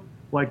ago,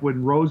 like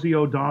when Rosie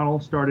O'Donnell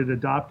started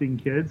adopting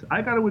kids,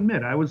 I got to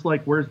admit, I was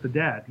like, where's the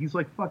dad? He's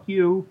like, fuck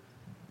you.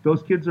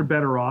 Those kids are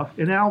better off.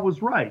 And Al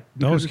was right.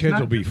 because Those it's kids not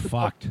will be just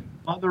about fucked.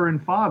 Mother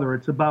and father.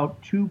 It's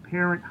about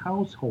two-parent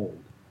household.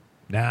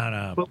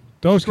 No. But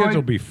Those kids Troy-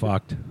 will be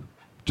fucked.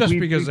 Just we-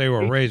 because they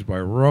were we- raised by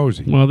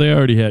Rosie. Well,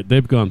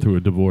 they've gone through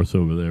a divorce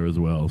over there as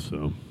well,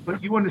 so.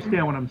 But you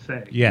understand what I'm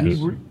saying. Yes.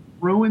 We've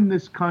ruined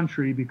this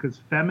country because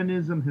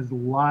feminism has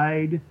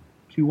lied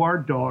to our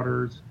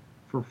daughters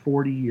for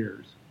 40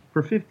 years,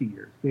 for 50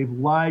 years. They've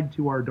lied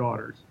to our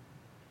daughters.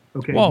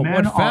 Okay. Well,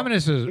 men what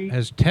feminism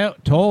has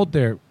told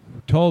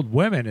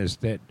women is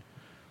that,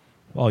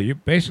 well, you're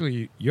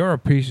a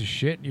piece of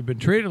shit and you've been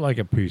treated like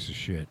a piece of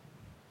shit.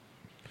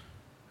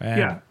 And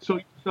Yeah.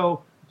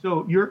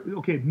 So you're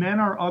okay. Men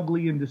are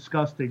ugly and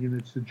disgusting, and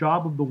it's the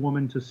job of the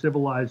woman to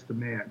civilize the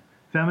man.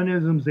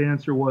 Feminism's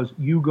answer was,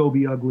 "You go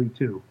be ugly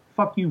too."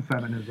 Fuck you,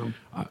 feminism.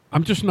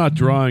 I'm just not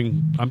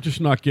getting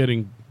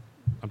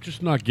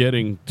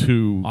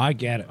to. I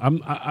get it.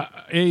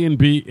 A and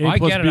B, A I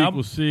plus get it. B I'm-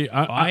 equals C.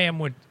 I am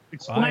with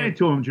Explain it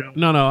to him, Joe.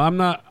 No, I'm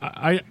not.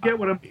 I get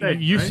what I'm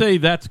saying. You right? say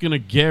that's going to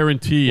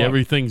guarantee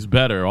everything's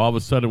better. All of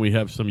a sudden, we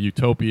have some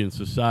utopian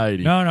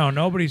society. No,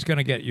 nobody's going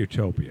to get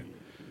utopia.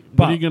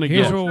 What are you going to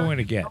here's get? what we're going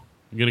to get.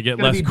 You're going to get It's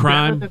gonna less be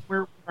crime? better than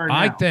where we are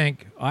now.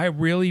 I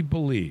really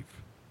believe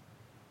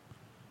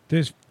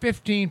there's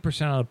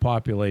 15% of the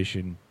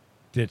population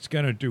that's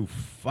going to do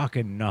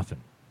fucking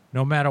nothing,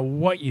 no matter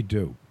what you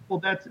do. Well,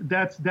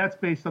 that's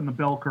based on the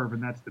bell curve,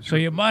 and that's the So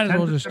truth. you might as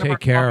well just 10% our take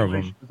care of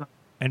them population is-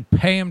 and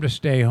pay them to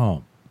stay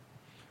home.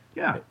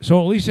 Yeah,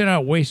 So at least they're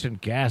not wasting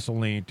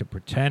gasoline to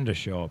pretend to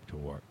show up to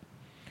work.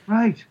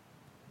 right.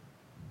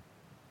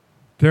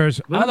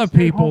 There's Let other them stay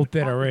people home,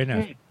 that are in a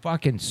fucking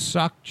fucking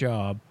suck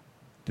job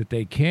that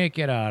they can't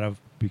get out of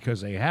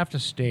because they have to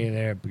stay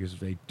there, because if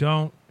they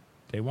don't,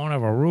 they won't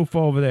have a roof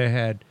over their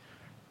head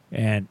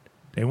and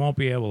they won't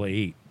be able to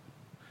eat.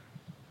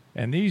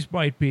 And these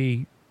might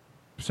be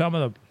some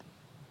of the...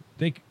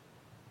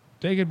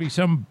 They could be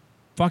some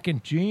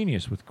fucking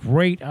genius with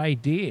great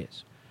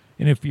ideas.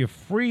 And if you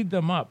freed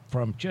them up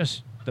from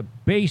just the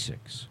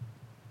basics,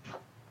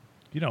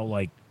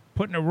 like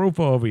putting a roof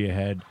over your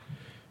head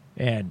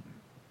and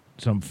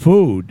some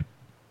food,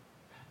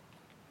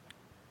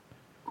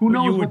 Who what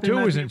knows you what would they do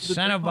might is be able to do.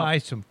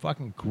 incentivize some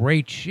fucking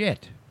great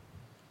shit.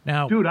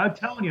 Now, Dude, I'm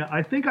telling you,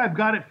 I think I've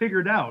got it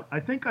figured out. I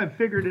think I've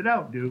figured it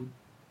out, dude.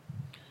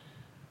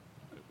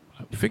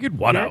 Figured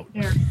what out?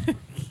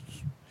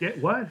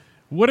 Get what?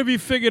 What have you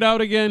figured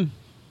out again?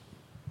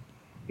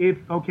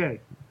 Okay.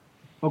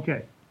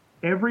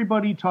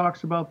 Everybody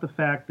talks about the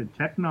fact that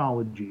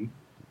technology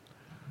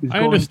is I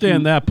going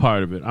understand to, that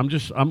part of it.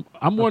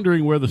 I'm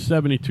wondering where the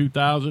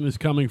 72,000 is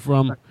coming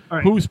from. All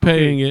right, Who's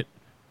paying it?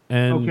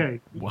 And Okay.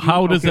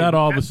 how does Okay, that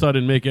all of a that's-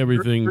 sudden make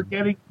everything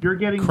You're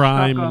getting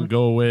crime stuck on, and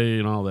go away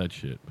and all that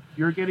shit?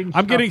 You're getting.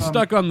 I'm getting on-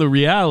 stuck on the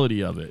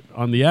reality of it,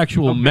 on the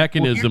actual Okay, well,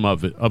 mechanism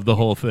of it, of the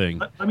whole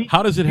thing. let me-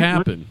 How does it let-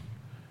 happen?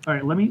 All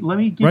right, let me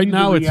give Right you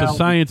now, the it's a reality.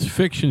 science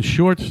fiction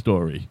short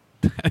story.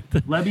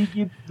 Let me give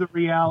you the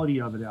reality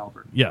of it,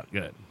 Albert. Yeah,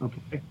 good.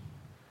 Okay.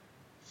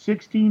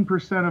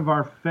 16% of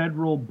our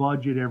federal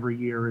budget every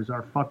year is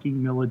our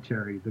fucking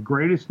military, the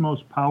greatest,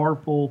 most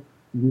powerful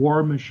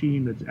war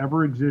machine that's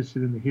ever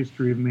existed in the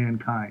history of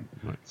mankind.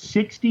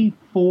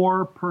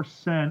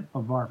 64%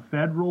 of our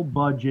federal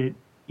budget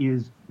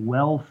is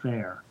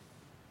welfare.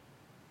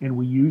 And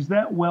we use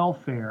that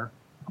welfare,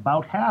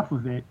 about half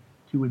of it,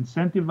 to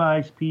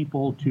incentivize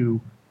people to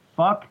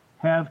fuck,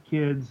 have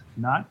kids,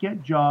 not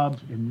get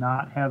jobs, and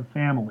not have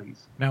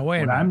families. now wait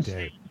a What minute, I'm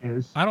Dave. saying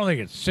is, I don't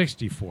think it's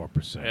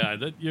 64%.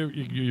 Yeah,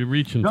 you're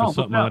reaching No, for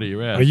something no. out of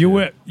your ass. Are you,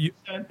 there.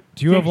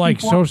 do you have like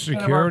Social 64% of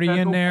our Security in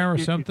federal there or budget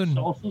is something?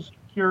 Social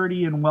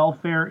Security and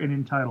welfare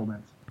and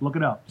entitlements. Look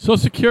it up. Social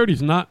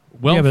Security's not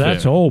welfare. Yeah, but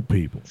that's old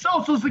people.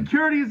 Social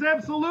Security is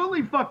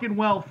absolutely fucking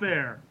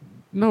welfare.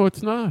 No,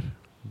 it's not.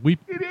 It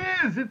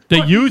is. It's They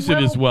fucking use it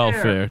as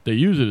welfare. They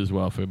use it as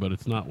welfare, but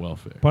it's not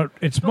welfare. But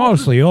it's Social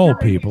mostly old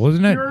Security people, is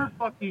isn't it? Pure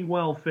fucking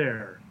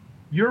welfare.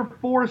 You're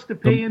forced to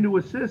pay into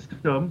a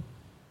system.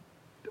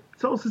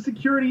 Social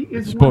Security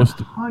is supposed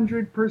to-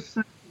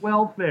 100%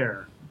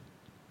 welfare.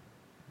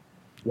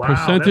 Wow,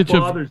 Percentage that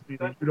of- bothers me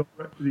that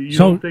you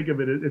So, don't think of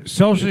it. It's,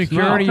 Social it's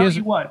Security I'll tell is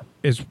you what.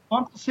 is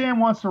Uncle Sam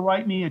wants to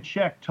write me a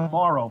check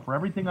tomorrow for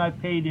everything I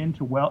paid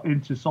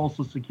into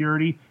Social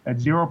Security at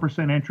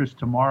 0% interest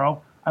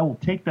tomorrow. I will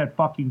take that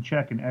fucking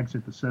check and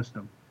exit the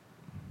system.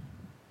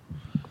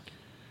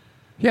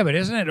 yeah, but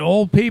isn't it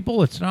old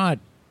people? It's not.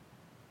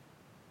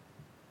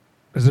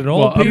 Is it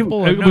old Well,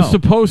 people? it or was no?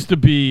 supposed to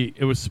be.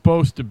 It was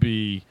supposed to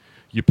be.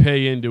 You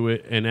pay into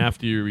it, and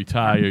after you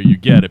retire, you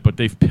get it. But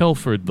they've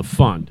pilfered the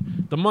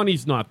fund. The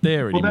money's not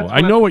there Well, anymore. that's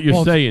I what know what you're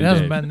Well, saying, it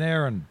hasn't Dave. been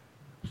there in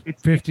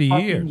It's 50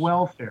 fucking years.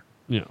 welfare.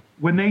 Yeah.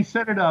 When they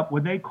set it up,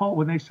 when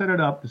they set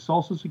it up, the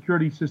Social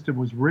Security system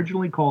was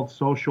originally called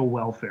social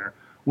welfare.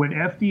 When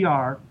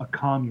FDR, a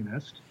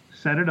communist,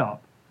 set it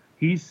up,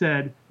 he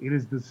said it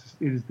is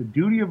the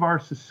duty of our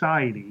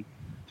society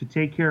to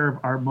take care of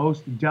our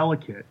most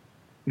delicate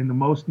in the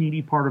most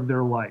needy part of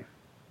their life.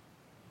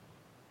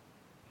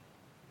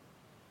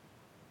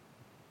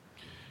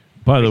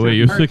 By the He way, said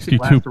you're marriage should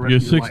 62. last the rest You're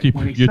of your life. 60.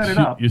 When he set it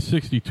up- You're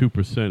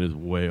 62% is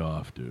way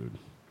off, dude.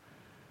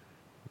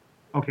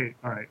 Okay,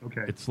 all right,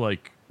 okay. It's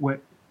like.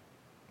 What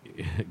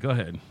Go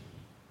ahead.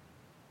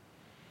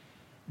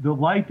 the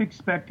life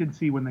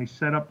expectancy when they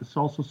set up the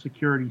Social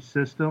Security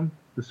system,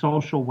 the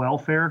social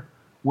welfare,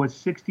 was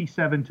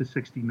 67 to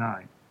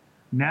 69.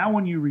 Now,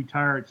 when you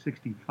retire at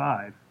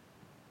 65,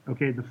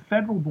 okay, the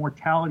federal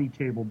mortality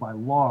table by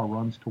law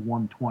runs to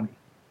 120.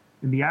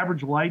 And the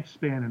average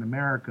lifespan in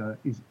America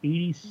is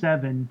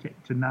 87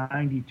 to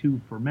 92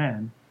 for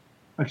men.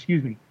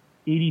 Excuse me,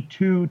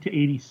 82 to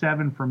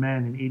 87 for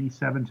men and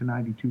 87 to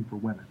 92 for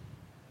women.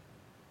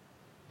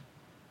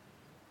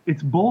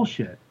 It's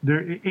bullshit.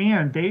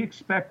 And they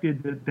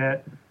expected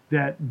that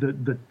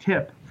the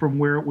tip from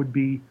where it would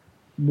be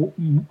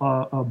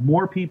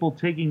more people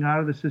taking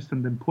out of the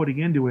system than putting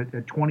into it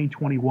at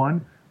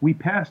 2021. We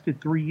passed it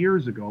 3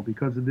 years ago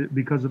because of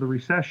the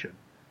recession.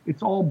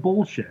 It's all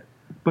bullshit.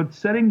 But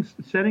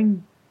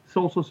setting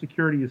Social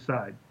Security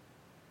aside,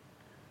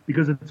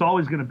 because it's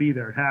always going to be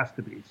there. It has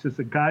to be. It's just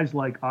that guys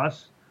like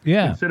us,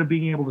 instead of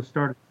being able to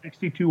start at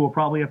 62, we'll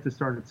probably have to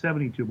start at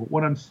 72. But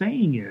what I'm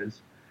saying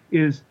is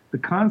the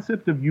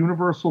concept of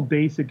universal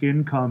basic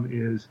income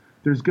is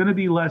there's going to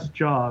be less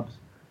jobs,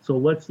 so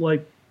let's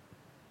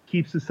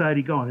keep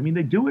society going. I mean,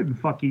 they do it in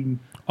fucking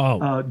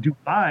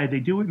Dubai. They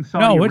do it in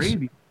Saudi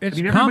Arabia. It's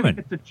I mean,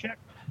 coming.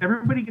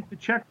 Everybody gets a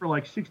check for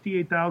like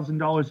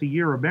 $68,000 a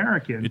year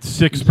American. It's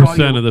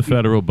 6% of the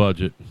federal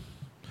budget.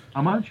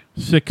 How much?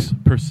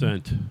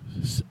 6%.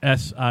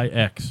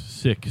 S-I-X.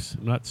 6,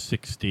 not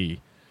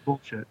 60.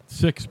 Bullshit.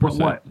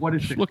 6%. What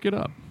is Just 6? look it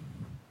up.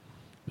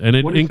 And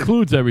it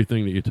includes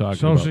everything that you're talking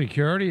about. Social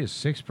Security is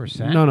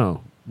 6%?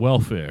 No.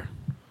 Welfare.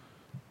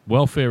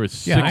 Welfare is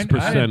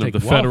 6% of the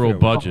federal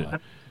budget.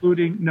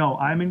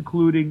 I'm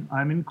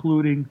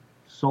including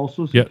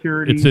Social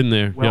Security. It's in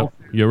there.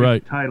 Welfare, you're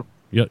right. Title.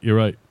 Yeah, you're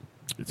right.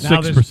 It's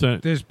now,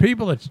 6%. There's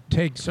people that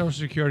take Social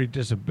Security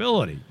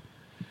disability,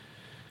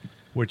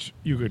 which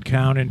you could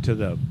count into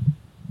the...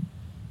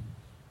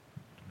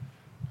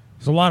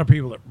 There's a lot of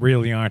people that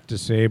really aren't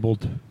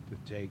disabled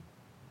that take...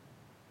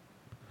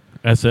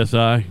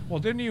 SSI? Well,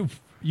 didn't you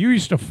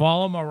used to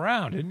follow them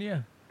around, didn't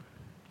you?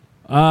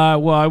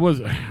 Well, I was...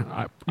 You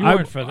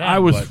weren't for that, I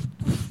was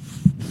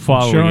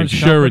following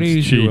insurance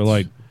cheats. You were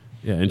like...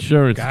 Yeah,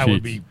 insurance guy cheats.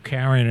 would be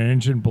carrying an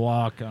engine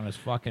block on his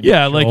fucking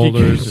like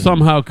he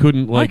somehow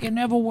couldn't I can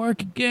never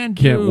work again.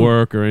 Can't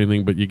work or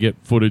anything, but you get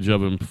footage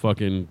of him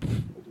fucking,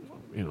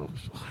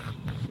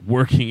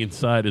 working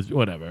inside his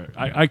whatever.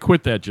 I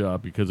quit that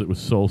job because it was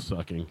soul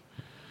sucking.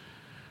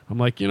 I'm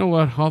like, you know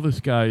what? All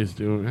this guy is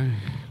doing,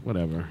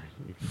 whatever.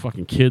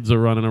 Fucking kids are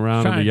running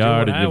around in the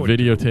yard and you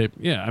videotape.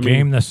 Yeah, I mean,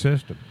 game the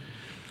system.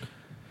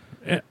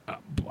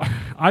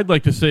 I'd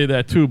like to say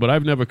that too, but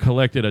I've never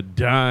collected a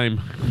dime.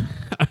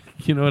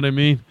 You know what I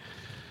mean?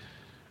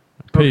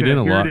 I paid in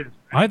a lot.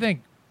 I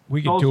think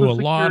we could do a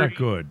lot of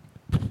good.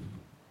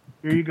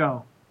 Here you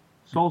go.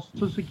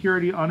 Social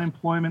Security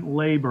unemployment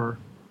labor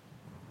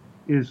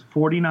is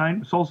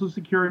 49. Social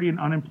Security and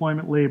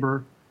unemployment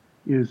labor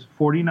is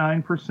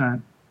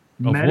 49%.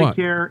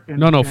 Medicare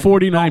and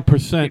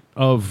 49%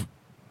 of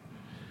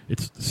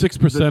it's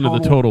 6%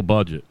 of the total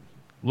budget.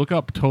 Look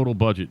up total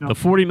budget. The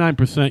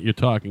 49% you're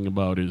talking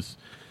about is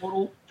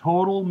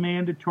total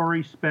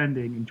mandatory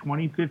spending in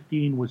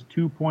 2015 was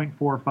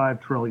 2.45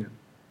 trillion.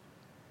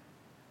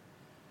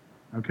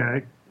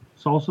 Okay?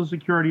 Social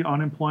Security,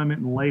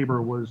 unemployment, and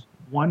labor was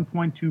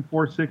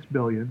 1.246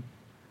 billion.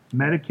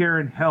 Medicare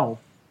and health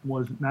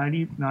was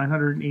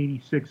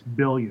 986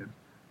 billion.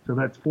 So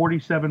that's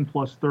 47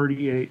 plus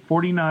 38,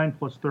 49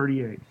 plus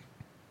 38.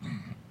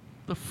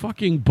 The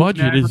fucking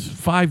budget is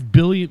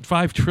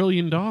 $5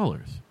 trillion.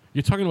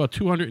 You're talking about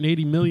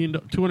 $280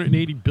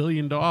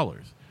 billion.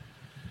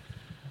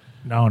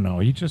 No,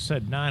 he just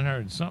said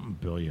 900 something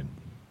billion.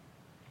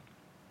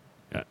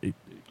 It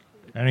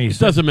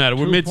doesn't matter.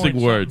 We're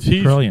mixing words.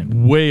 He's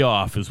way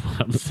off, is what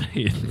I'm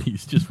saying.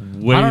 He's just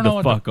way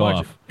the fuck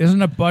off. Isn't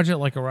the budget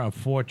like around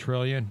 4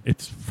 trillion?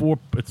 It's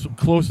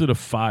closer to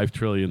 5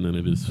 trillion than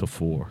it is to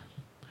 4.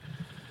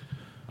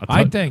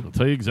 I'll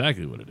tell you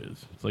exactly what it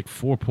is. It's like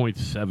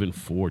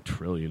 $4.74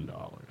 trillion.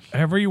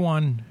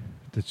 Everyone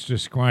that's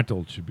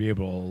disgruntled should be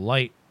able to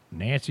light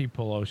Nancy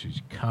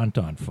Pelosi's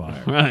cunt on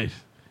fire. Right.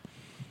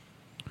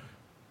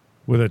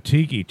 With a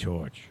tiki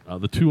torch.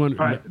 The 200.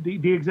 Right.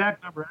 The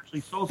exact number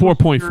actually.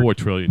 4.4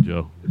 trillion,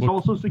 Joe.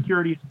 Social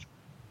Security.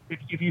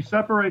 If you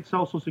separate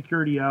Social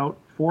Security out,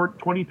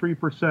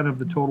 23% of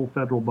the total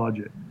federal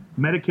budget.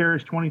 Medicare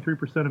is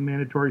 23% of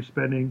mandatory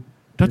spending.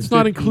 That's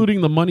not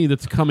including the money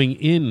that's coming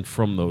in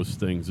from those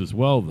things as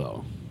well,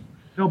 though.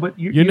 No, but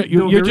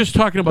you're just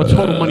talking about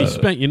total money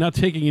spent. You're not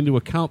taking into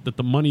account that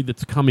the money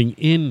that's coming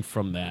in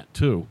from that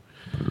too.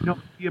 No,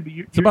 yeah, but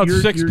it's about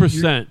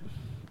 6%.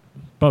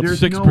 About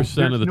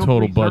 6% of the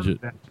total budget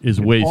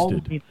is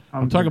wasted.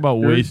 I'm talking about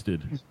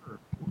wasted.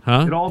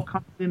 Huh? It all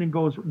comes in and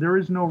goes. There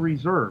is no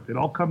reserve. It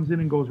all comes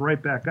in and goes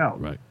right back out.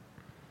 Right.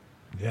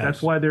 Yes.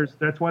 That's why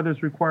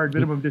there's required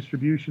minimum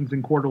distributions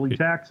and quarterly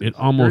taxes. It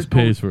almost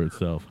pays for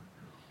itself.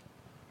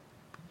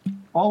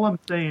 All I'm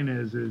saying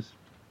is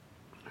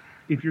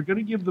if you're going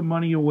to give the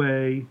money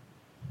away, do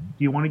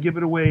you want to give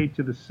it away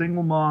to the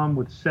single mom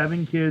with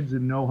 7 kids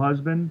and no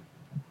husband?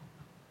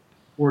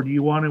 Or do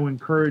you want to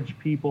encourage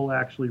people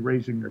actually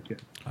raising their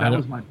kids? That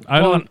was my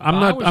point.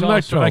 I'm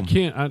not sure. I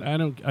can't. I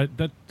don't.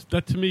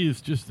 That to me is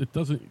just. It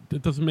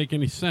doesn't make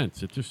any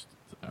sense. It just.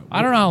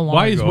 I don't know how long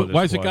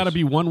why is it got to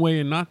be one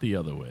way and not the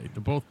other way?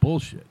 They're both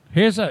bullshit.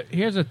 Here's a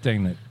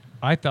thing that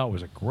I thought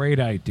was a great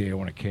idea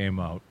when it came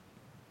out,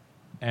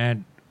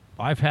 and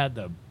I've had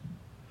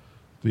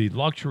the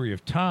luxury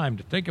of time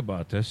to think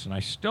about this, and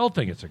I still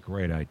think it's a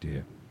great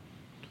idea.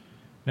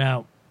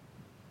 Now,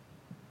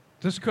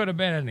 this could have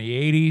been in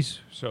the 80s,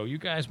 so you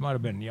guys might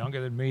have been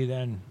younger than me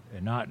then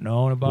and not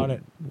knowing about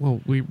it.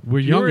 Well, we're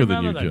younger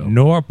than you, Joe.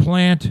 Nor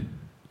plant?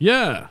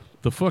 Yeah,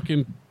 the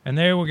fucking... And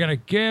they were going to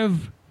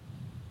give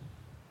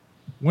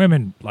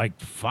women like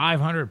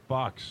 $500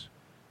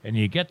 and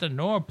you get the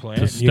Norplant,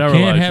 To you sterilize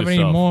can't have any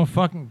yourself. more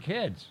fucking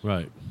kids.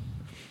 Right.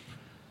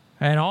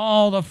 And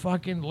all the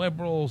fucking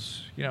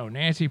liberals,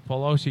 Nancy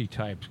Pelosi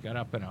types got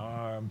up in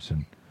arms.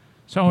 And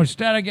so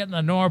instead of getting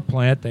the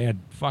Norplant, they had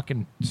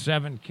fucking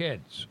 7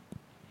 kids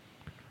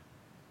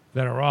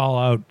that are all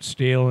out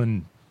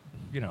stealing,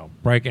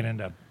 breaking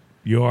into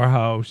your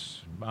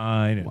house,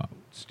 mine, and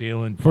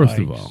stealing First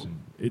of bikes all,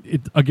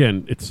 and-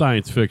 again, it's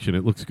science fiction.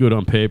 It looks good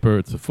on paper.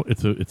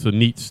 It's a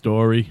neat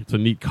story. It's a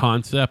neat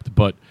concept,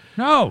 but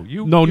No,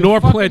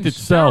 Norplant fucking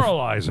itself.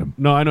 sterilize them.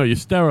 No, I know you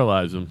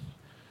sterilize them.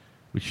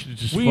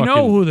 We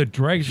know who the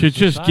dregs should of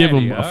just give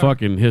them society a are.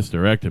 fucking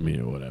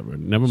hysterectomy or whatever.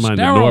 Never mind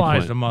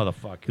Sterilize the the Norplant.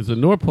 motherfucker. Because the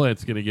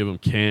Norplant's going to give them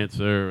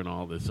cancer and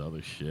all this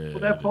other shit.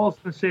 Well, that falls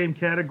in the same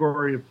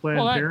category of Planned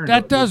Well, Parenthood.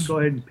 that does. Let's go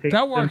ahead and pay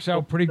That works them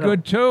out pretty stuff.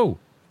 good too.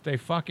 If they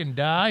fucking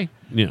die,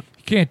 Yeah. you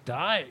can't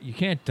die. You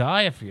can't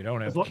die if you don't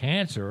have As lo-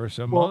 cancer or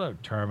some Well- other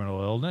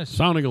terminal illness.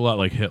 Sounding a lot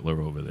like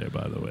Hitler over there,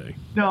 by the way.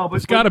 No, but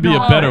There's got to be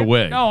no, a better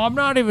way. No, I'm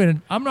not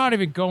even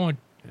going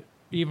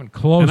even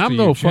close. And to I'm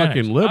no eugenics.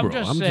 fucking liberal. I'm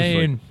just I'm just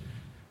saying, like-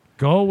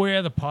 go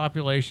where the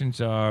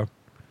populations are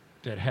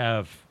that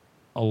have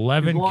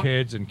 11 As long-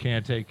 kids and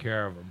can't take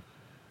care of them,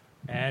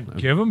 and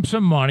give them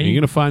some money. You're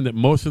going to find that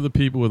most of the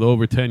people with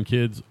over 10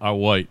 kids are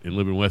white and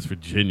live in West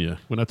Virginia.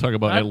 We're not talking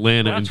about That-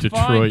 Atlanta and that's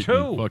fine, Detroit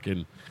too. and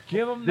fucking...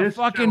 Give them the This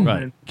fucking.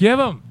 gentleman- Give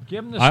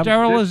them the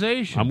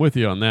sterilization. I'm with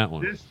you on that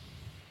one.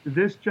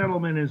 This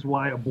gentleman is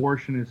why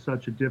abortion is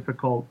such a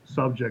difficult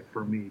subject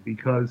for me,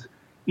 because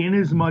in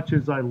as much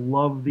as I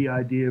love the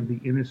idea of the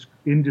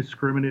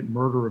indiscriminate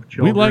murder of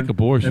children, like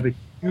abortion.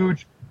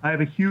 I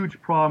have a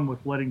huge problem with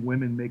letting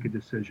women make a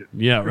decision.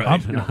 Yeah,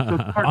 right. So it's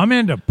hard- I'm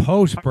into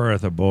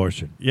post-birth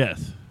abortion.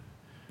 Yes.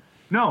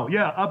 no,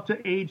 yeah, up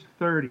to age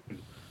 30.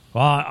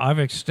 Well, I've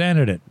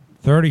extended it.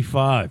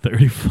 35.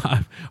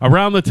 35.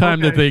 Around the time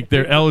that Okay.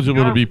 they're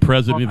eligible to be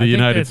president of the I think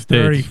United at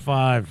States.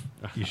 35,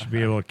 you should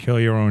be able to kill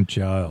your own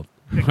child.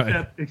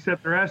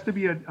 Except there has to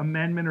be an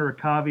amendment or a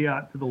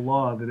caveat to the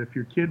law that if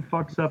your kid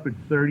fucks up at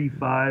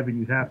 35 and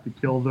you have to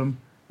kill them,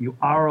 you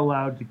are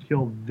allowed to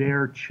kill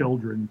their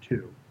children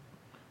too.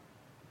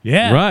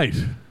 Yeah. Right.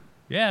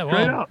 Yeah,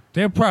 Straight well, up.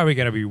 they're probably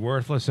going to be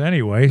worthless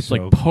anyway. It's So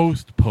like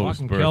post birth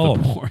kill 'em.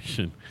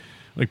 abortion.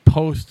 Like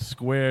post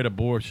squared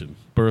abortion.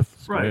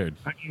 Birth squared.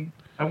 Right. I mean,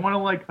 I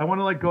want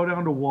to go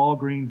down to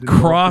Walgreens and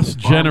Cross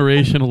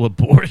generational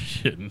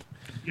abortion.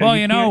 Yeah,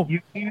 Well,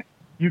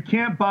 you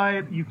can't buy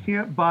it. You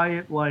can't buy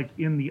it like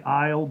in the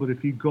aisle. But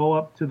if you go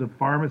up to the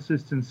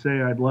pharmacist and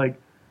say, "I'd like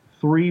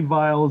 3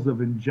 vials of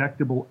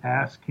injectable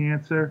ass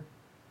cancer,"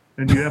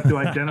 and you have to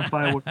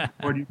identify what,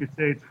 or you could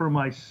say it's for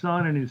my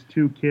son and his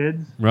 2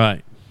 kids,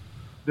 Right.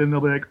 then they'll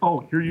be like,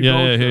 "Oh, here you go.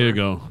 Yeah, sir. here you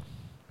go.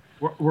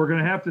 We're going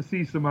to have to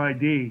see some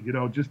ID,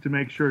 just to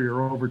make sure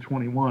you're over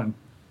 21."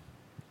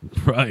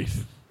 Right.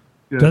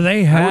 Yeah. do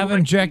they I have would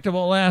like-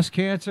 injectable ass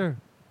cancer?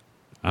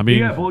 I mean,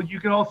 Yeah, well, you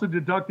can also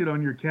deduct it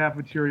on your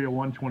cafeteria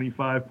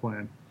 125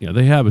 plan. yeah,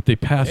 they have it. They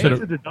pass It's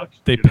a it. deduction.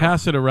 They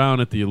pass it around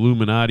at the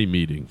Illuminati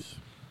meetings.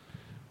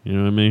 You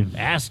know what I mean?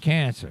 Ass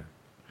cancer.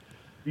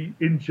 The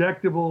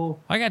injectable.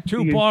 I got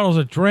 2 The- bottles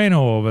of Drano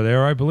over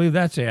there. I believe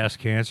that's ass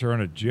cancer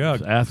in a jug.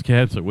 It's ass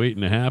cancer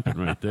waiting to happen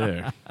right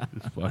there.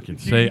 Just fucking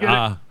say You can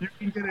ah.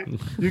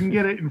 You can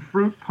get it in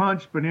fruit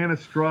punch, banana,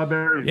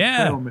 strawberry, and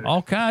Yeah, trail mix.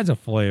 all kinds of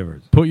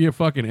flavors. Put your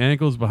fucking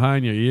ankles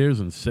behind your ears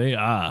and say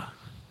ah.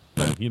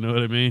 You know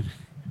what I mean?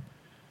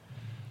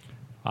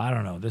 I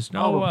don't know. There's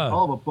All no.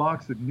 of a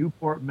box of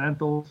Newport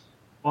Menthols,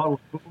 bottle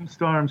of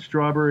Boomstorm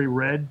Strawberry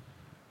Red,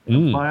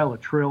 and a vial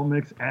of trail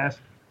mix. It's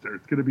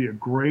going to be a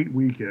great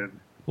weekend.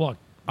 Look,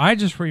 I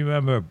just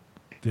remember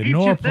the Keeps you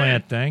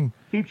Norplant thin. thing,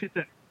 Keeps you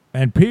thin.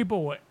 and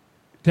people,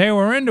 they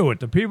were into it.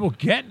 The people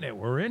getting it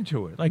were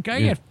into it. Like, I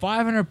Yeah. get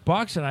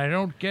 $500 and I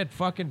don't get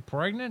fucking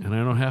pregnant. And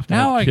I don't have to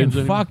Now have I can kids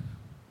anymore. fuck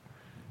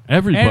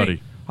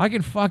Everybody. I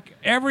can fuck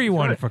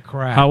everyone Right. for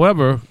crap.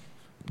 However,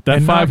 that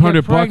And not get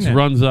 $500 pregnant.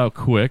 runs out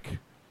quick,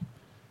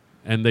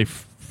 and they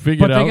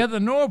figured but out. they got the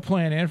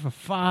Norplant in for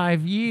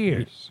 5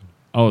 years.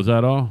 Oh, is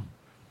that all?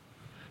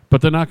 But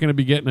they're not going to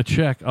be getting a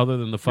check other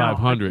than the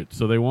 500.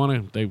 So they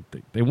want to.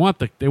 They want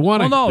the. They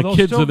want Well, no, the they'll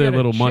kids still are their get a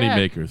little money check.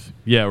 makers.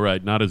 Yeah,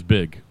 right. Not as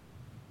big.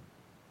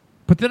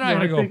 But then I No, got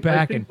to I go think-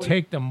 back I and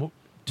think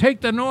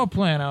take the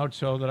Norplant out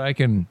so that I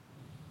can.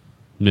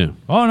 Yeah.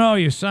 Oh no,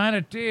 you sign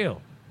a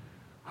deal.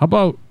 How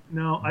about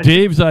No,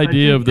 Dave's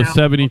idea of the Al-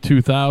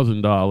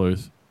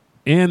 $72,000,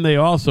 and they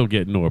also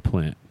get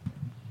Norplant.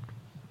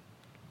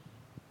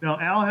 No,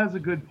 Al has a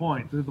good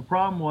point. The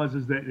problem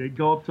is that they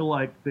go up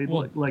to they'd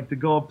Well- like to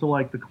go up to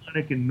the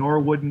clinic in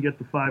Norwood and get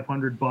the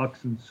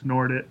 $500 and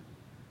snort it,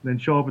 then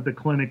show up at the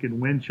clinic in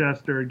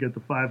Winchester and get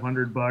the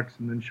 $500,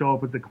 and then show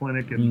up at the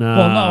clinic in Nah,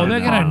 Well, no, they're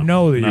gonna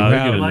know that you No, they're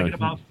have gonna it. like know. in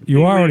about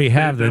You already 3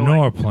 have weeks, the they're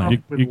Norplant.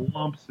 up with You-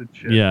 lumps and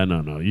shit. Yeah,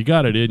 no. You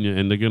got it in you,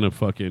 and they're gonna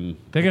fucking.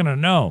 They're gonna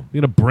know,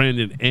 You're gonna brand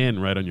an N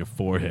right on your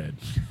forehead.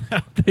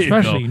 There you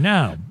especially go.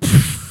 now.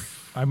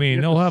 I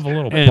mean, they'll have a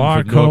little And for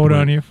barcode Norplant.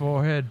 on your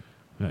forehead,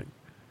 Right.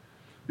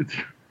 It's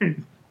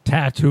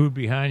tattooed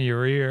behind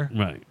your ear.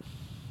 Right.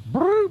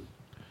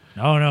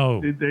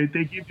 No. They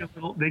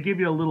give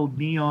you a little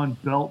neon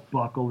belt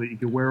buckle that you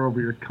can wear over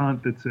your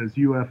cunt that says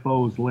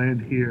UFOs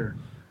land here.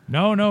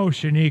 No,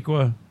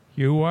 Shaniqua.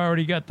 You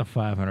already got the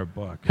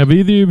 $500. Have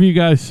either of you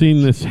guys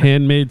seen this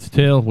Handmaid's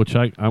Tale, which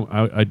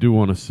I do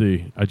want to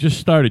see? I just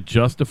started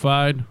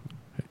Justified.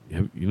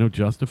 You know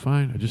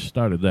Justified? I just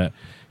started that.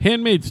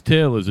 Handmaid's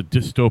Tale is a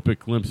dystopic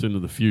glimpse into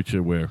the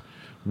future where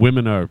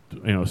women are,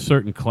 a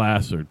certain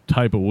class or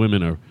type of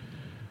women are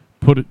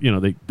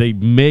they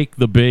make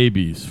the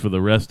babies for the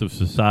rest of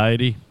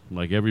society.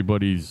 Like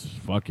everybody's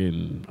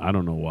fucking, I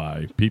don't know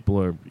why. People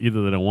are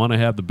either they don't want to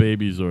have the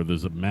babies or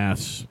there's a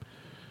mass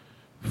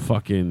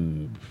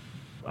fucking,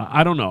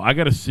 I don't know. I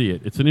got to see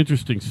it. It's an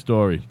interesting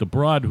story. The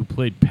broad who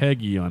played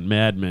Peggy on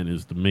Mad Men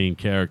is the main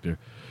character.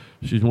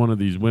 She's one of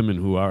these women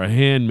who are a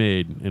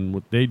handmaid, and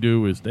what they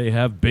do is they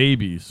have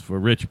babies for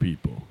rich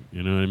people.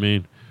 You know what I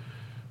mean?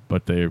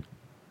 But they're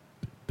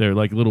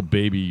like little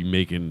baby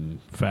making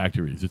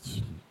factories.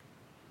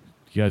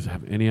 You guys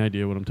have any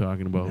idea what I'm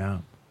talking about?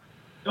 No.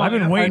 I've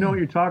been waiting. I know what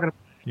you're talking about.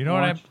 You know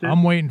what?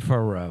 I'm waiting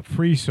for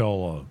Free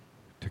Solo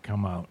to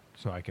come out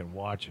so I can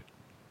watch it.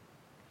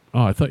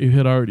 Oh, I thought you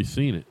had already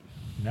seen it.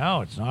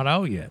 No, it's not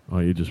out yet. Oh,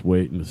 you're just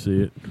waiting to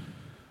see it.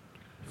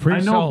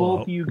 Free Solo. I know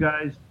both of you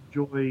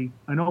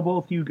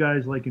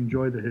guys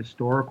enjoy the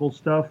historical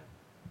stuff.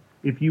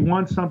 If you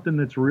want something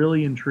that's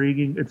really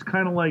intriguing, it's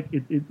kind of like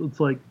it's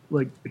like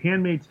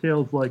Handmaid's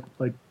Tale is like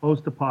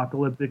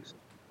post-apocalyptic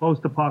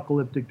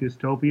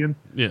dystopian.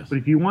 Yes. But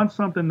if you want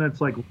something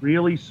that's like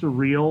really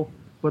surreal,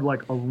 but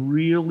like a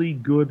really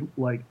good,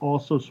 like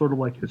also sort of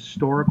like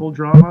historical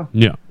drama.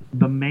 Yeah.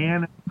 The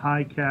Man in the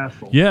High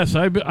Castle. Yes,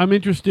 I'm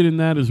interested in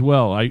that as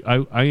well. I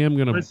am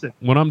gonna Listen.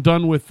 When I'm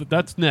done with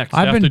that's next.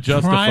 I've been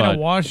Justified. trying to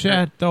watch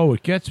that though.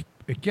 It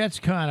gets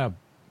kind of,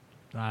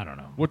 I don't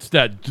know. What's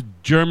that?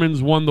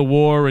 Germans won the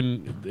war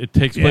and it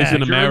takes place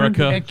in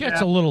America. It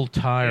gets a little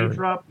tired. They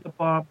dropped the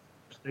bomb.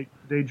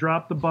 They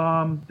dropped the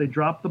bomb. They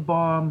dropped the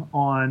bomb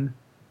on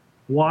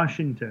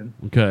Washington.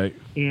 Okay.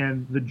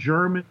 And the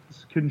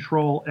Germans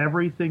control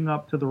everything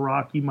up to the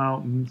Rocky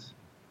Mountains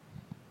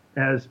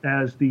as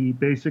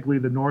basically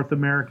the North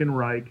American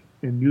Reich,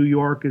 and New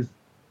York is.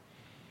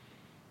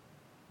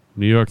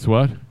 New York's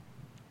what?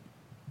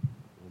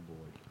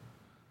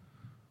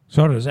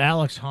 So does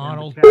Alex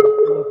Honnold.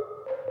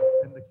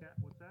 What's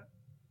that?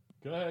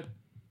 Go ahead.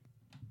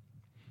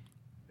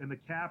 And the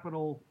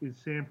capital is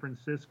San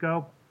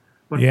Francisco.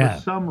 But Yeah.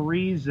 for some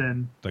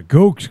reason, The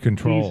Gooks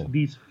control.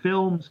 these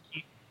films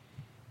keep.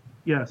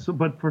 Yeah,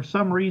 but for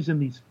some reason,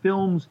 these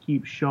films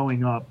keep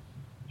showing up,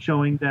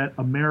 showing that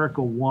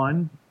America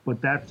won, but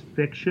that's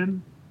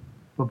fiction.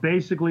 But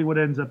basically, what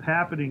ends up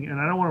happening, and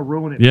I don't want to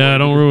ruin it. Yeah,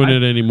 don't ruin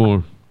it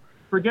anymore.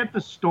 Forget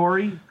the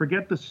story.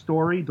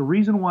 The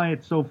reason why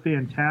it's so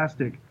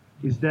fantastic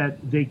is that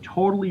they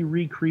totally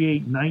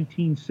recreate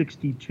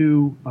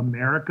 1962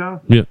 America.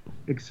 Yeah.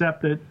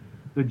 Except that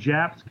the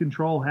Japs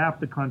control half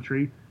the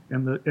country,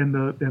 and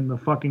the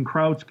fucking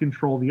Krauts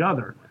control the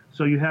other.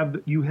 So you have.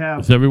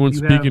 Is everyone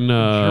speaking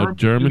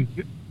German?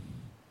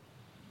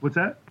 What's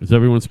that? Is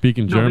everyone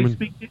speaking German?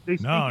 They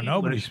speak No,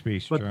 nobody English,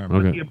 speaks but, German.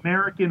 But Okay. the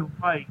American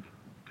Reich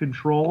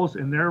controls,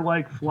 and they're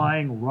like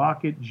flying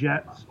rocket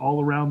jets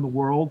all around the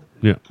world.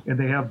 Yeah. And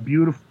they have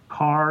beautiful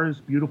cars,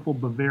 beautiful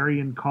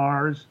Bavarian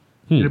cars,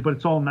 but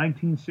it's all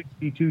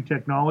 1962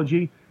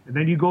 technology. And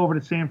then you go over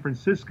to San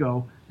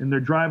Francisco, and they're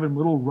driving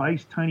little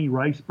tiny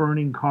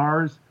rice-burning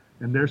cars,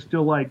 and they're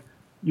still like,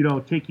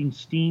 taking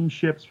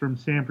steamships from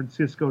San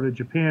Francisco to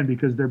Japan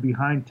because they're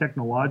behind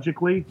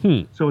technologically.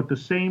 So at the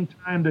same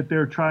time that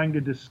they're trying to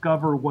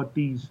discover what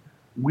these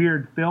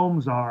weird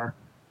films are,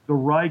 the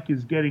Reich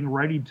is getting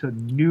ready to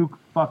nuke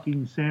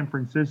fucking San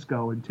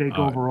Francisco and take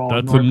over all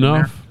That's North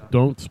enough. America.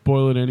 Don't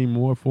spoil it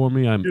anymore for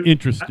me. I'm Dude,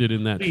 interested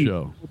in that please.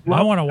 show.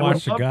 I want to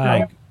watch the love guy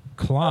that.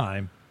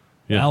 climb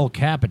Yeah. El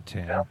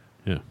Capitan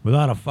Yeah.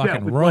 without a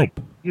fucking with, rope. like,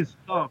 his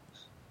thumbs.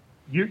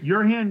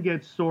 Your hand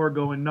gets sore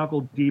going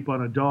knuckle deep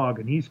on a dog,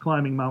 and he's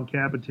climbing Mount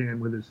Capitan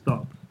with his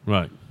thumbs.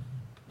 Right.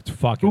 It's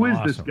fucking Who is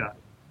awesome. this guy?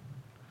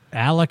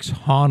 Alex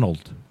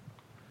Honnold.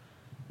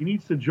 He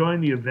needs to join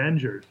the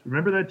Avengers.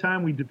 Remember that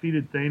time we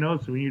defeated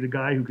Thanos, and we need a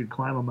guy who could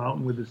climb a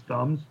mountain with his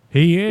thumbs?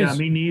 He is. Yeah,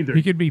 me neither.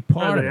 He could be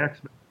part of the it.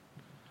 X-Men.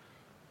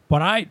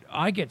 But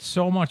I get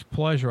so much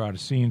pleasure out of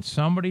seeing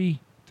somebody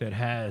that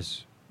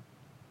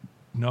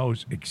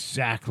knows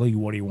exactly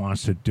what he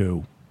wants to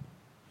do.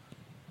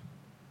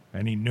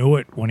 And he knew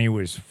it when he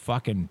was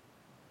fucking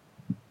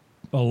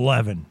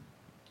 11.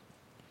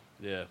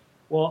 Yeah.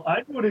 Well,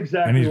 I knew And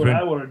exactly he's what been-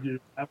 I wanted to do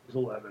when I was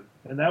 11,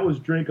 and that was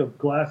drink a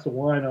glass of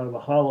wine out of the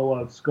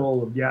hollow-out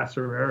skull of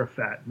Yasser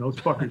Arafat. And those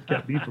fuckers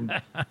kept me from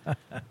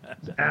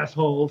those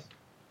assholes.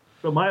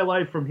 So my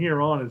life from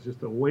here on is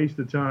just a waste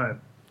of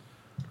time.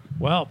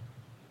 Well,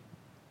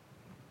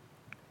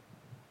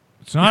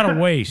 it's not a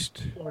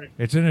waste. Sorry.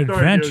 It's an Sorry, dude.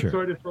 adventure.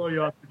 Sorry to throw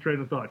you off the train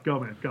of thought. Go,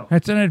 man. Go.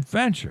 It's an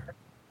adventure.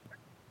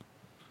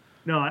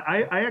 No,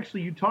 I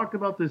actually, you talked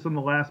about this on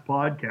the last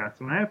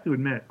podcast, and I have to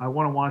admit, I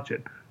want to watch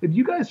it. Are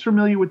you guys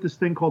familiar with this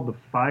thing called the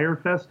Fire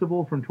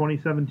Festival from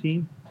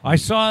 2017? I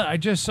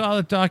just saw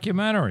the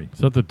documentary. Is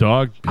that the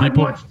dog I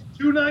people? watched it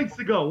 2 nights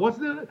ago.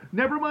 Wasn't it?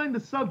 Never mind the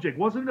subject.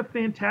 Wasn't it a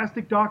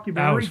fantastic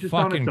documentary? That was just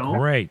on fucking its own?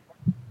 great.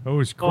 It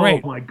was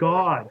great. Oh my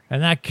god!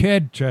 And that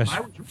kid just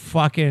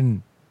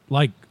fucking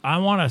like I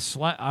want to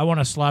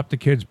slap the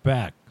kid's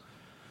back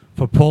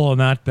for pulling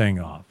that thing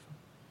off.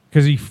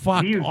 Because he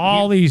fucked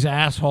all these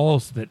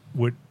assholes that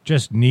would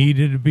just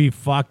needed to be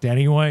fucked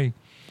anyway.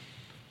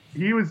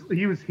 He was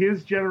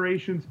his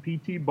generation's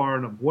P.T.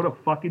 Barnum. What a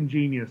fucking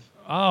genius!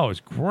 Oh, it's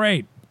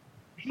great.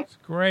 It's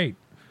great.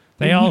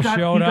 They all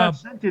showed up.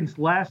 He got sentenced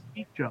last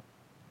week, Joe.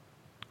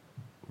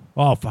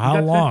 Oh, for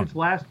how long?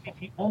 Last week.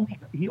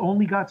 He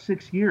only got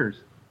 6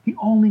 years. He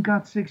only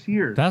got 6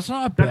 years. That's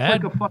not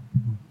bad. That's like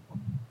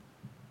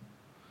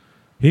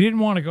He didn't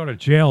want to go to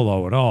jail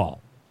though at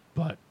all,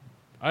 but.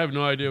 I have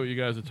no idea what you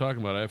guys are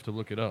talking about. I have to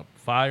look it up.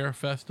 Fire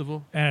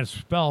Festival? And it's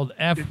spelled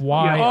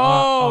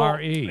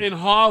F-Y-R-E. In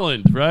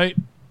Holland, right?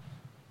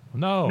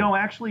 No,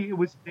 actually, it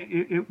was.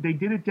 They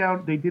did it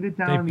down. They did it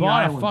down in the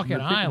bought islands. a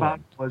fucking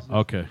island.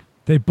 Okay.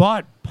 They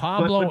bought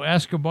Pablo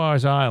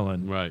Escobar's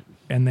island, right?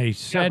 And they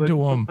said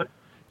to him,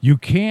 "You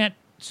can't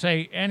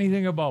say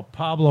anything about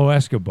Pablo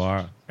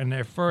Escobar." And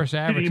their first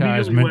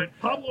advertisement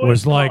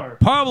was like,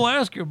 "Pablo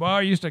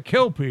Escobar used to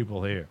kill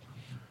people here,"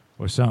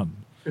 or something.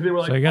 And they were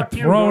like, so they got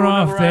thrown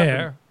off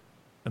there,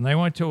 and they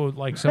went to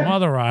like some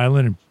other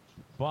island and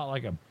bought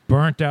like a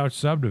burnt out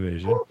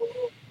subdivision.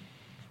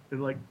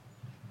 Like,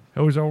 it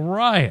was a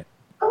riot.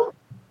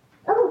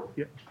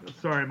 Yeah,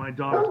 sorry, my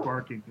dog's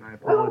barking. I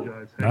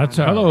apologize.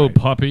 Hello,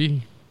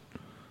 puppy.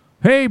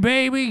 Hey,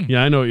 baby.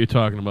 Yeah, I know what you're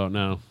talking about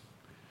now.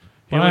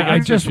 I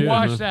just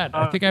watched that.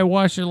 I think I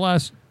watched it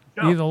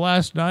either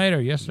last night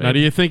or yesterday. Now, do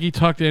you think he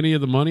tucked any of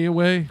the money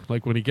away?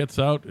 Like when he gets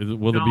out,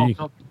 will there be?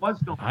 No, there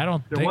was no money. I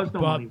don't there think, was no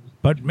money.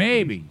 But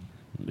maybe.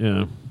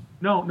 Yeah.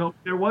 No,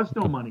 there was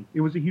no money.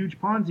 It was a huge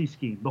Ponzi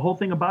scheme. The whole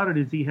thing about it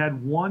is he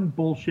had one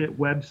bullshit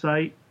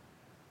website.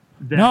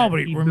 No,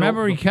 but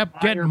remember he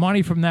kept getting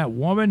money from that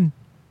woman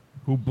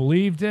who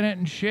believed in it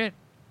and shit?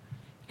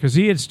 Because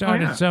he had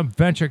started some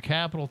venture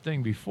capital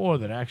thing before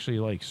that actually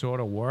like sort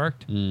of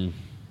worked. Mm.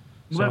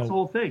 Well, that's the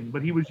whole thing.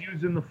 But he was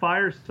using the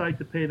Fire site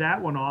to pay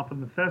that one off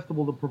and the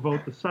festival to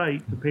promote the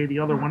site to pay the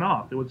other one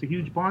off. It was a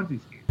huge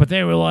Ponzi scheme. But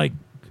they were like,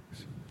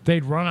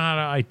 they'd run out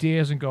of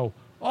ideas and go,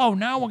 oh,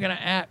 now we're going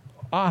to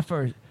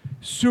offer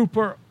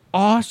super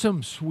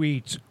awesome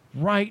suites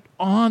right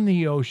on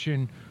the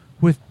ocean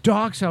with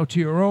docks out to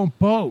your own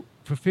boat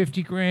for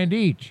 $50,000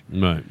 each.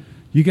 Right.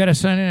 You got to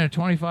send in a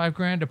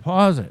 $25,000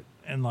 deposit.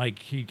 And like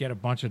he'd get a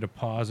bunch of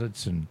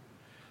deposits and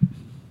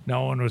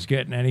no one was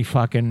getting any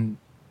fucking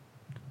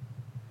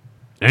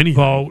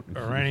boat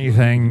or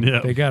anything.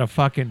 Yep. They got a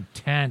fucking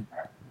tent.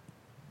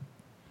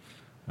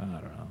 I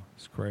don't know.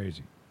 It's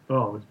crazy.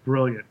 Oh, it's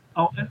brilliant.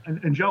 Oh,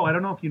 and Joe, I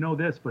don't know if you know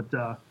this, but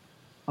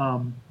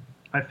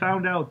I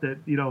found out that,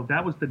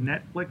 that was the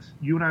Netflix.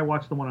 You and I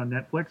watched the one on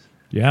Netflix.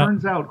 Yeah.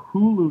 Turns out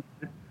Hulu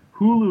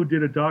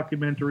did a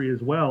documentary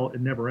as well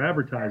and never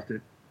advertised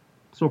it.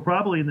 So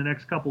probably in the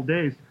next couple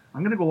days,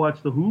 I'm going to go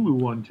watch the Hulu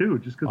one too,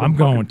 just because I'm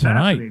going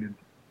tonight.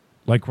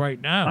 Like right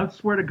now. I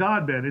swear to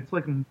God, man, it's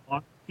like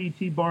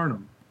P.T.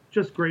 Barnum.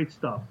 Just great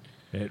stuff.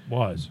 It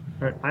was.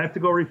 All right, I have to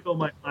go refill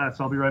my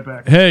glass. I'll be right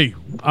back. Hey,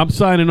 I'm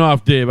signing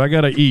off, Dave. I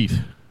got to eat.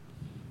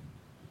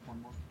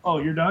 Oh,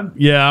 you're done?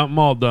 Yeah, I'm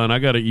all done. I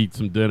got to eat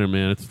some dinner,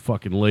 man. It's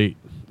fucking late.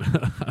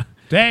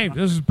 Dave,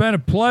 this has been a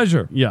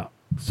pleasure. Yeah.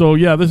 So,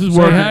 yeah, this is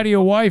where... Say hi to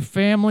your wife,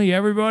 family,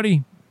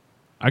 everybody.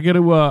 I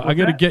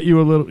gotta get you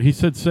a little. He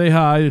said, "Say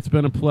hi. It's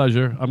been a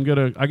pleasure."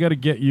 I gotta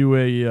get you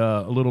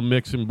a little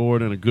mixing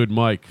board and a good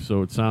mic,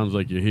 so it sounds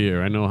like you're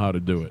here. I know how to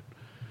do it.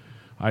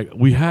 I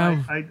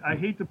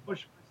hate to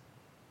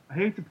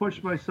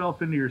push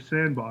myself into your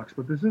sandbox,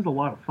 but this is a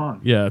lot of fun.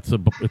 Yeah, it's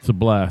a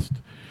blast.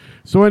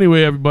 So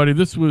anyway, everybody,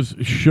 this was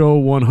show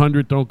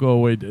 100. Don't go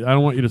away. I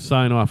don't want you to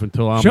sign off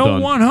until I'm done. Show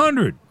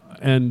 100.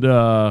 And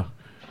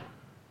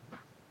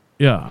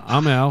yeah,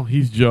 I'm Al.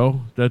 He's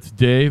Joe. That's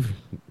Dave.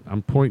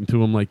 I'm pointing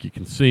to him like you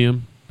can see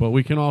him, but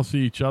we can all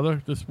see each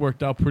other. This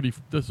worked out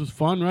this was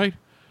fun, right?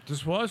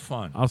 This was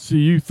fun. I'll see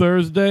you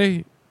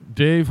Thursday.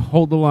 Dave,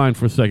 hold the line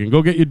for a second.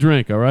 Go get your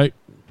drink, all right?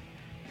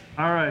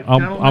 All right.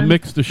 I'll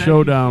mix the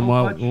show down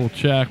while we'll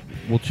chat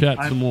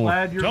some more.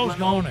 Joe's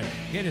going to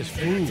get his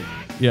food.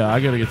 Yeah, I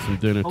got to get some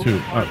dinner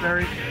too. All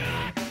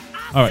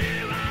right.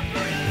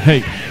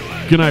 Hey,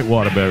 good night,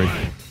 Waterbury.